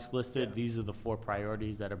projects listed. Yeah. These are the 4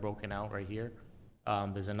 priorities that are broken out right here.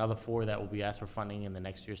 There's another 4 that will be asked for funding in the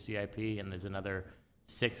next year's CIP, and there's another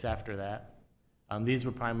 6 after that. These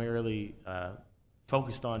were primarily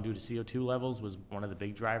focused on due to CO2 levels was one of the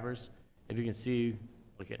big drivers. If you can see,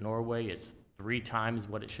 look at Norway, it's 3 times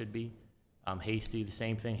what it should be. Hasty, the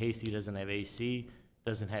same thing. Hasty doesn't have AC,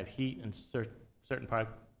 doesn't have heat in certain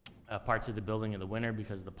parts of the building in the winter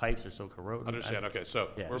because the pipes are so corroded. Understand, okay, so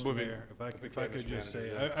Yeah. we're moving. Mayor, if I could just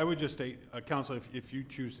say, I would just say, council, if you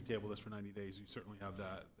choose to table this for 90 days, you certainly have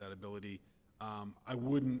that ability. I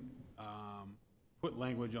wouldn't put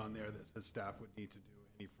language on there that says staff would need to do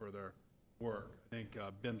any further work. I think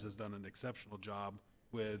BIMS has done an exceptional job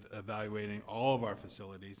with evaluating all of our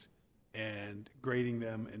facilities and grading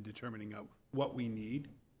them and determining what we need.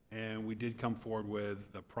 And we did come forward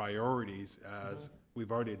with the priorities as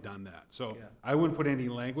we've already done that. So I wouldn't put any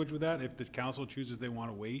language with that. If the council chooses they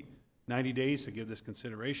want to wait 90 days to give this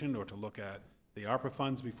consideration or to look at the ARPA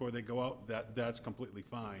funds before they go out, that's completely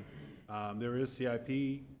fine. There is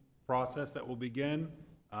CIP process that will begin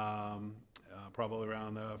probably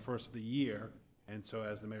around the first of the year. And so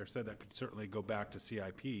as the mayor said, that could certainly go back to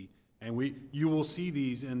CIP. And you will see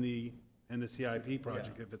these in the CIP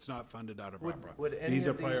project if it's not funded out of ARPA. These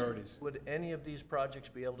are priorities. Would any of these projects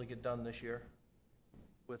be able to get done this year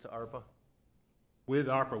with ARPA? With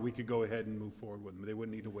ARPA, we could go ahead and move forward with them. They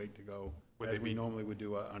wouldn't need to wait to go, as we normally would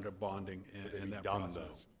do under bonding and that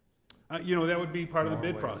process. You know, that would be part of the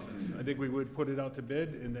bid process. I think we would put it out to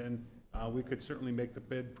bid, and then we could certainly make the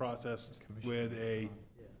bid process with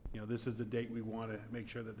this is the date we want to make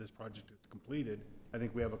sure that this project is completed. I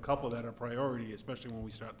think we have a couple that are priority, especially when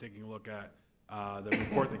we start taking a look at the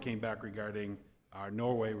report that came back regarding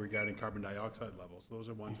Norway regarding carbon dioxide levels. Those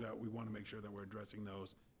are ones that we want to make sure that we're addressing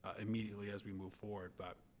those immediately as we move forward.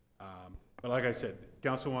 But like I said,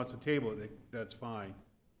 council wants to table it, that's fine.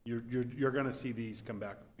 You're going to see these come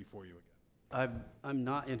back before you again. I'm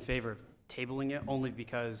not in favor of tabling it only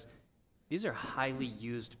because these are highly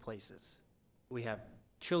used places. We have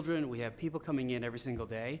children, we have people coming in every single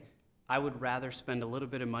day. I would rather spend a little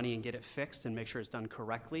bit of money and get it fixed and make sure it's done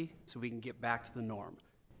correctly so we can get back to the norm,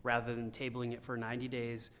 rather than tabling it for 90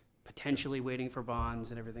 days, potentially waiting for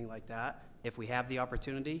bonds and everything like that. If we have the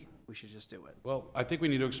opportunity, we should just do it. Well, I think we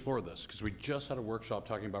need to explore this because we just had a workshop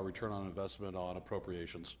talking about return on investment on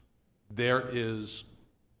appropriations. There is,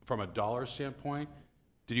 from a dollar standpoint,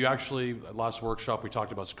 did you actually, last workshop, we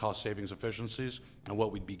talked about cost savings efficiencies and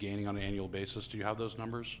what we'd be gaining on an annual basis. Do you have those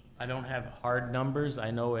numbers? I don't have hard numbers.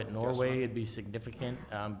 I know at Norway it'd be significant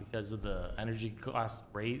because of the energy cost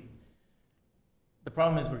rate. The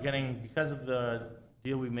problem is because of the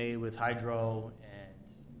deal we made with hydro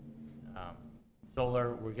and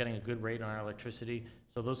solar, we're getting a good rate on our electricity.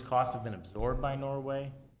 So those costs have been absorbed by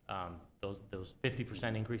Norway, those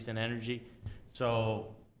 50% increase in energy.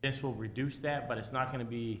 So this will reduce that, but it's not going to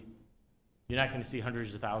be, you're not going to see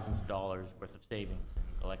hundreds of thousands of dollars worth of savings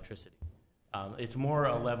in electricity. It's more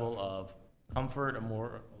a level of comfort, a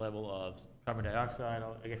more level of carbon dioxide.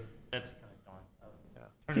 I guess that's kind of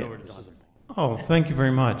gone. Turn it over to Don. Oh, thank you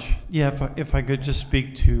very much. Yeah, if I could just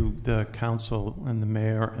speak to the council and the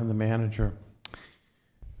mayor and the manager.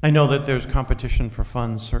 I know that there's competition for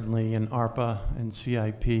funds, certainly in ARPA and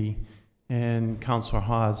CIP, and Councilor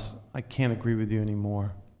Hawes, I can't agree with you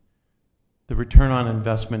anymore. The return on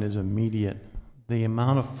investment is immediate. The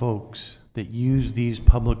amount of folks that use these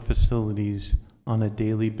public facilities on a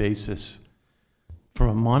daily basis, from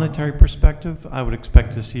a monetary perspective, I would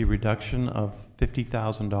expect to see a reduction of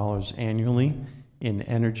 $50,000 annually in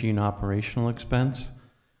energy and operational expense.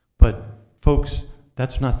 But folks,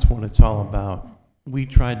 that's not what it's all about. We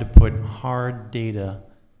tried to put hard data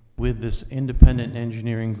with this independent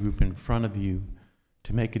engineering group in front of you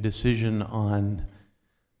to make a decision on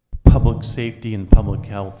public safety and public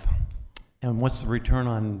health. And what's the return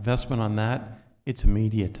on investment on that? It's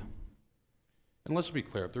immediate. And let's be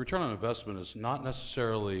clear, the return on investment is not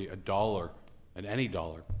necessarily a dollar and any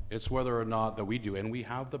dollar. It's whether or not that we do, and we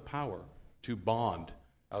have the power to bond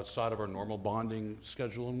outside of our normal bonding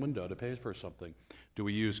schedule and window to pay for something. Do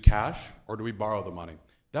we use cash or do we borrow the money?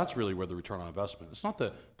 That's really where the return on investment. It's not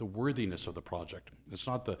the worthiness of the project. It's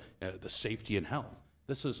not the safety and health.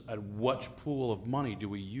 This is at what pool of money do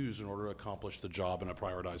we use in order to accomplish the job in a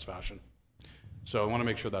prioritized fashion. So I want to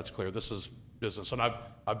make sure that's clear. This is business, and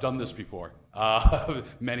I've done this before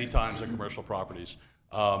many times at commercial properties.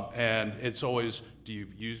 And it's always, do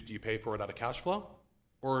you pay for it out of cash flow,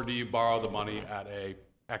 or do you borrow the money at a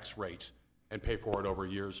X rate and pay for it over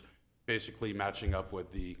years, basically matching up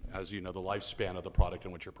with the, as you know, the lifespan of the product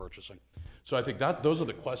in which you're purchasing. So I think that those are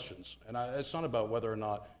the questions, and it's not about whether or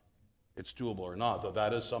not it's doable or not, though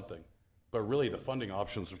that is something, but really the funding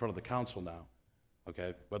options in front of the council now.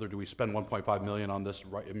 Okay, whether do we spend 1.5 million on this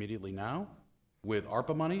right immediately now with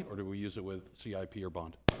ARPA money, or do we use it with CIP or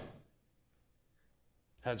bond?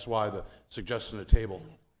 Hence why the suggestion of a table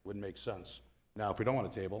would make sense. Now, if we don't want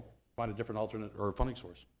a table, find a different alternate or funding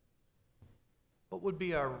source. What would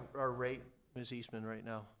be our rate, Ms. Eastman, right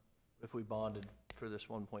now, if we bonded for this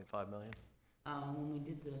 1.5 million? When we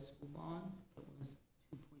did the school bonds, it was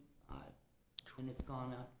 2.5, and it's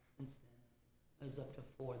gone up since then. It was up to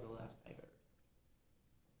 4 the last I heard.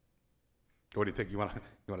 What do you think? You want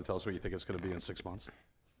to tell us what you think it's going to be in 6 months?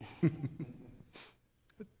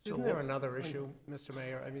 Isn't there another issue, Mr.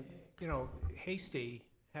 Mayor? I mean, you know, Hasty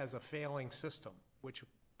has a failing system, which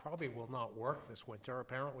probably will not work this winter.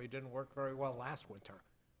 Apparently it didn't work very well last winter.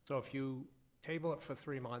 So if you table it for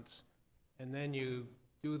 3 months, and then you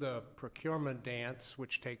do the procurement dance,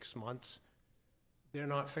 which takes months, they're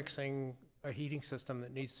not fixing a heating system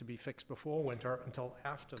that needs to be fixed before winter until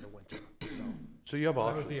after the winter. So you have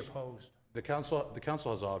options. I would be opposed. The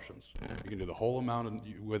council has options. You can do the whole amount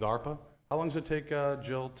with ARPA. How long does it take,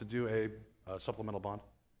 Jill, to do a supplemental bond?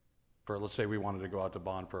 For, let's say we wanted to go out to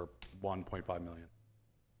bond for 1.5 million.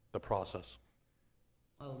 The process.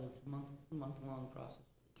 Well, it's a month-long process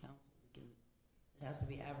for the council, because it has to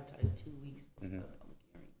be advertised 2 weeks before the public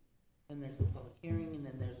hearing. Then there's a public hearing, and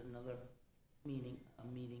then there's another meeting,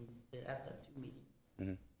 it has to have 2 meetings.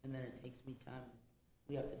 And then it takes me time.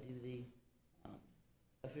 We have to do the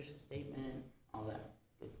official statement, all that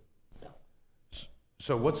good stuff.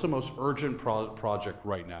 So what's the most urgent project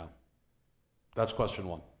right now? That's question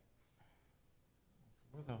 1.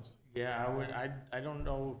 Yeah, I don't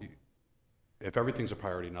know. If everything's a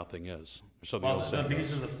priority, nothing is. So the Well, old saying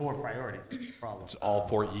these is, are the 4 priorities, that's the problem. it's all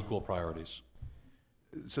 4 equal priorities.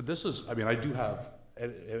 So this is, I mean, I do have,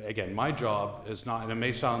 again, my job is not, and it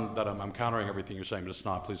may sound that I'm countering everything you're saying, but it's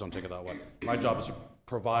not. Please don't take it that way. My job is to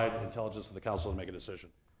provide intelligence to the council to make a decision.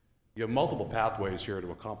 You have multiple pathways here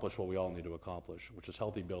to accomplish what we all need to accomplish, which is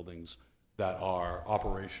healthy buildings that are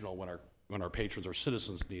operational when our patrons or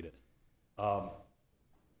citizens need it.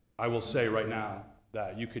 I will say right now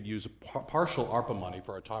that you could use partial ARPA money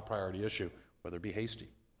for a top priority issue, whether it be Hasty,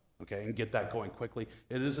 okay, and get that going quickly.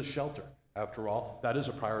 It is a shelter, after all. That is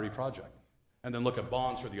a priority project. And then look at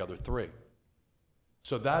bonds for the other 3.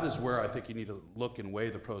 So that is where I think you need to look and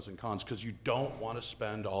weigh the pros and cons, because you don't want to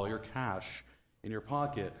spend all your cash in your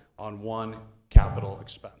pocket on one capital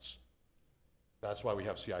expense. That's why we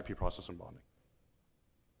have CIP process and bonding.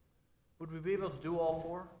 Would we be able to do all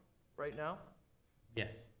 4 right now?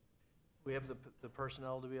 Yes. We have the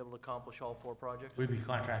personnel to be able to accomplish all 4 projects? We'd be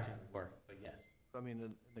contracting the work, but yes. I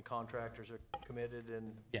mean, the contractors are committed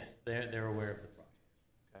and... Yes, they're aware of the project.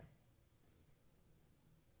 Okay.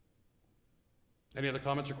 Any other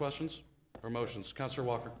comments or questions or motions? Councilor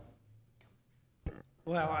Walker.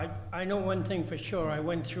 Well, I know one thing for sure. I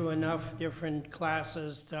went through enough different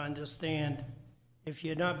classes to understand if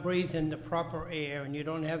you're not breathing the proper air and you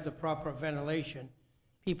don't have the proper ventilation,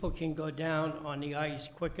 people can go down on the ice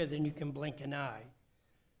quicker than you can blink an eye.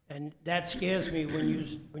 And that scares me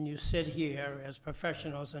when you sit here as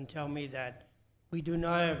professionals and tell me that we do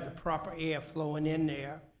not have the proper air flowing in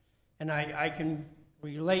there. And I can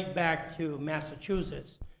relate back to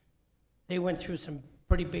Massachusetts. They went through some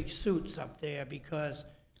pretty big suits up there because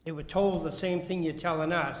they were told the same thing you're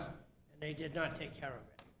telling us, and they did not take care of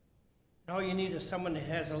it. And all you need is someone that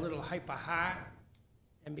has a little hyper heart,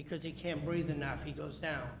 and because he can't breathe enough, he goes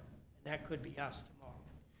down. And that could be us tomorrow.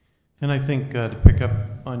 And I think to pick up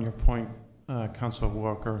on your point, Councilor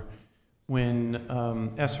Walker, when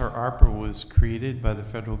SR ARPA was created by the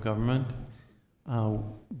federal government,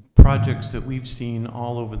 projects that we've seen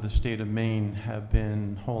all over the state of Maine have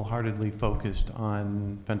been wholeheartedly focused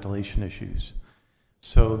on ventilation issues.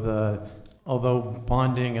 So although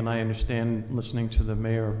bonding, and I understand listening to the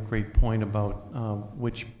mayor, great point about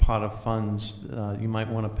which pot of funds you might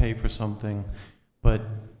want to pay for something, but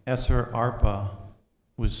SR ARPA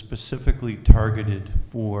was specifically targeted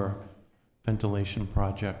for ventilation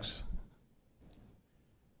projects.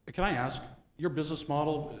 Can I ask, your business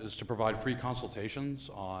model is to provide free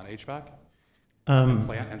consultations on HVAC?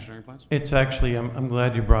 Engineering plans? It's actually, I'm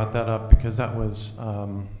glad you brought that up, because that was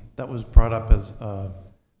brought up as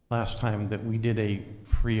last time that we did a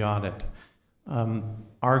free audit.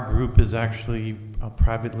 Our group is actually a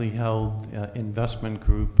privately held investment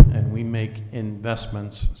group, and we make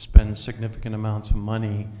investments, spend significant amounts of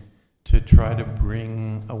money to try to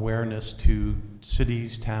bring awareness to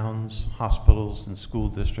cities, towns, hospitals, and school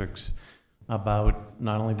districts about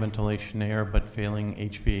not only ventilation air, but failing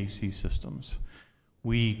HVAC systems.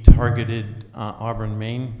 We targeted Auburn,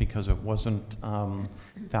 Maine, because it wasn't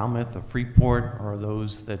Falmouth or Freeport or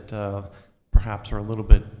those that perhaps are a little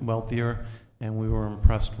bit wealthier, and we were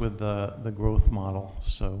impressed with the growth model.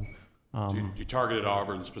 So, you targeted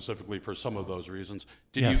Auburn specifically for some of those reasons.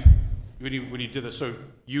 Did yes. When you did this, so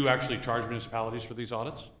you actually charge municipalities for these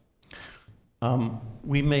audits?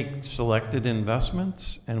 We make selected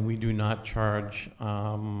investments, and we do not charge.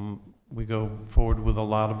 We go forward with a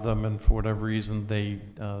lot of them, and for whatever reason, the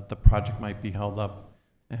project might be held up,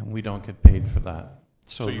 and we don't get paid for that.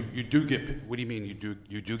 So you do get. What do you mean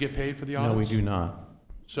you do get paid for the audits? No, we do not.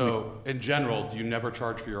 So in general, do you never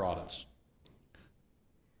charge for your audits?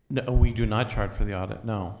 No, we do not charge for the audit.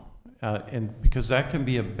 No, and because that can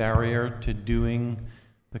be a barrier to doing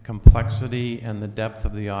the complexity and the depth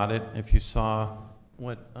of the audit. If you saw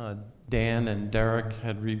what Dan and Derek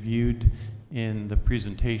had reviewed in the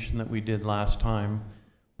presentation that we did last time,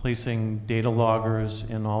 placing data loggers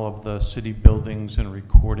in all of the city buildings and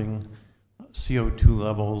recording CO2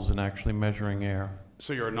 levels and actually measuring air.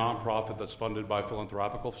 So you're a nonprofit that's funded by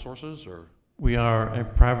philanthropical sources, or? We are a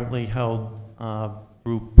privately held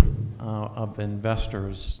group of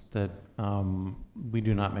investors that we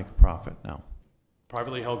do not make a profit now.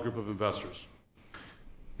 Privately held group of investors?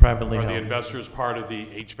 Privately held. Are the investors part of the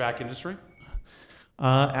HVAC industry?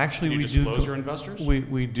 Actually, Can you we disclose do. your investors?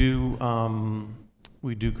 We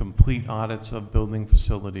do complete audits of building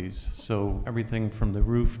facilities, so everything from the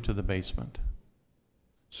roof to the basement.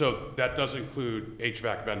 So that does include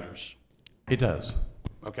HVAC vendors? It does.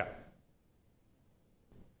 Okay.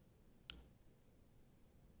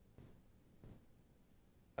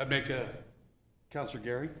 I'd make a, Councilor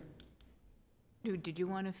Gary? Dude, did you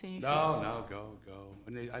want to finish? No, go.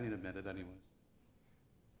 I need a minute anyways.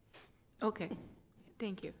 Okay,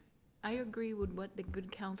 thank you. I agree with what the good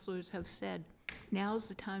counselors have said. Now's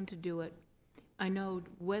the time to do it. I know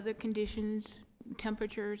weather conditions,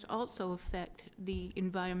 temperatures also affect the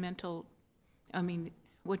environmental,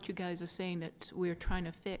 what you guys are saying that we're trying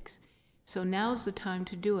to fix. So now's the time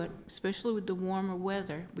to do it, especially with the warmer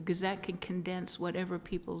weather, because that can condense whatever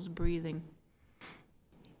people's breathing.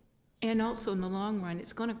 And also in the long run,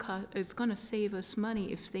 it's going to save us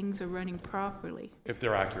money if things are running properly. If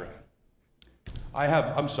they're accurate.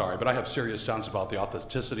 I'm sorry, but I have serious doubts about the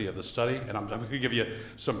authenticity of the study, and I'm going to give you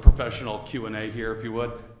some professional Q&A here, if you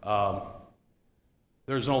would.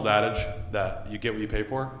 There's an old adage that you get what you pay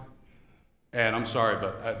for, and I'm sorry,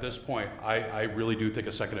 but at this point, I really do think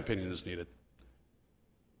a second opinion is needed.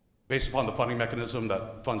 Based upon the funding mechanism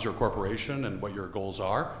that funds your corporation and what your goals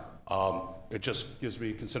are, it just gives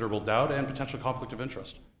me considerable doubt and potential conflict of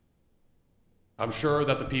interest. I'm sure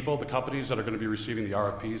that the companies that are going to be receiving the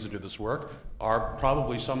RFPs to do this work are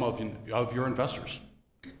probably some of your investors.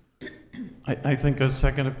 I think a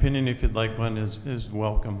second opinion, if you'd like one, is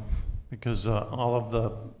welcome, because all of the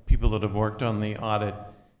people that have worked on the audit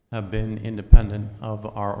have been independent of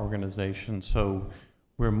our organization, so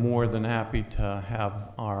we're more than happy to have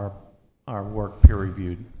our work peer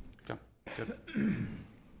reviewed. Okay, good.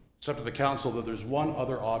 It's up to the council that there's one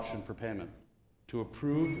other option for payment. To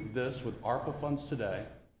approve this with ARPA funds today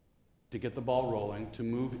to get the ball rolling, to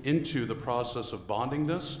move into the process of bonding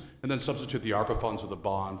this, and then substitute the ARPA funds with a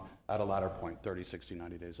bond at a latter point, 30, 60,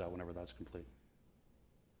 90 days out, whenever that's complete.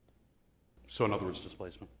 So in other words,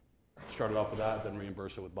 displacement. Start it off with that, then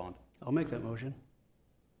reimburse it with bond. I'll make that motion.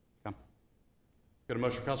 Okay. Got a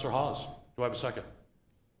motion from Councilor Hawes. Do I have a second?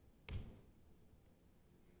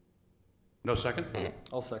 No second?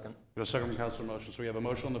 I'll second. Got a second from Councilor Motion. So we have a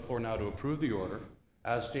motion on the floor now to approve the order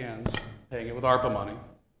as stands, paying it with ARPA money,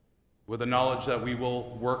 with the knowledge that we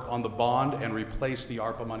will work on the bond and replace the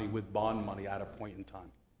ARPA money with bond money at a point in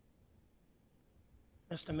time.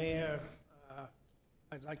 Mr. Mayor,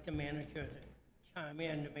 I'd like the manager to chime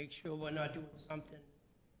in to make sure we're not doing something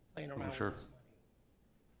playing around with this money.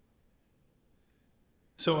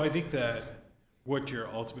 So I think that what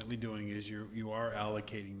you're ultimately doing is you are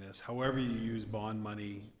allocating this. However you use bond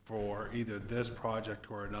money for either this project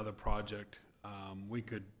or another project, we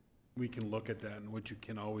can look at that, and what you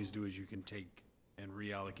can always do is you can take and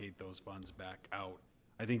reallocate those funds back out.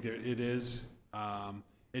 I think that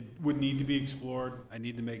it would need to be explored. I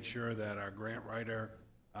need to make sure that our grant writer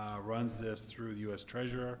runs this through the U.S.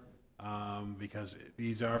 Treasurer, because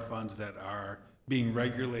these are funds that are being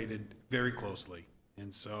regulated very closely.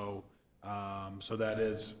 And so, that's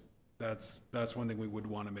one thing we would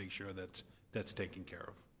want to make sure that's taken care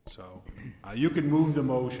of. So, you can move the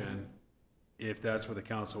motion if that's what the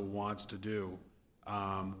council wants to do.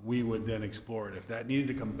 We would then explore it. If that needed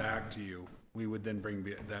to come back to you, we would then bring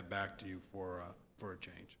that back to you for a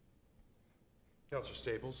change. Councilor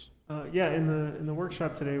Staples? Yeah, in the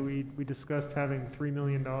workshop today, we discussed having $3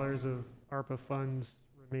 million of ARPA funds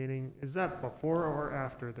remaining. Is that before or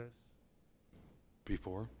after this?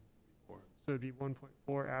 Before. So it'd be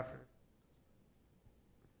 1.4 after.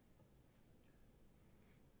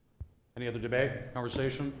 Any other debate,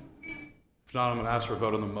 conversation? If not, I'm going to ask for a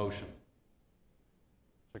vote on the motion.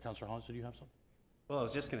 So, Councilor Hawes, did you have something? Well, I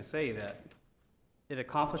was just going to say that it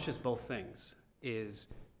accomplishes both things.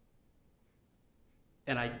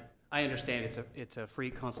 And I understand it's a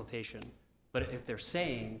free consultation, but if they're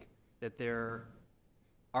saying that there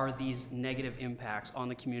are these negative impacts on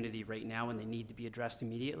the community right now and they need to be addressed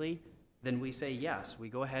immediately, then we say yes, we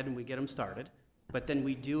go ahead and we get them started. But then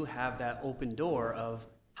we do have that open door of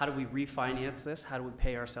how do we refinance this? How do we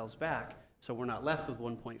pay ourselves back? So we're not left with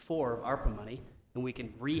 1.4 of ARPA money, and we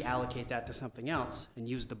can reallocate that to something else and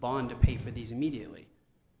use the bond to pay for these immediately.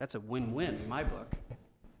 That's a win-win in my book.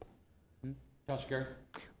 Councilor Gary?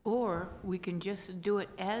 Or we can just do it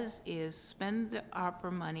as is, spend the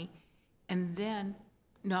ARPA money, and then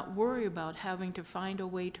not worry about having to find a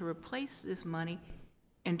way to replace this money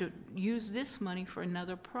and to use this money for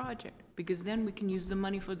another project, because then we can use the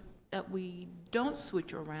money that we don't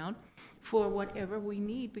switch around for whatever we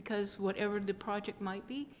need, because whatever the project might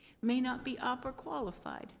be may not be ARPA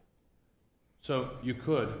qualified. So you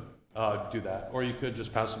could do that, or you could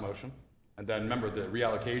just pass a motion. And then remember, the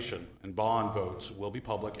reallocation and bond votes will be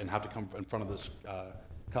public and have to come in front of this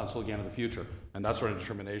council again in the future. And that's where a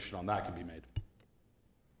determination on that can be made.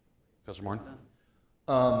 Councilor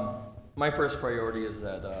Moore? My first priority is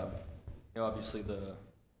that, obviously the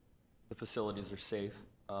facilities are safe.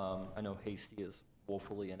 I know Hasty is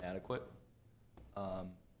woefully inadequate.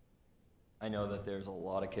 I know that there's a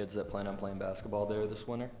lot of kids that plan on playing basketball there this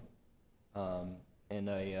winter. And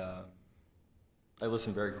I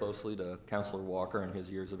listened very closely to Councillor Walker and his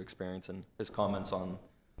years of experience and his comments on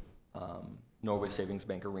Norway Savings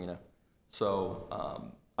Bank Arena. So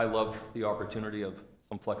I love the opportunity of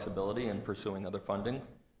some flexibility in pursuing other funding.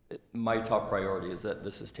 My top priority is that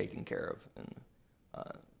this is taken care of. And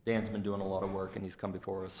Dan's been doing a lot of work, and he's come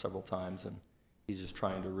before us several times, and he's just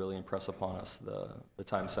trying to really impress upon us the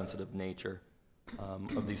time-sensitive nature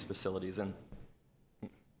of these facilities. And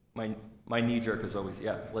my knee jerk is always,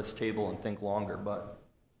 yeah, let's table and think longer, but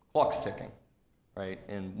clock's ticking, right?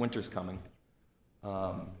 And winter's coming.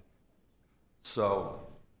 So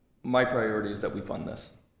my priority is that we fund this,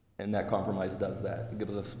 and that compromise does that. It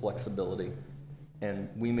gives us flexibility. And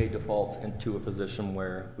we may default into a position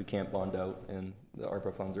where we can't bond out and the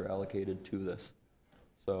ARPA funds are allocated to this.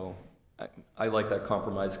 So I like that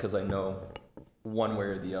compromise because I know one way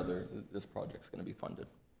or the other this project's going to be funded.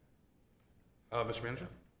 Mr. Manager?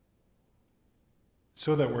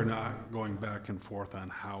 So that we're not going back and forth on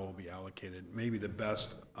how it will be allocated, maybe the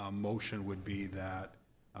best motion would be that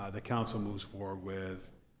the council moves forward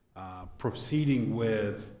with proceeding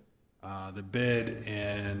with the bid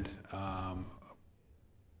and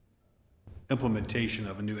implementation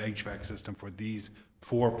of a new HVAC system for these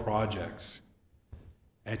 4 projects.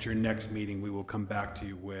 At your next meeting, we will come back to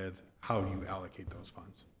you with how you allocate those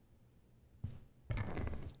funds.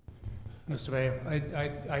 Mr.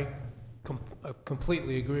 Mayor,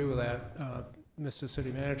 completely agree with that, Mr.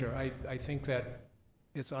 City Manager. I think that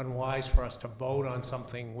it's unwise for us to vote on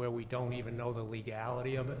something where we don't even know the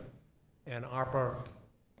legality of it. And ARPA,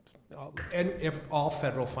 and if all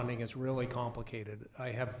federal funding is really complicated, I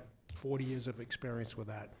have 40 years of experience with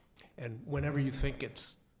that. And whenever you think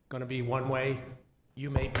it's going to be one way, you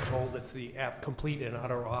may be told it's the complete and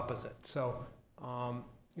utter opposite. So,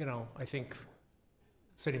 you know, I think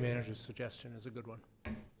City Manager's suggestion is a good one.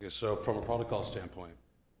 Okay, so from a protocol standpoint,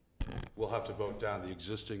 we'll have to vote down the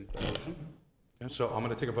existing motion. Okay, so I'm going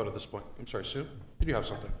to take a vote at this point. I'm sorry, Sue, did you have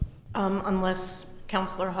something? Unless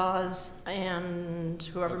Councilor Hawes and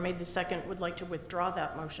whoever made the second would like to withdraw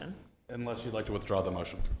that motion. Unless you'd like to withdraw the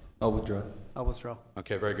motion. I'll withdraw. I'll withdraw.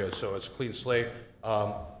 Okay, very good. So it's clean slate.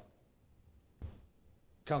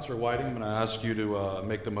 Councilor Whiting, I'm going to ask you to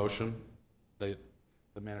make the motion that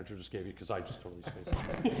the manager just gave you, because I just totally spaced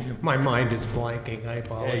it. My mind is blanking. I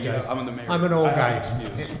apologize. Yeah, I'm the mayor. I'm an old guy.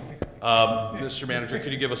 Excuse. Mr. Manager,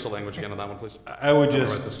 could you give us the language again on that one, please? I would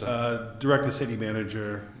just direct the city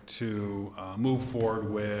manager to move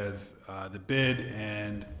forward with the bid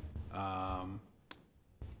and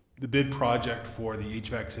the bid project for the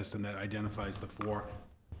HVAC system that identifies the 4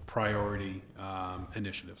 priority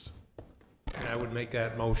initiatives. And I would make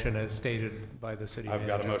that motion as stated by the city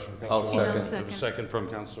manager. I've got a motion from I'll Councilor second. Whiting. A second from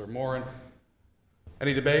Councilor Moran.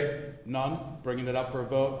 Any debate? None? Bringing it up for a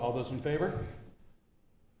vote. All those in favor?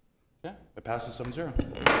 Yeah, it passes 7-0.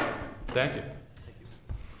 Thank you.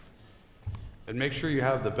 And make sure you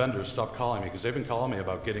have the vendors stop calling me, because they've been calling me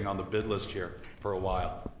about getting on the bid list here for a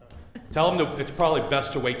while. Tell them it's probably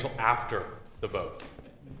best to wait till after the vote.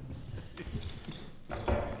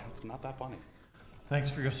 It's not that funny. Thanks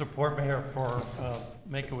for your support, Mayor, for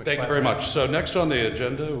making it. Thank you very much. So next on the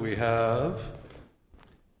agenda, we have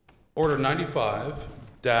Order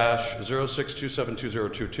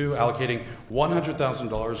 95-06272022, allocating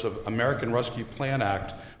 $100,000 of American Rescue Plan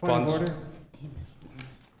Act funds. Order.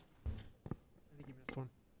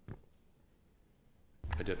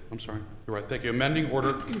 I did. I'm sorry. You're right. Thank you. Amending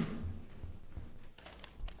Order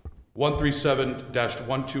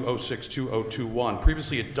 137-1206221,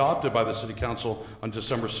 previously adopted by the City Council on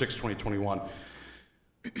December 6, 2021.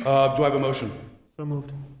 Do I have a motion? So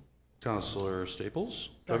moved. Councilor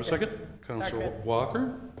Staples. Do I have a second? Councilor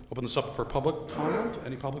Walker. Open this up for public comment.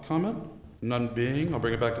 Any public comment? None being. I'll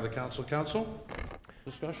bring it back to the council. Council?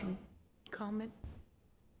 Discussion? Comment?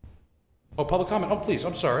 Oh, public comment. Oh, please.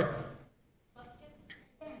 I'm sorry.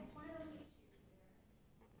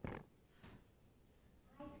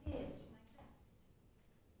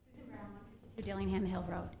 Dillingham Hill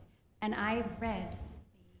Road, and I read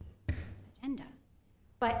the agenda,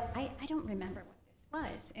 but I don't remember what this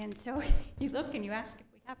was. And so you look and you ask if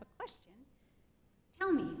we have a question.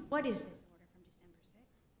 Tell me, what is this order from December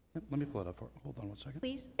 6th? Yep, let me pull it up. Hold on one second.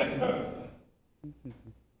 Please. It's up on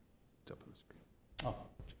the screen. Oh, I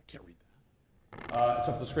can't read that. It's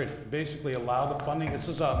up on the screen. Basically allow the funding. This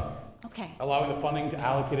is allowing the funding to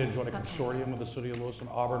allocate it to join a consortium with the City of Lewiston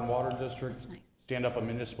Auburn Water District. That's nice. Stand up a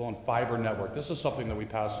municipal and fiber network. This is something that we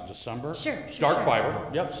passed in December. Sure. Dark fiber.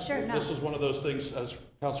 Yep. Sure. This is one of those things, as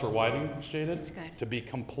Councilor Whiting stated, to be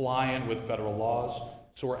compliant with federal laws.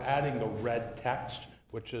 So we're adding the red text,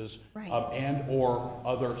 which is and or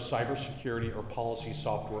other cybersecurity or policy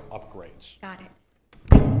software upgrades. Got it.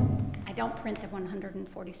 I don't print the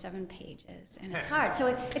 147 pages, and it's hard. So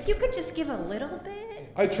if you could just give a little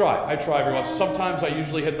bit. I try very much. Sometimes I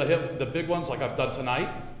usually hit the big ones, like I've done tonight.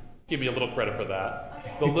 Give me a little credit for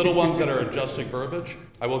that. The little ones that are adjusting verbiage,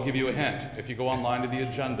 I will give you a hint. If you go online to the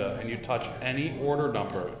agenda and you touch any order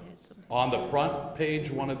number on the front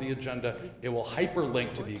page 1 of the agenda, it will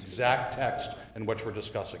hyperlink to the exact text in which we're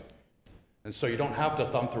discussing. And so you don't have to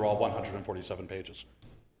thumb through all 147 pages.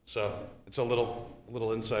 So it's a little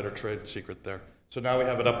insider trade secret there. So now we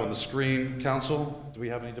have it up on the screen. Council, do we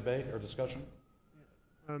have any debate or discussion?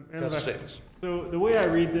 So the way I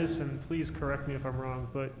read this, and please correct me if I'm wrong,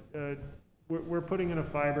 but we're putting in a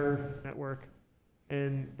fiber network,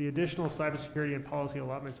 and the additional cybersecurity and policy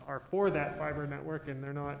allotments are for that fiber network, and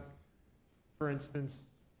they're not, for instance,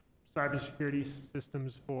 cybersecurity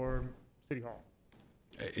systems for City Hall.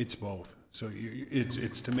 It's both. So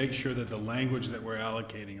it's to make sure that the language that we're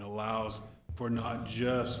allocating allows for not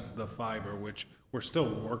just the fiber, which we're still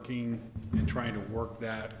working and trying to work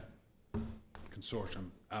that consortium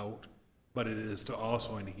out, but it is to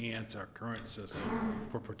also enhance our current system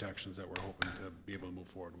for protections that we're hoping to be able to move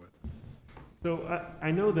forward with. So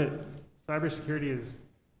I know that cybersecurity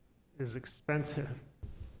is expensive.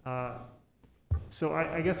 So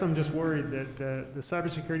I guess I'm just worried that the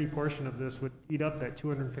cybersecurity portion of this would eat up that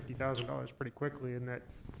 $250,000 pretty quickly, and that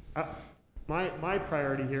My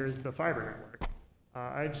priority here is the fiber network.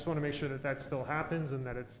 I just want to make sure that that still happens and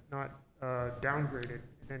that it's not downgraded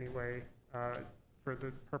in any way for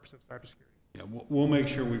the purpose of cybersecurity. Yeah, we'll make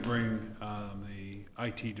sure we bring the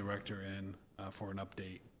IT director in for an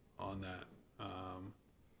update on that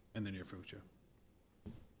in the near future.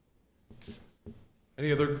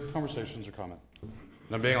 Any other conversations or comment?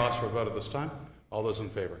 None being asked for a vote at this time. All those in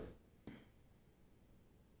favor?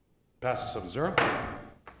 Passes 7-0.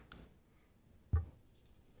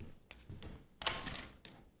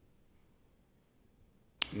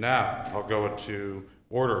 Now, I'll go into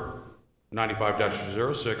order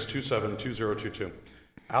 95-06272022.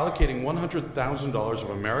 Allocating $100,000 of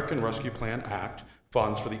American Rescue Plan Act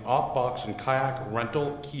funds for the op box and kayak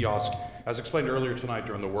rental kiosk, as explained earlier tonight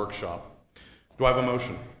during the workshop. Do I have a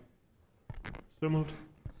motion? So moved.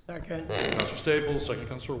 Second. Councilor Staples, second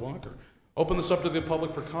Councilor Walker. Open this up to the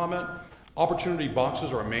public for comment. Opportunity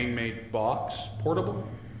boxes are a Maine-made box, portable,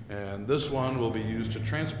 and this one will be used to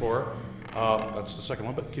transport, that's the second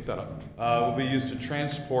one, but keep that up. Will be used to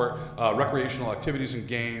transport recreational activities and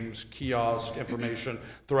games, kiosk, information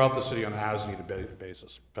throughout the city on an as-needed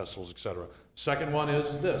basis, festivals, etc. Second one is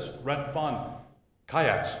this, Rent Fun,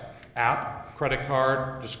 kayaks, app, credit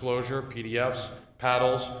card, disclosure, PDFs,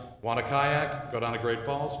 paddles. Want a kayak? Go down to Great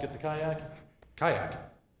Falls, get the kayak,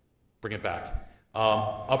 bring it back.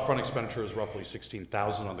 Upfront expenditure is roughly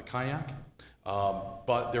 $16,000 on the kayak,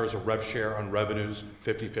 but there is a rev share on revenues,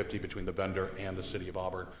 50-50 between the vendor and the City of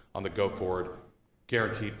Auburn on the go forward,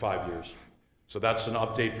 guaranteed 5 years. So that's an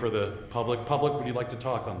update for the public. Public, would you like to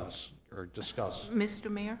talk on this or discuss?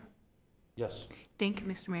 Mr. Mayor? Yes. Thank you,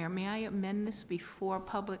 Mr. Mayor. May I amend this before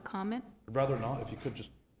public comment? I'd rather not, if you could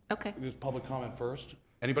just Okay. do public comment first.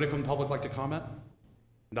 Anybody from the public like to comment?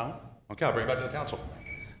 No? Okay, I'll bring it back to the council.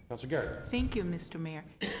 Councilor Garrett. Thank you, Mr. Mayor.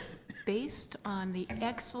 Based on the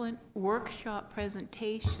excellent workshop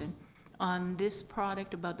presentation on this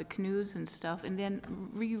product about the canoes and stuff, and then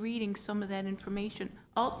rereading some of that information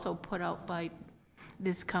also put out by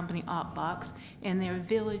this company, Opbox, and their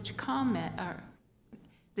village comment,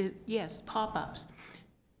 yes, pop-ups.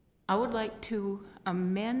 I would like to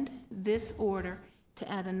amend this order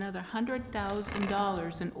to add another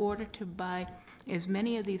 $100,000 in order to buy as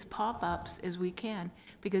many of these pop-ups as we can,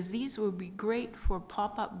 because these would be great for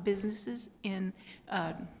pop-up businesses in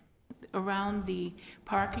around the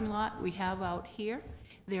parking lot we have out here.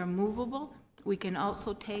 They're movable. We can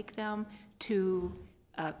also take them to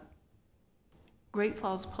Great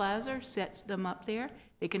Falls Plaza, set them up there.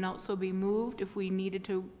 They can also be moved if we needed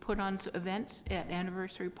to put on events at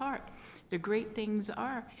Anniversary Park. The great things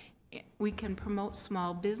are we can promote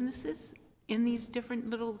small businesses in these different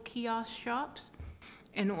little kiosk shops,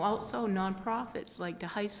 and also nonprofits like the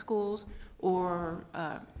high schools or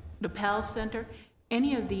the PAL Center.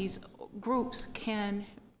 Any of these groups can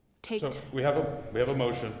take. So we have a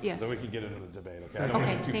motion. Yes. Then we can get into the debate. Okay. I don't Okay, want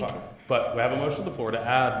to get too thank far. you. But we have a motion on the floor to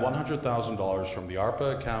add $100,000 from the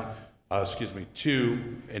ARPA account,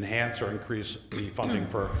 to enhance or increase the funding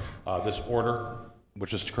for this order,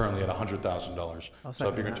 which is currently at $100,000. So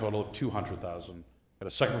it'd be a total of $200,000. Got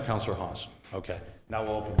a second from Councilor Haas. Okay. Now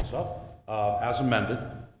we'll open this up as amended.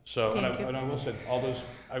 So, and I will say, all those,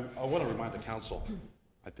 I want to remind the council,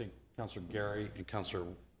 I think Councilor Gary and Councilor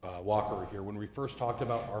Walker were here. When we first talked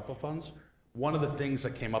about ARPA funds, one of the things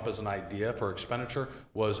that came up as an idea for expenditure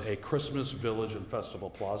was a Christmas village and festival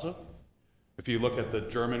plaza. If you look at the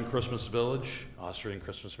German Christmas village, Austrian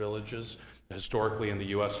Christmas villages, historically in the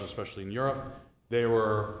US and especially in Europe, they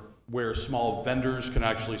were where small vendors can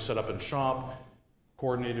actually set up and shop,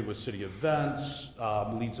 coordinated with city events,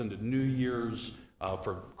 leads into New Year's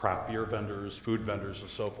for craft beer vendors, food vendors, and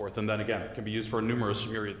so forth. And then again, it can be used for numerous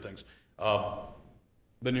myriad things.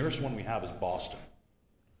 The nearest one we have is Boston.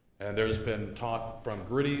 And there's been talk from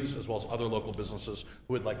Gritty's as well as other local businesses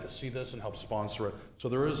who would like to see this and help sponsor it. So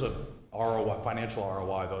there is a ROI, financial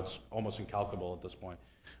ROI, though it's almost incalculable at this point.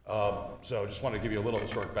 So just wanted to give you a little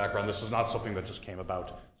historic background. This is not something that just came about.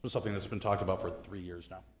 This was something that's been talked about for 3 years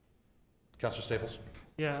now. Councilor Staples?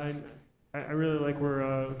 Yeah, I really like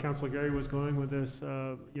where Councilor Gary was going with this.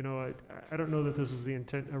 You know, I don't know that this is the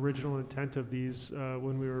original intent of these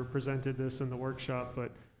when we were presented this in the workshop,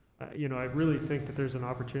 but you know, I really think that there's an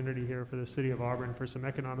opportunity here for the City of Auburn for some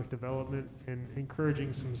economic development and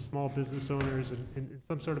encouraging some small business owners in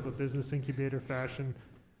some sort of a business incubator fashion.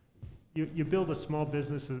 You build a small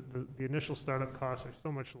business, the initial startup costs are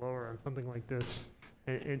so much lower on something like this.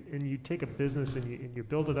 And you take a business and you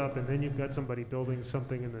build it up, and then you've got somebody building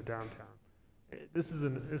something in the downtown. This is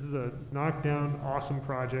a knockdown, awesome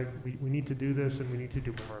project. We need to do this, and we need to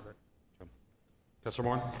do more of it. Councilor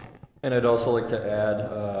Moore? And I'd also like to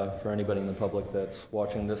add, for anybody in the public that's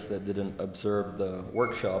watching this that didn't observe the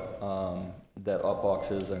workshop, that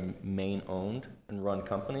Opbox is a Maine-owned and run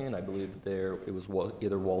company, and I believe it was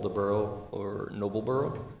either Waldoboro or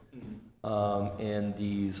Nobleboro. And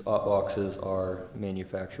these Opboxes are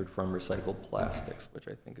manufactured from recycled plastics, which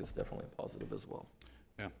I think is definitely a positive as well.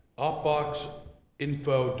 Yeah.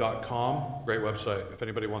 Opboxinfo.com, great website, if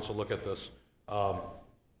anybody wants to look at this.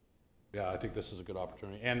 Yeah, I think this is a good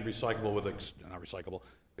opportunity, and recyclable with, not recyclable,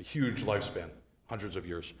 a huge lifespan, hundreds of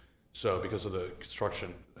years. So because of the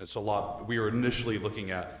construction, it's a lot. We were initially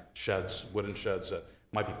looking at sheds, wooden sheds that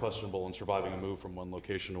might be questionable in surviving a move from one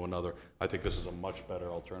location to another. I think this is a much better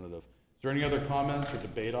alternative. Is there any other comments or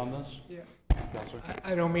debate on this? Yeah.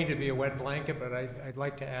 I don't mean to be a wet blanket, but I'd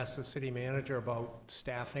like to ask the city manager about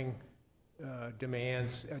staffing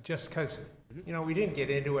demands, just because, you know, we didn't get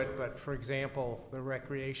into it, but for example, the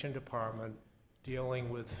recreation department dealing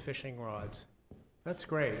with fishing rods, that's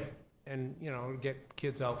great. And, you know, get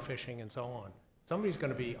kids out fishing and so on. Somebody's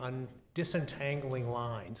going to be disentangling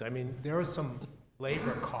lines. I mean, there are some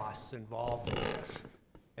labor costs involved in this.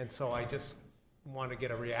 And so I just want to get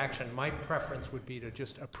a reaction. My preference would be to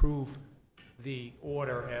just approve the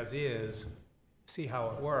order as is, see how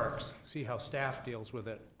it works, see how staff deals with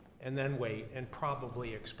it, and then wait and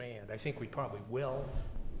probably expand. I think we probably will,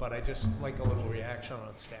 but I just like a little reaction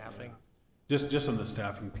on staffing. Just on the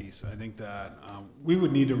staffing piece, I think that we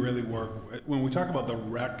would need to really work, when we talk about the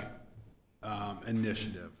rec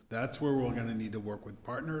initiative, that's where we're going to need to work with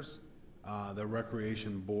partners, the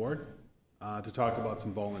recreation board, to talk about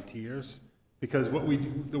some volunteers. Because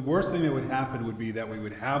the worst thing that would happen would be that we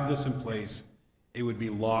would have this in place, it would be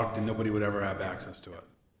locked and nobody would ever have access to it.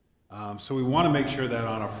 So we want to make sure that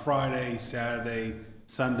on a Friday, Saturday,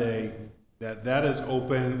 Sunday, that is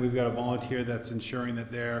open. We've got a volunteer that's ensuring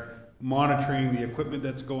that they're monitoring the equipment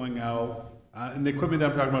that's going out. And the equipment that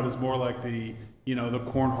I'm talking about is more like the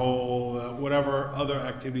cornhole, whatever other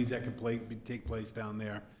activities that could take place down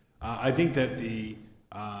there. I think that the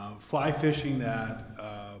fly fishing that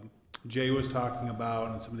Jay was talking about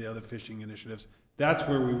and some of the other fishing initiatives, that's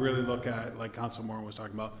where we really look at, like Council Moore was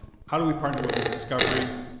talking about, how do we partner with a discovery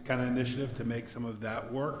kind of initiative to make some of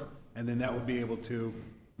that work? And then that will be able to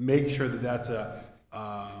make sure that that's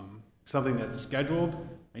something that's scheduled.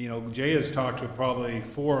 You know, Jay has talked with probably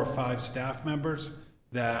 4 or 5 staff members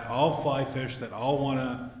that all fly fish, that all want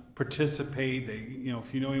to participate. They, you know,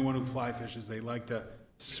 if you know anyone who fly fishes, they like to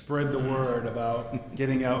spread the word about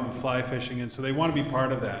getting out and fly fishing, and so they want to be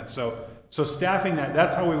part of that. So staffing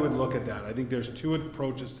that's how we would look at that. I think there's 2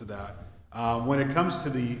 approaches to that. When it comes to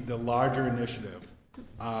the larger initiative,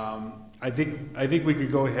 I think we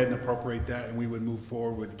could go ahead and appropriate that, and we would move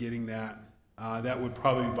forward with getting that. That would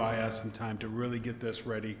probably buy us some time to really get this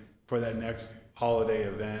ready for that next holiday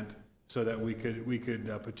event, so that we could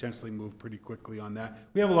potentially move pretty quickly on that.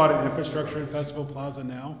 We have a lot of infrastructure in Festival Plaza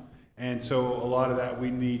now, and so a lot of that we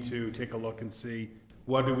need to take a look and see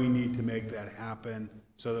what do we need to make that happen,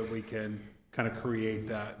 so that we can kind of create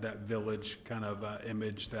that village kind of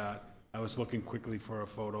image that I was looking quickly for a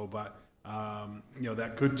photo, but you know,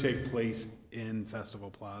 that could take place in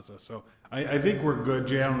Festival Plaza. So I think we're good.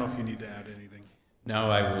 Jay, I don't know if you need to add anything.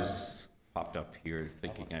 No, I was popped up here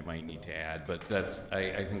thinking I might need to add, but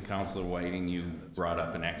I think Councilor Whiting, you brought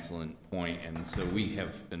up an excellent point, and so we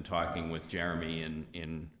have been talking with Jeremy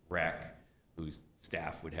in REC, whose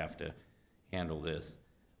staff would have to handle this.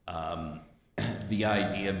 The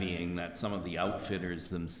idea being that some of the outfitters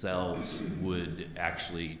themselves would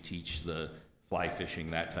actually teach the fly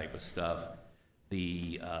fishing, that type of stuff.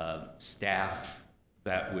 The staff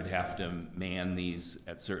that would have to man these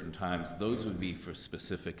at certain times, those would be for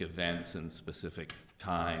specific events and specific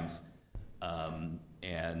times.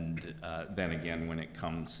 And then again, when it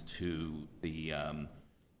comes to the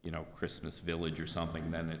Christmas Village or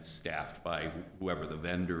something, then it's staffed by whoever the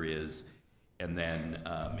vendor is. And then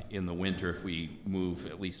in the winter, if we move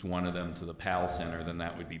at least one of them to the PAL Center, then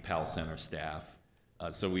that would be PAL Center staff.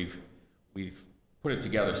 So we've put it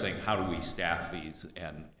together saying, how do we staff these?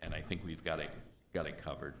 And I think we've got it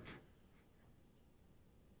covered.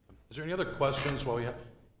 Is there any other questions while we have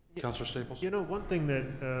Councilor Staples? You know, one thing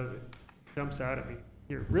that jumps out at me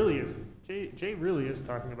here really is, Jay really is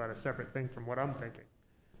talking about a separate thing from what I'm thinking.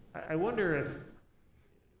 I wonder if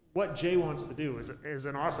what Jay wants to do is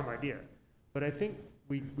an awesome idea, but I think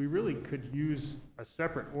we really could use a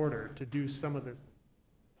separate order to do some of this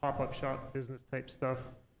pop-up shop business type stuff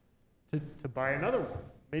to buy another one.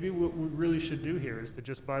 Maybe what we really should do here is to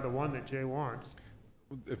just buy the one that Jay wants.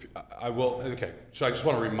 I will, okay, so I just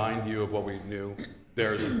want to remind you of what we knew.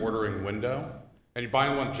 There's an ordering window. and you're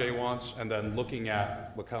buying one Jay wants, and then looking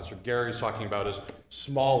at what Councilor Gary's talking about is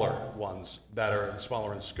smaller ones that are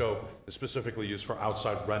smaller in scope, is specifically used for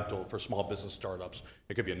outside rental for small business startups.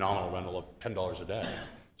 It could be a nominal rental of $10 a day.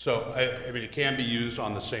 So, I mean, it can be used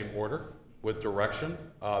on the same order with direction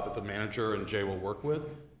that the manager and Jay will work with,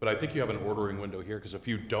 but I think you have an ordering window here, because if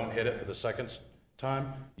you don't hit it for the second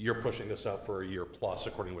time, you're pushing this out for a year plus,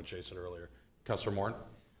 according to what Jay said earlier. Councilor Morin?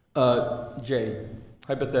 Jay,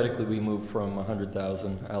 hypothetically, we move from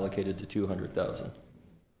 100,000 allocated to 200,000.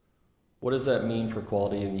 What does that mean for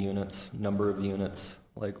quality of units, number of units?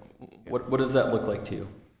 Like, what does that look like to you?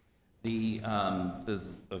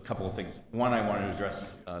 There's a couple of things. One, I wanted to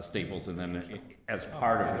address Staples, and then as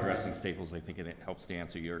part of addressing Staples, I think it helps to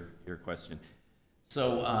answer your question.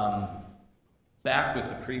 So back with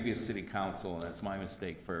the previous city council, and it's my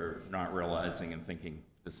mistake for not realizing and thinking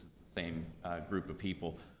this is the same group of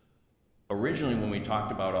people. Originally, when we talked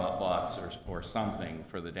about Outbox or something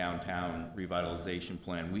for the downtown revitalization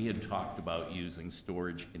plan, we had talked about using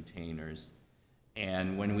storage containers.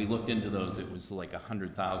 And when we looked into those, it was like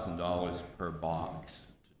 $100,000 per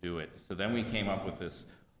box to do it. So then we came up with this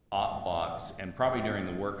Outbox, and probably during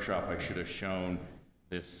the workshop, I should have shown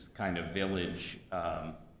this kind of village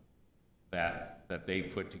that they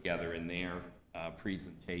put together in their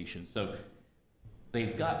presentation. So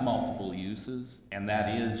they've got multiple uses, and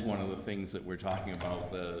that is one of the things that we're talking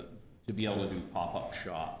about, to be able to do pop-up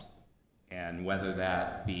shops. And whether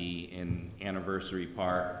that be in Anniversary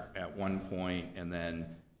Park at one point and then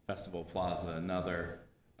Festival Plaza another,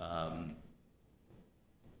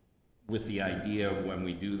 with the idea of when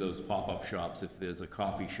we do those pop-up shops, if there's a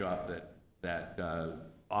coffee shop that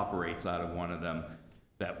operates out of one of them,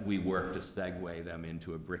 that we work to segue them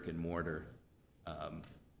into a brick and mortar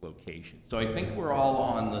location. So I think we're all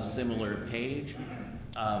on the similar page,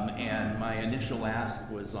 and my initial ask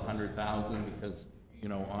was 100,000 because, you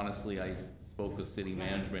know, honestly, I spoke with city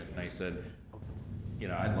management and I said, you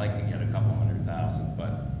know, I'd like to get a couple 100,000,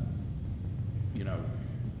 but, you know,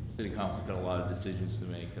 city council's got a lot of decisions to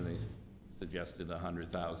make, and they suggested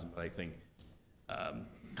 100,000. But I think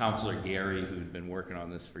Councilor Gary, who'd been working on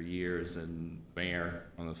this for years, and Mayor,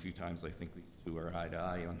 on the few times I think these two are eye to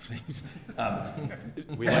eye on things,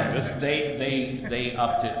 we like this. They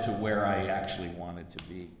upped it to where I actually wanted to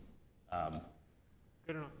be.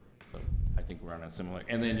 Good enough. So I think we're on a similar,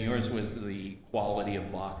 and then yours was the quality of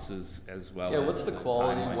boxes as well. Yeah, what's the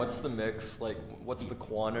quality, timeline. what's the mix, like, what's the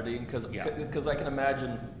quantity? Because I can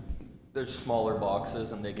imagine there's smaller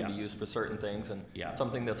boxes and they can be used for certain things, and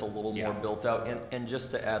something that's a little more built out. And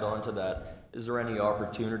just to add on to that, is there any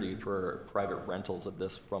opportunity for private rentals of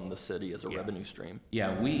this from the city as a revenue stream?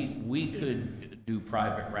 Yeah, we could do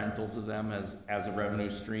private rentals of them as a revenue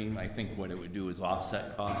stream. I think what it would do is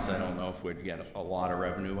offset costs. I don't know if we'd get a lot of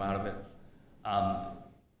revenue out of it.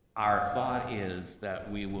 Our thought is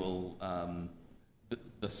that we will,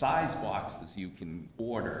 the size boxes you can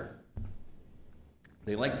order,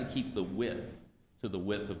 they like to keep the width to the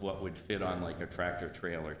width of what would fit on like a tractor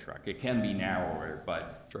trailer truck. It can be narrower,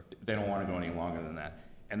 but they don't want to go any longer than that.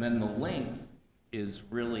 And then the length is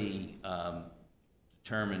really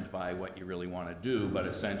determined by what you really want to do, but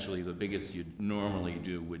essentially the biggest you'd normally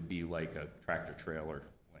do would be like a tractor trailer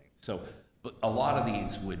length. So but a lot of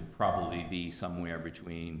these would probably be somewhere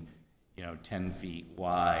between, you know, 10 feet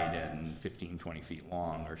wide and 15, 20 feet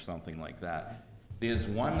long or something like that. There's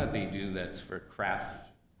one that they do that's for craft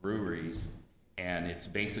breweries, and it's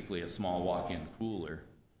basically a small walk-in cooler.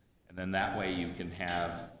 And then that way you can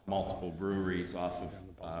have multiple breweries off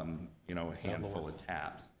of, you know, a handful of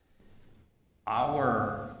taps.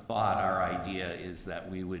 Our thought, our idea is that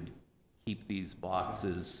we would keep these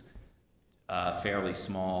boxes fairly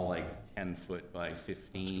small, like 10 foot by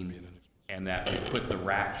 15, and that we put the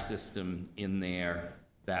rack system in there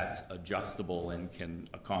that's adjustable and can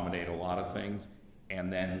accommodate a lot of things,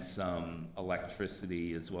 and then some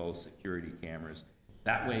electricity as well as security cameras.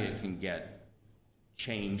 That way it can get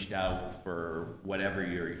changed out for whatever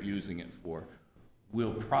you're using it for.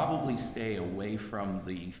 We'll probably stay away from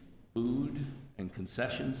the food and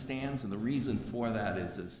concession stands, and the reason for that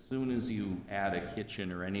is as soon as you add a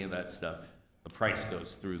kitchen or any of that stuff, the price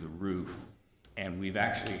goes through the roof. And we've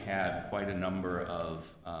actually had quite a number of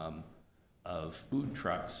food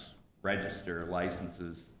trucks register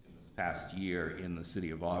licenses in this past year in the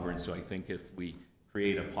city of Auburn. So I think if we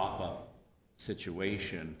create a pop-up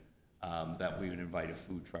situation, that we would invite a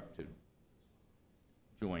food truck to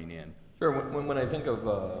join in. Sure. When I think of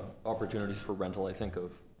opportunities for rental, I think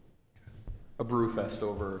of a brew fest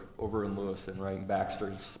over in Lewiston, right? And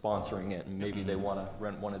Baxter's sponsoring it, and maybe they want to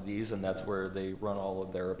rent one of these, and that's where they run all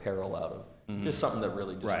of their apparel out of. Just something that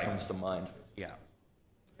really just comes to mind. Yeah.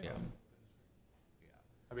 Yeah.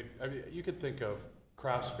 I mean, you could think of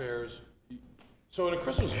crafts fairs. So in a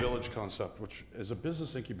Christmas Village concept, which is a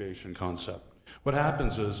business incubation concept, what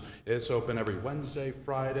happens is it's open every Wednesday,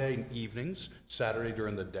 Friday evenings, Saturday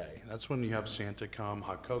during the day. That's when you have Santa come,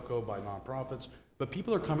 hot cocoa by nonprofits. But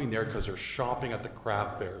people are coming there because they're shopping at the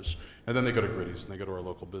craft fairs. And then they go to Gritty's and they go to our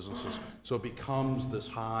local businesses. So it becomes this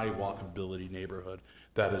high walkability neighborhood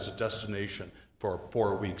that is a destination for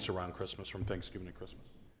 4 weeks around Christmas, from Thanksgiving to Christmas.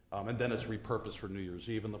 And then it's repurposed for New Year's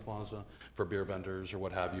Eve in the plaza, for beer vendors or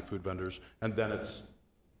what have you, food vendors, and then it's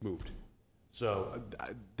moved. So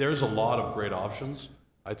there's a lot of great options.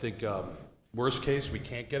 I think worst case, we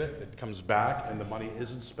can't get it. It comes back and the money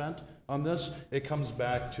isn't spent on this. It comes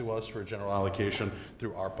back to us for a general allocation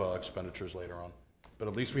through ARPA expenditures later on. But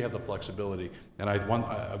at least we have the flexibility. And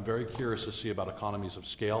I'm very curious to see about economies of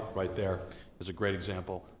scale. Right there is a great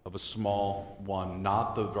example of a small one,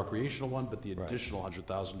 not the recreational one, but the additional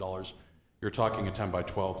 $100,000. You're talking a 10 by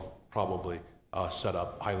 12 probably set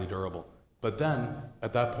up, highly durable. But then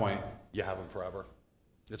at that point, you have them forever.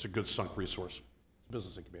 It's a good sunk resource,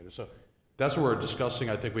 business incubator. So that's what we're discussing.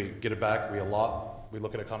 I think we get it back, we allot, we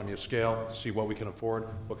look at economy of scale, see what we can afford,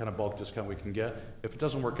 what kind of bulk discount we can get. If it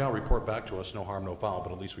doesn't work out, report back to us, no harm, no foul,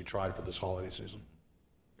 but at least we tried for this holiday season.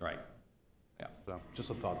 Right. Yeah. So just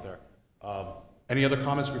a thought there. Any other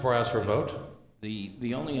comments before I ask for a vote?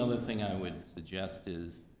 The only other thing I would suggest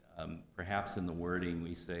is perhaps in the wording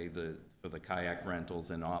we say for the kayak rentals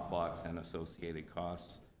and op-box and associated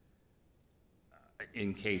costs,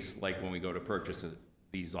 in case, like when we go to purchase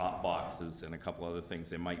these op-boxes and a couple other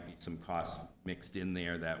things, there might be some costs mixed in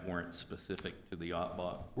there that weren't specific to the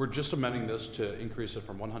op-box. We're just amending this to increase it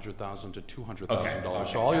from $100,000 to $200,000. Okay.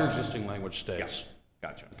 So all your existing language stays. Yeah.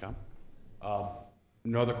 Gotcha. Okay.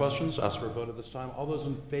 No other questions? Ask for a vote at this time. All those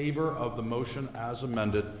in favor of the motion as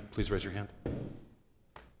amended, please raise your hand.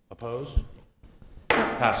 Opposed?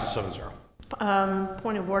 Passes 7-0.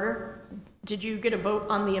 Point of order. Did you get a vote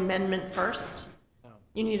on the amendment first?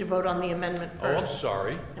 You need to vote on the amendment Oh, I'm first.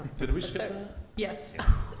 sorry. Did we skip that? Yes.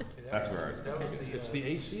 That's where I was going. It's the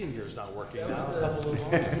AC in here is not working now.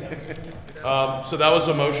 So that was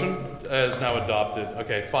a motion, is now adopted.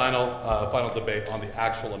 Okay, final debate on the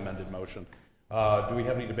actual amended motion. Do we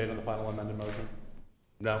have any debate on the final amended motion?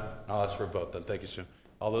 No? I'll ask for a vote then. Thank you, Sue.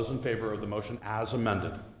 All those in favor of the motion as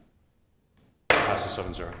amended? Passes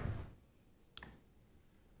 7-0.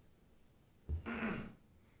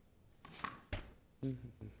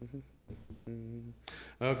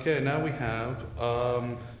 Okay, now we have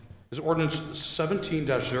is ordinance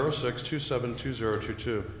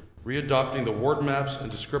 17-06272022, readopting the ward maps and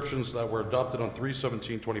descriptions that were adopted on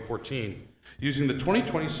 3/17/2014, using the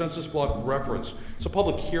 2020 census block reference. It's a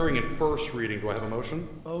public hearing and first reading. Do I have a motion?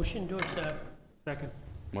 Motion to accept. Second.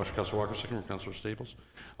 Motion, Councilor Walker, second from Councilor Staples.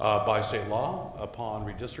 By state law, upon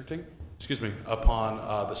redistricting, upon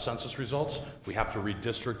the census results, we have to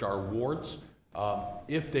redistrict our wards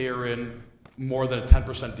if they are in more than a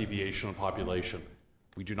 10% deviation of population.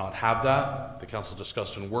 We do not have that. The council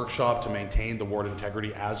discussed in workshop to maintain the ward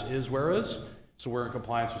integrity as is, where is. So we're in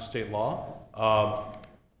compliance with state law.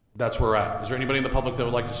 That's where we're at. Is there anybody in the public that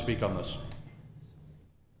would like to speak on this?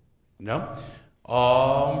 No?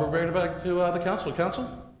 We're bringing it back to the council. Council?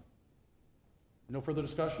 No further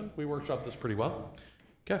discussion? We workshopped this pretty well.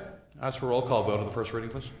 Okay. Ask for a roll call vote on the first reading,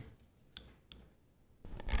 please.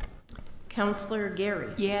 Councillor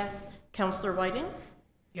Gary. Yes. Councillor Whiting.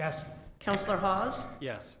 Yes. Councillor Hawes.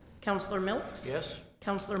 Yes. Councillor Milks. Yes?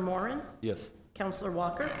 Councillor Moran. Yes. Councillor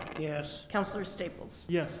Walker. Yes. Councillor Staples.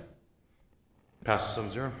 Yes. Passes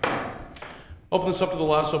 7-0. Open this up to the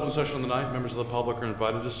last open session of the night. Members of the public are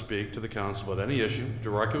invited to speak to the council about any issue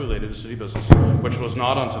directly related to city business, which was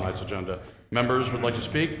not on tonight's agenda. Members would like to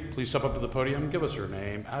speak, please step up to the podium, give us your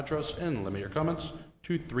name, address, and limit your comments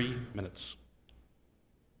to 3 minutes.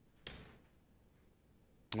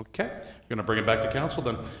 Okay, we're going to bring it back to council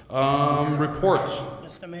then. Reports.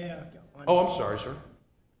 Mr. Mayor. Oh, I'm sorry, sir.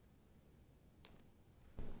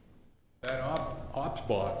 That ops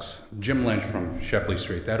box, Jim Lynch from Shepley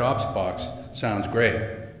Street, that ops box sounds great.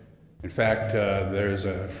 In fact, there's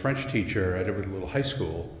a French teacher at every little high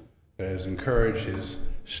school that has encouraged his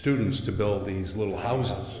students to build these little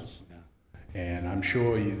houses. And I'm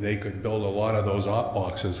sure they could build a lot of those op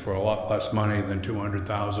boxes for a lot less money than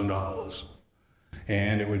 $200,000.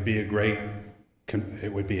 And it would be a great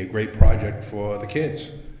project for the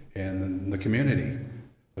kids and the community.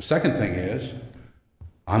 The second thing is,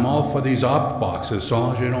 I'm all for these op boxes as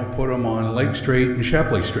long as you don't put them on Lake Street and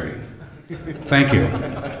Shepley Street. Thank you.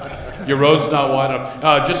 Your road's not wide enough.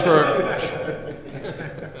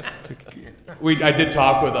 I did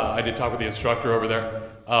talk with the instructor over there.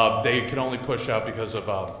 They can only push out because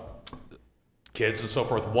of kids and so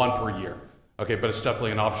forth, 1 per year. Okay, but it's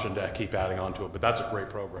definitely an option to keep adding on to it. But that's a great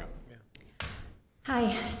program.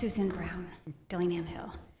 Hi, Susan Brown, Dillingham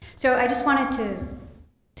Hill. So I just wanted to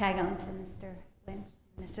tag on to Mr. Lynch,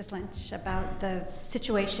 Mrs. Lynch, about the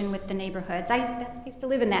situation with the neighborhoods. I used to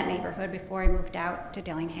live in that neighborhood before I moved out to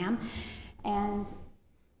Dillingham, and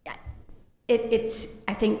it's,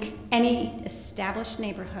 I think, any established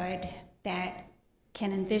neighborhood that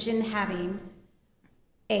can envision having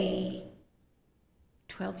a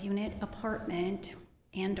 12-unit apartment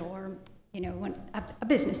and or, you know, a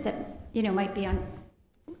business that, you know, might be on,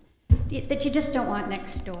 that you just don't want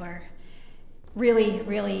next door, really,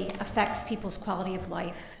 really affects people's quality of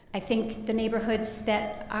life. I think the neighborhoods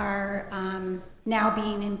that are now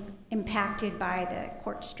being impacted by the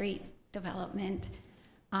Court Street development,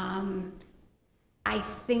 I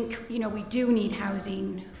think, you know, we do need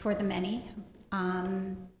housing for the many,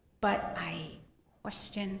 but I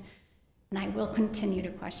question, and I will continue to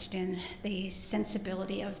question, the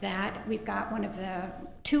sensibility of that. We've got one of the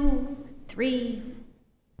 2, 3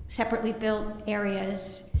 separately built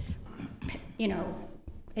areas, you know,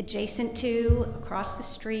 adjacent to, across the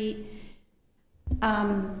street,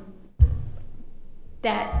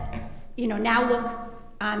 that, you know, now look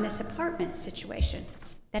on this apartment situation.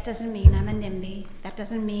 That doesn't mean I'm a NIMBY. That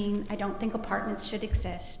doesn't mean I don't think apartments should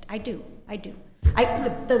exist. I do.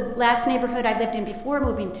 The last neighborhood I lived in before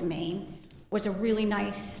moving to Maine was a really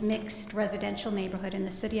nice mixed residential neighborhood in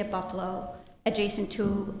the city of Buffalo, adjacent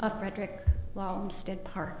to a Frederick Law Olmsted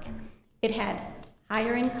Park. It had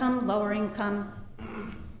higher income, lower income.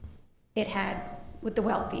 It had, with the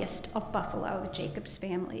wealthiest of Buffalo, the Jacobs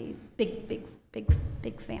family,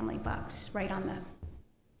 big family bucks, right on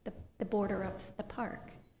the border of the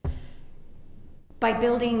park. By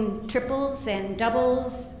building triples and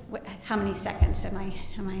doubles, how many seconds am I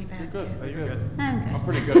about? You're good. To? You're good. I'm good. I'm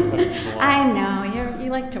pretty good at cutting people off. I know,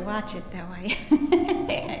 you like to watch it that way.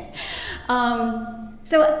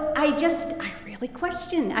 So I really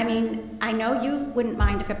question. I mean, I know you wouldn't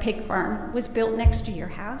mind if a pig farm was built next to your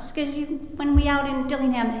house, because when we out in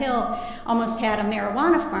Dillingham Hill almost had a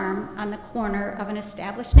marijuana farm on the corner of an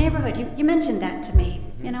established neighborhood. You mentioned that to me.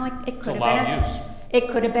 You know, it could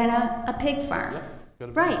have been a pig farm. Yeah,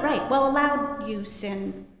 right. Well, allowed use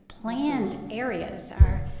in planned areas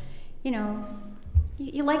are, you know,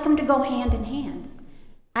 you like them to go hand in hand.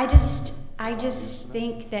 I just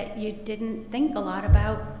think that you didn't think a lot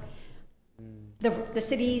about the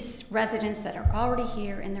city's residents that are already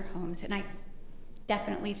here in their homes, and I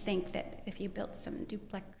definitely think that if you built some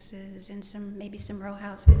duplexes and maybe some row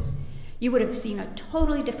houses, you would have seen a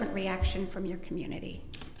totally different reaction from your community,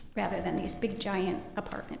 rather than these big giant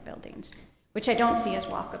apartment buildings, which I don't see as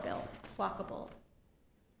walkable.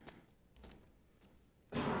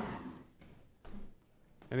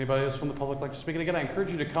 Anybody else from the public like to speak? And again, I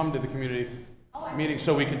encourage you to come to the community meeting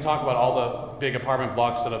so we can talk about all the big apartment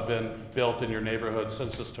blocks that have been built in your neighborhood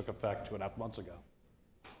since this took effect 2.5 months ago.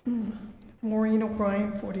 Maureen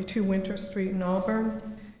O'Brien, 42 Winter Street in Auburn.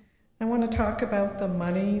 I want to talk about the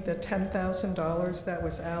money, the $10,000 that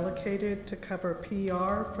was allocated to cover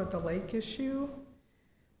PR for the lake issue.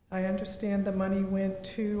 I understand the money went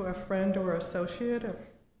to a friend or associate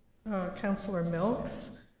of Councilor Milks.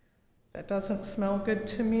 That doesn't smell good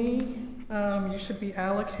to me. You should be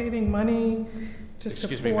allocating money to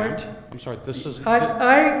support. Excuse me, ma'am. I'm sorry, this is...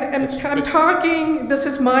 I'm talking, this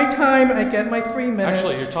is my time, I get my 3 minutes.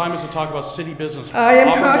 Actually, your time is to talk about city business. I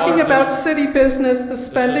am talking about city business, the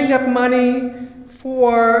spending of money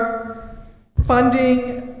for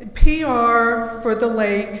funding PR for the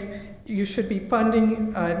lake. You should be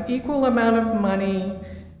funding an equal amount of money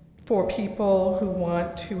for people who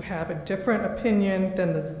want to have a different opinion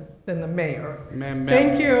than the mayor.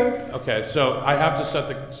 Thank you. Okay, so I have to set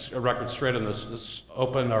the record straight on this. This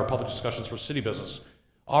open our public discussions for city business.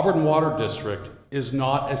 Auburn Water District is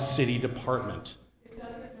not a city department. It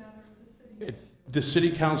doesn't matter, it's a city. The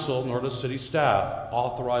city council nor the city staff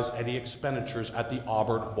authorize any expenditures at the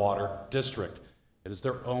Auburn Water District. It is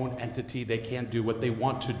their own entity. They can't do what they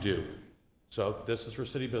want to do. So this is for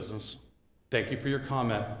city business. Thank you for your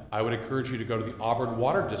comment. I would encourage you to go to the Auburn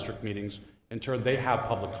Water District meetings. In turn, they have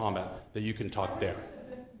public comment that you can talk there.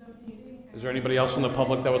 Is there anybody else from the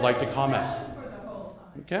public that would like to comment?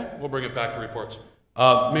 Okay, we'll bring it back to reports.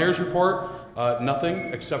 Mayor's report, nothing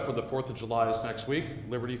except for the 4th of July is next week,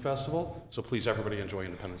 Liberty Festival. So please, everybody, enjoy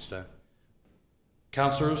Independence Day.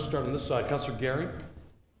 Councilors, start on this side. Councilor Gary?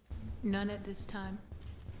 None at this time.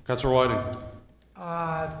 Councilor Whiting?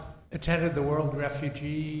 Attended the World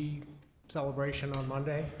Refugee celebration on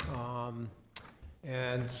Monday.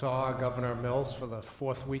 and saw Governor Mills for the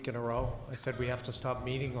 4th week in a row. I said, we have to stop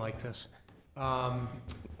meeting like this.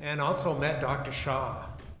 And also met Dr. Shaw.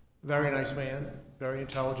 Very nice man, very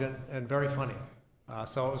intelligent, and very funny.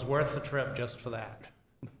 So it was worth the trip just for that.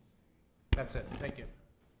 That's it. Thank you.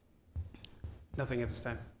 Nothing at this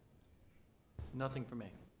time. Nothing for me.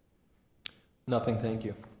 Nothing, thank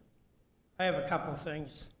you. I have a couple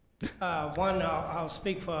things. One, I'll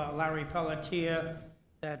speak for Larry Pelletier,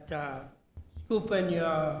 that scooping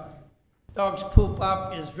your dog's poop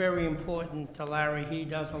up is very important to Larry. He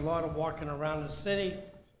does a lot of walking around the city,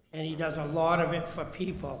 and he does a lot of it for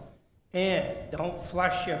people. And don't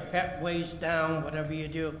flush your pet waste down, whatever you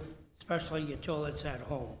do, especially your toilets at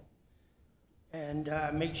home. And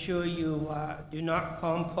make sure you do not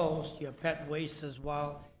compost your pet waste as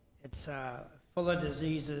well. It's full of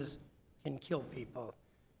diseases, can kill people.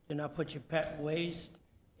 Do not put your pet waste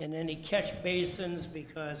in any catch basins,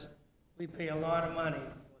 because we pay a lot of money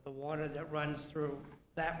for the water that runs through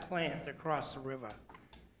that plant across the river.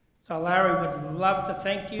 So Larry would love to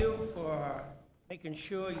thank you for making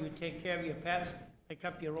sure you take care of your pets, pick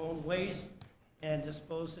up your own waste, and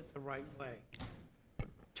dispose it the right way.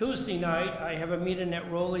 Tuesday night, I have a meeting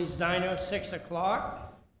at Rowley's Diner, 6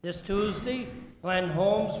 o'clock. This Tuesday, Glenn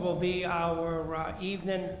Holmes will be our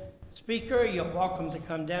evening speaker. You're welcome to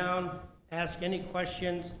come down, ask any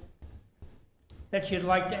questions that you'd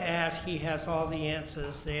like to ask. He has all the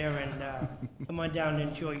answers there, and come on down and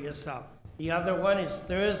enjoy yourself. The other one is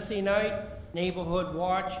Thursday night, Neighborhood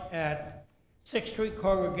Watch at 6th Street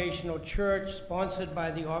Congregational Church, sponsored by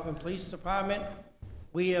the Auburn Police Department.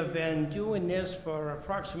 We have been doing this for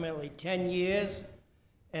approximately 10 years,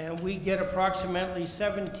 and we get approximately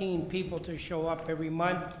 17 people to show up every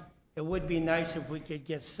month. It would be nice if we could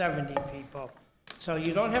get 70 people. So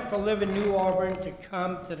you don't have to live in New Auburn to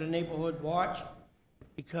come to the Neighborhood Watch,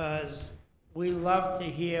 because we love to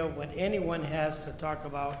hear what anyone has to talk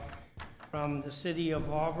about from the city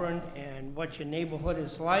of Auburn and what your neighborhood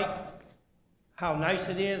is like, how nice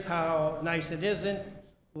it is, how nice it isn't,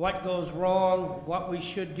 what goes wrong, what we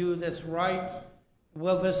should do that's right.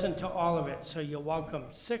 We'll listen to all of it. So you're welcome.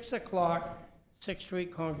 6 o'clock, 6th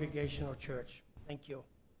Street Congregational Church. Thank you.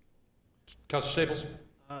 Councilor Staples?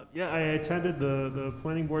 Yeah, I attended the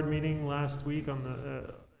planning board meeting last week on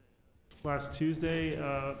the last Tuesday.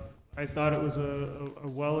 I thought it was a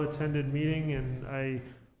well-attended meeting, and I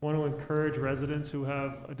want to encourage residents who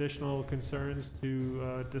have additional concerns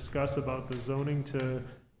to discuss about the zoning to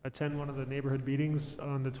attend one of the neighborhood meetings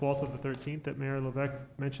on the 12th or the 13th that Mayor Levesque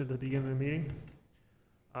mentioned at the beginning of the meeting.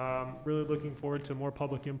 Really looking forward to more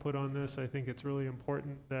public input on this. I think it's really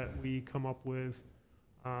important that we come up with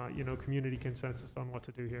community consensus on what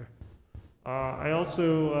to do here. I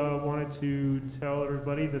also wanted to tell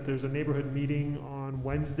everybody that there's a neighborhood meeting on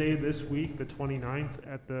Wednesday this week, the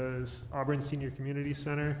 29th, at the Auburn Senior Community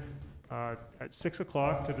Center at 6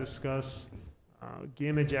 o'clock to discuss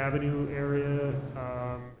Gamage Avenue area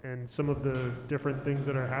and some of the different things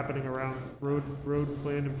that are happening around road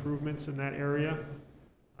plan improvements in that area.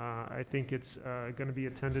 I think it's going to be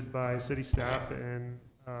attended by city staff and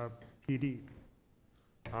PD.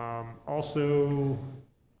 Also,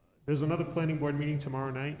 there's another planning board meeting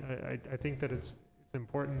tomorrow night. I think that it's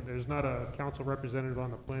important. There's not a council representative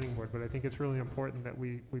on the planning board, but I think it's really important that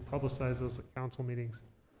we publicize those council meetings.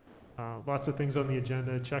 Lots of things on the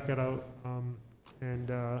agenda. Check it out, and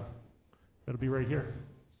it'll be right here.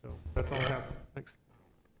 So that's all I have. Thanks.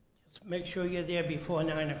 Just make sure you're there before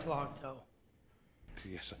 9 o'clock, though.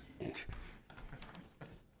 Yes.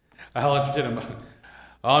 I'll entertain him.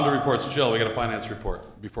 On to reports. Jill, we got a finance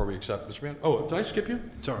report before we accept. Mr. Mann? Oh, did I skip you?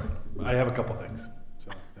 It's all right. I have a couple things.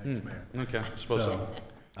 So, thanks, Mayor. Okay, I suppose so.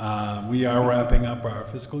 We are wrapping up our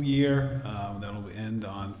fiscal year. That'll end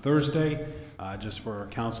on Thursday. Just for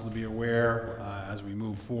council to be aware, as we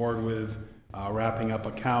move forward with wrapping up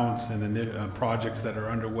accounts and projects that are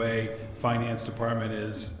underway, Finance Department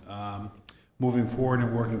is moving forward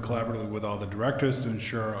and working collaboratively with all the directors to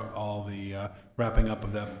ensure all the wrapping up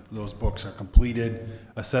of those books are completed.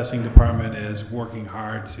 Assessing Department is working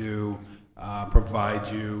hard to provide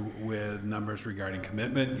you with numbers regarding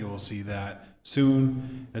commitment. You will see that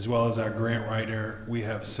soon, as well as our grant writer. We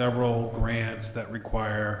have several grants that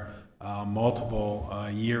require multiple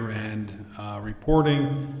year-end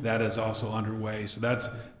reporting. That is also underway. So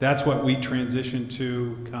that's what we transition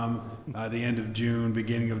to come the end of June,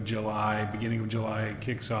 beginning of July. Beginning of July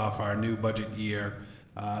kicks off our new budget year.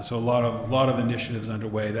 So a lot of initiatives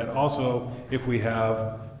underway. That also, if we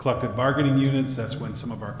have collective bargaining units, that's when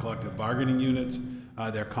some of our collective bargaining units,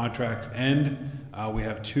 their contracts end. We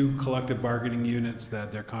have 2 collective bargaining units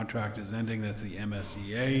that their contract is ending. That's the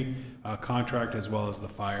MSEA contract as well as the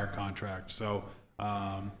fire contract. So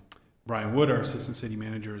Brian Wood, our assistant city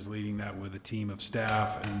manager, is leading that with a team of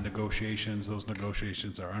staff and negotiations. Those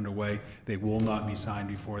negotiations are underway. They will not be signed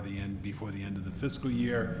before the end of the fiscal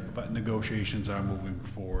year, but negotiations are moving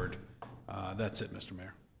forward. That's it, Mr.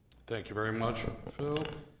 Mayor. Thank you very much, Phil.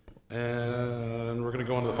 And we're going to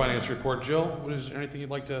go on to the finance report. Jill, is there anything you'd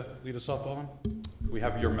like to lead us off on? We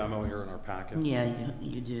have your memo here in our packet. Yeah,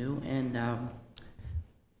 you do. And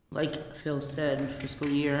like Phil said, fiscal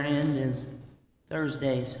year end is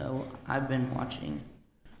Thursday, so I've been watching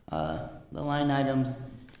the line items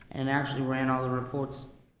and actually ran all the reports.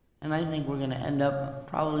 And I think we're going to end up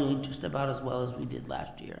probably just about as well as we did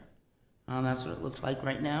last year. That's what it looks like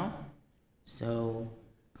right now. So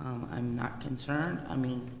I'm not concerned. I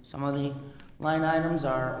mean, some of the line items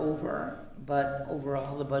are over, but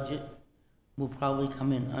overall the budget will probably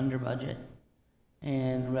come in under budget,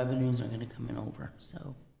 and the revenues are going to come in over.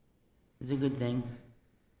 So it's a good thing.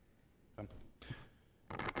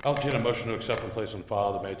 I'll entertain a motion to accept and place on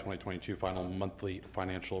file the May 2022 final monthly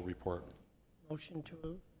financial report. Motion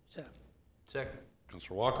to accept. Second.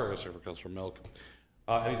 Councilor Walker, I second for Councilor Milk.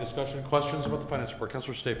 Any discussion, questions about the finance report?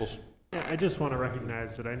 Councilor Staples. Yeah, I just want to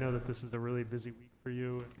recognize that I know that this is a really busy week for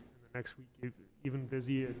you, and the next week even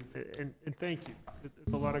busy, and thank you.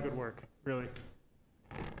 It's a lot of good work, really.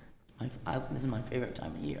 This is my favorite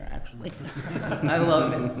time of year, actually. I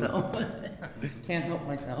love it, so can't help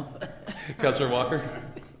myself. Councilor Walker.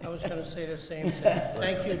 I was going to say the same thing.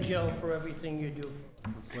 Thank you, Jill, for everything you do.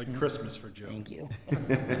 It's like Christmas for Jill. Thank you.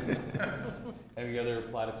 Any other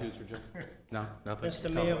platitudes for Jill? No, nothing.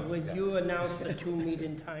 Mr. Mayor, would you announce the 2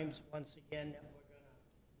 meeting times once again that we're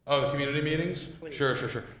Oh, the community meetings? Please. Sure.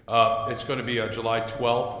 It's going to be July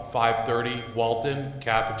 12th, 5:30, Walton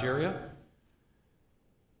Cafeteria.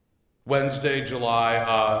 Wednesday,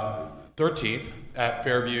 July 13th at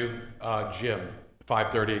Fairview Gym,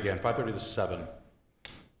 5:30 again, 5:30 to 7.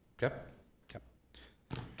 Okay?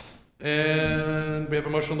 And we have a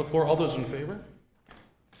motion on the floor. All those in favor?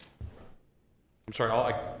 I'm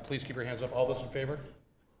sorry, please keep your hands up. All those in favor?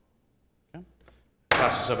 Okay.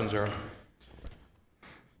 Passes 7-0.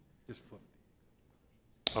 Just flip.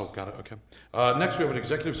 Oh, got it, okay. Next, we have an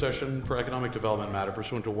executive session for economic development matter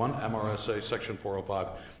pursuant to 1 MRSA Section 405.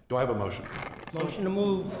 Do I have a motion? Motion to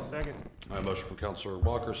move. Second. I have a motion from Councilor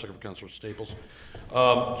Walker, second from Councilor Staples.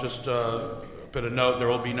 Just a bit of note, there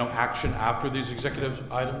will be no action after these executive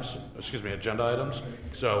items, agenda items.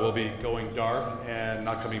 So we'll be going dark and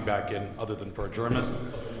not coming back in other than for adjournment.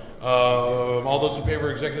 All those in favor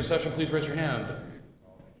of executive session, please raise your hand.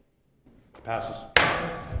 Passes.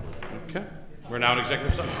 Okay, we're now in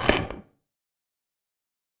executive session.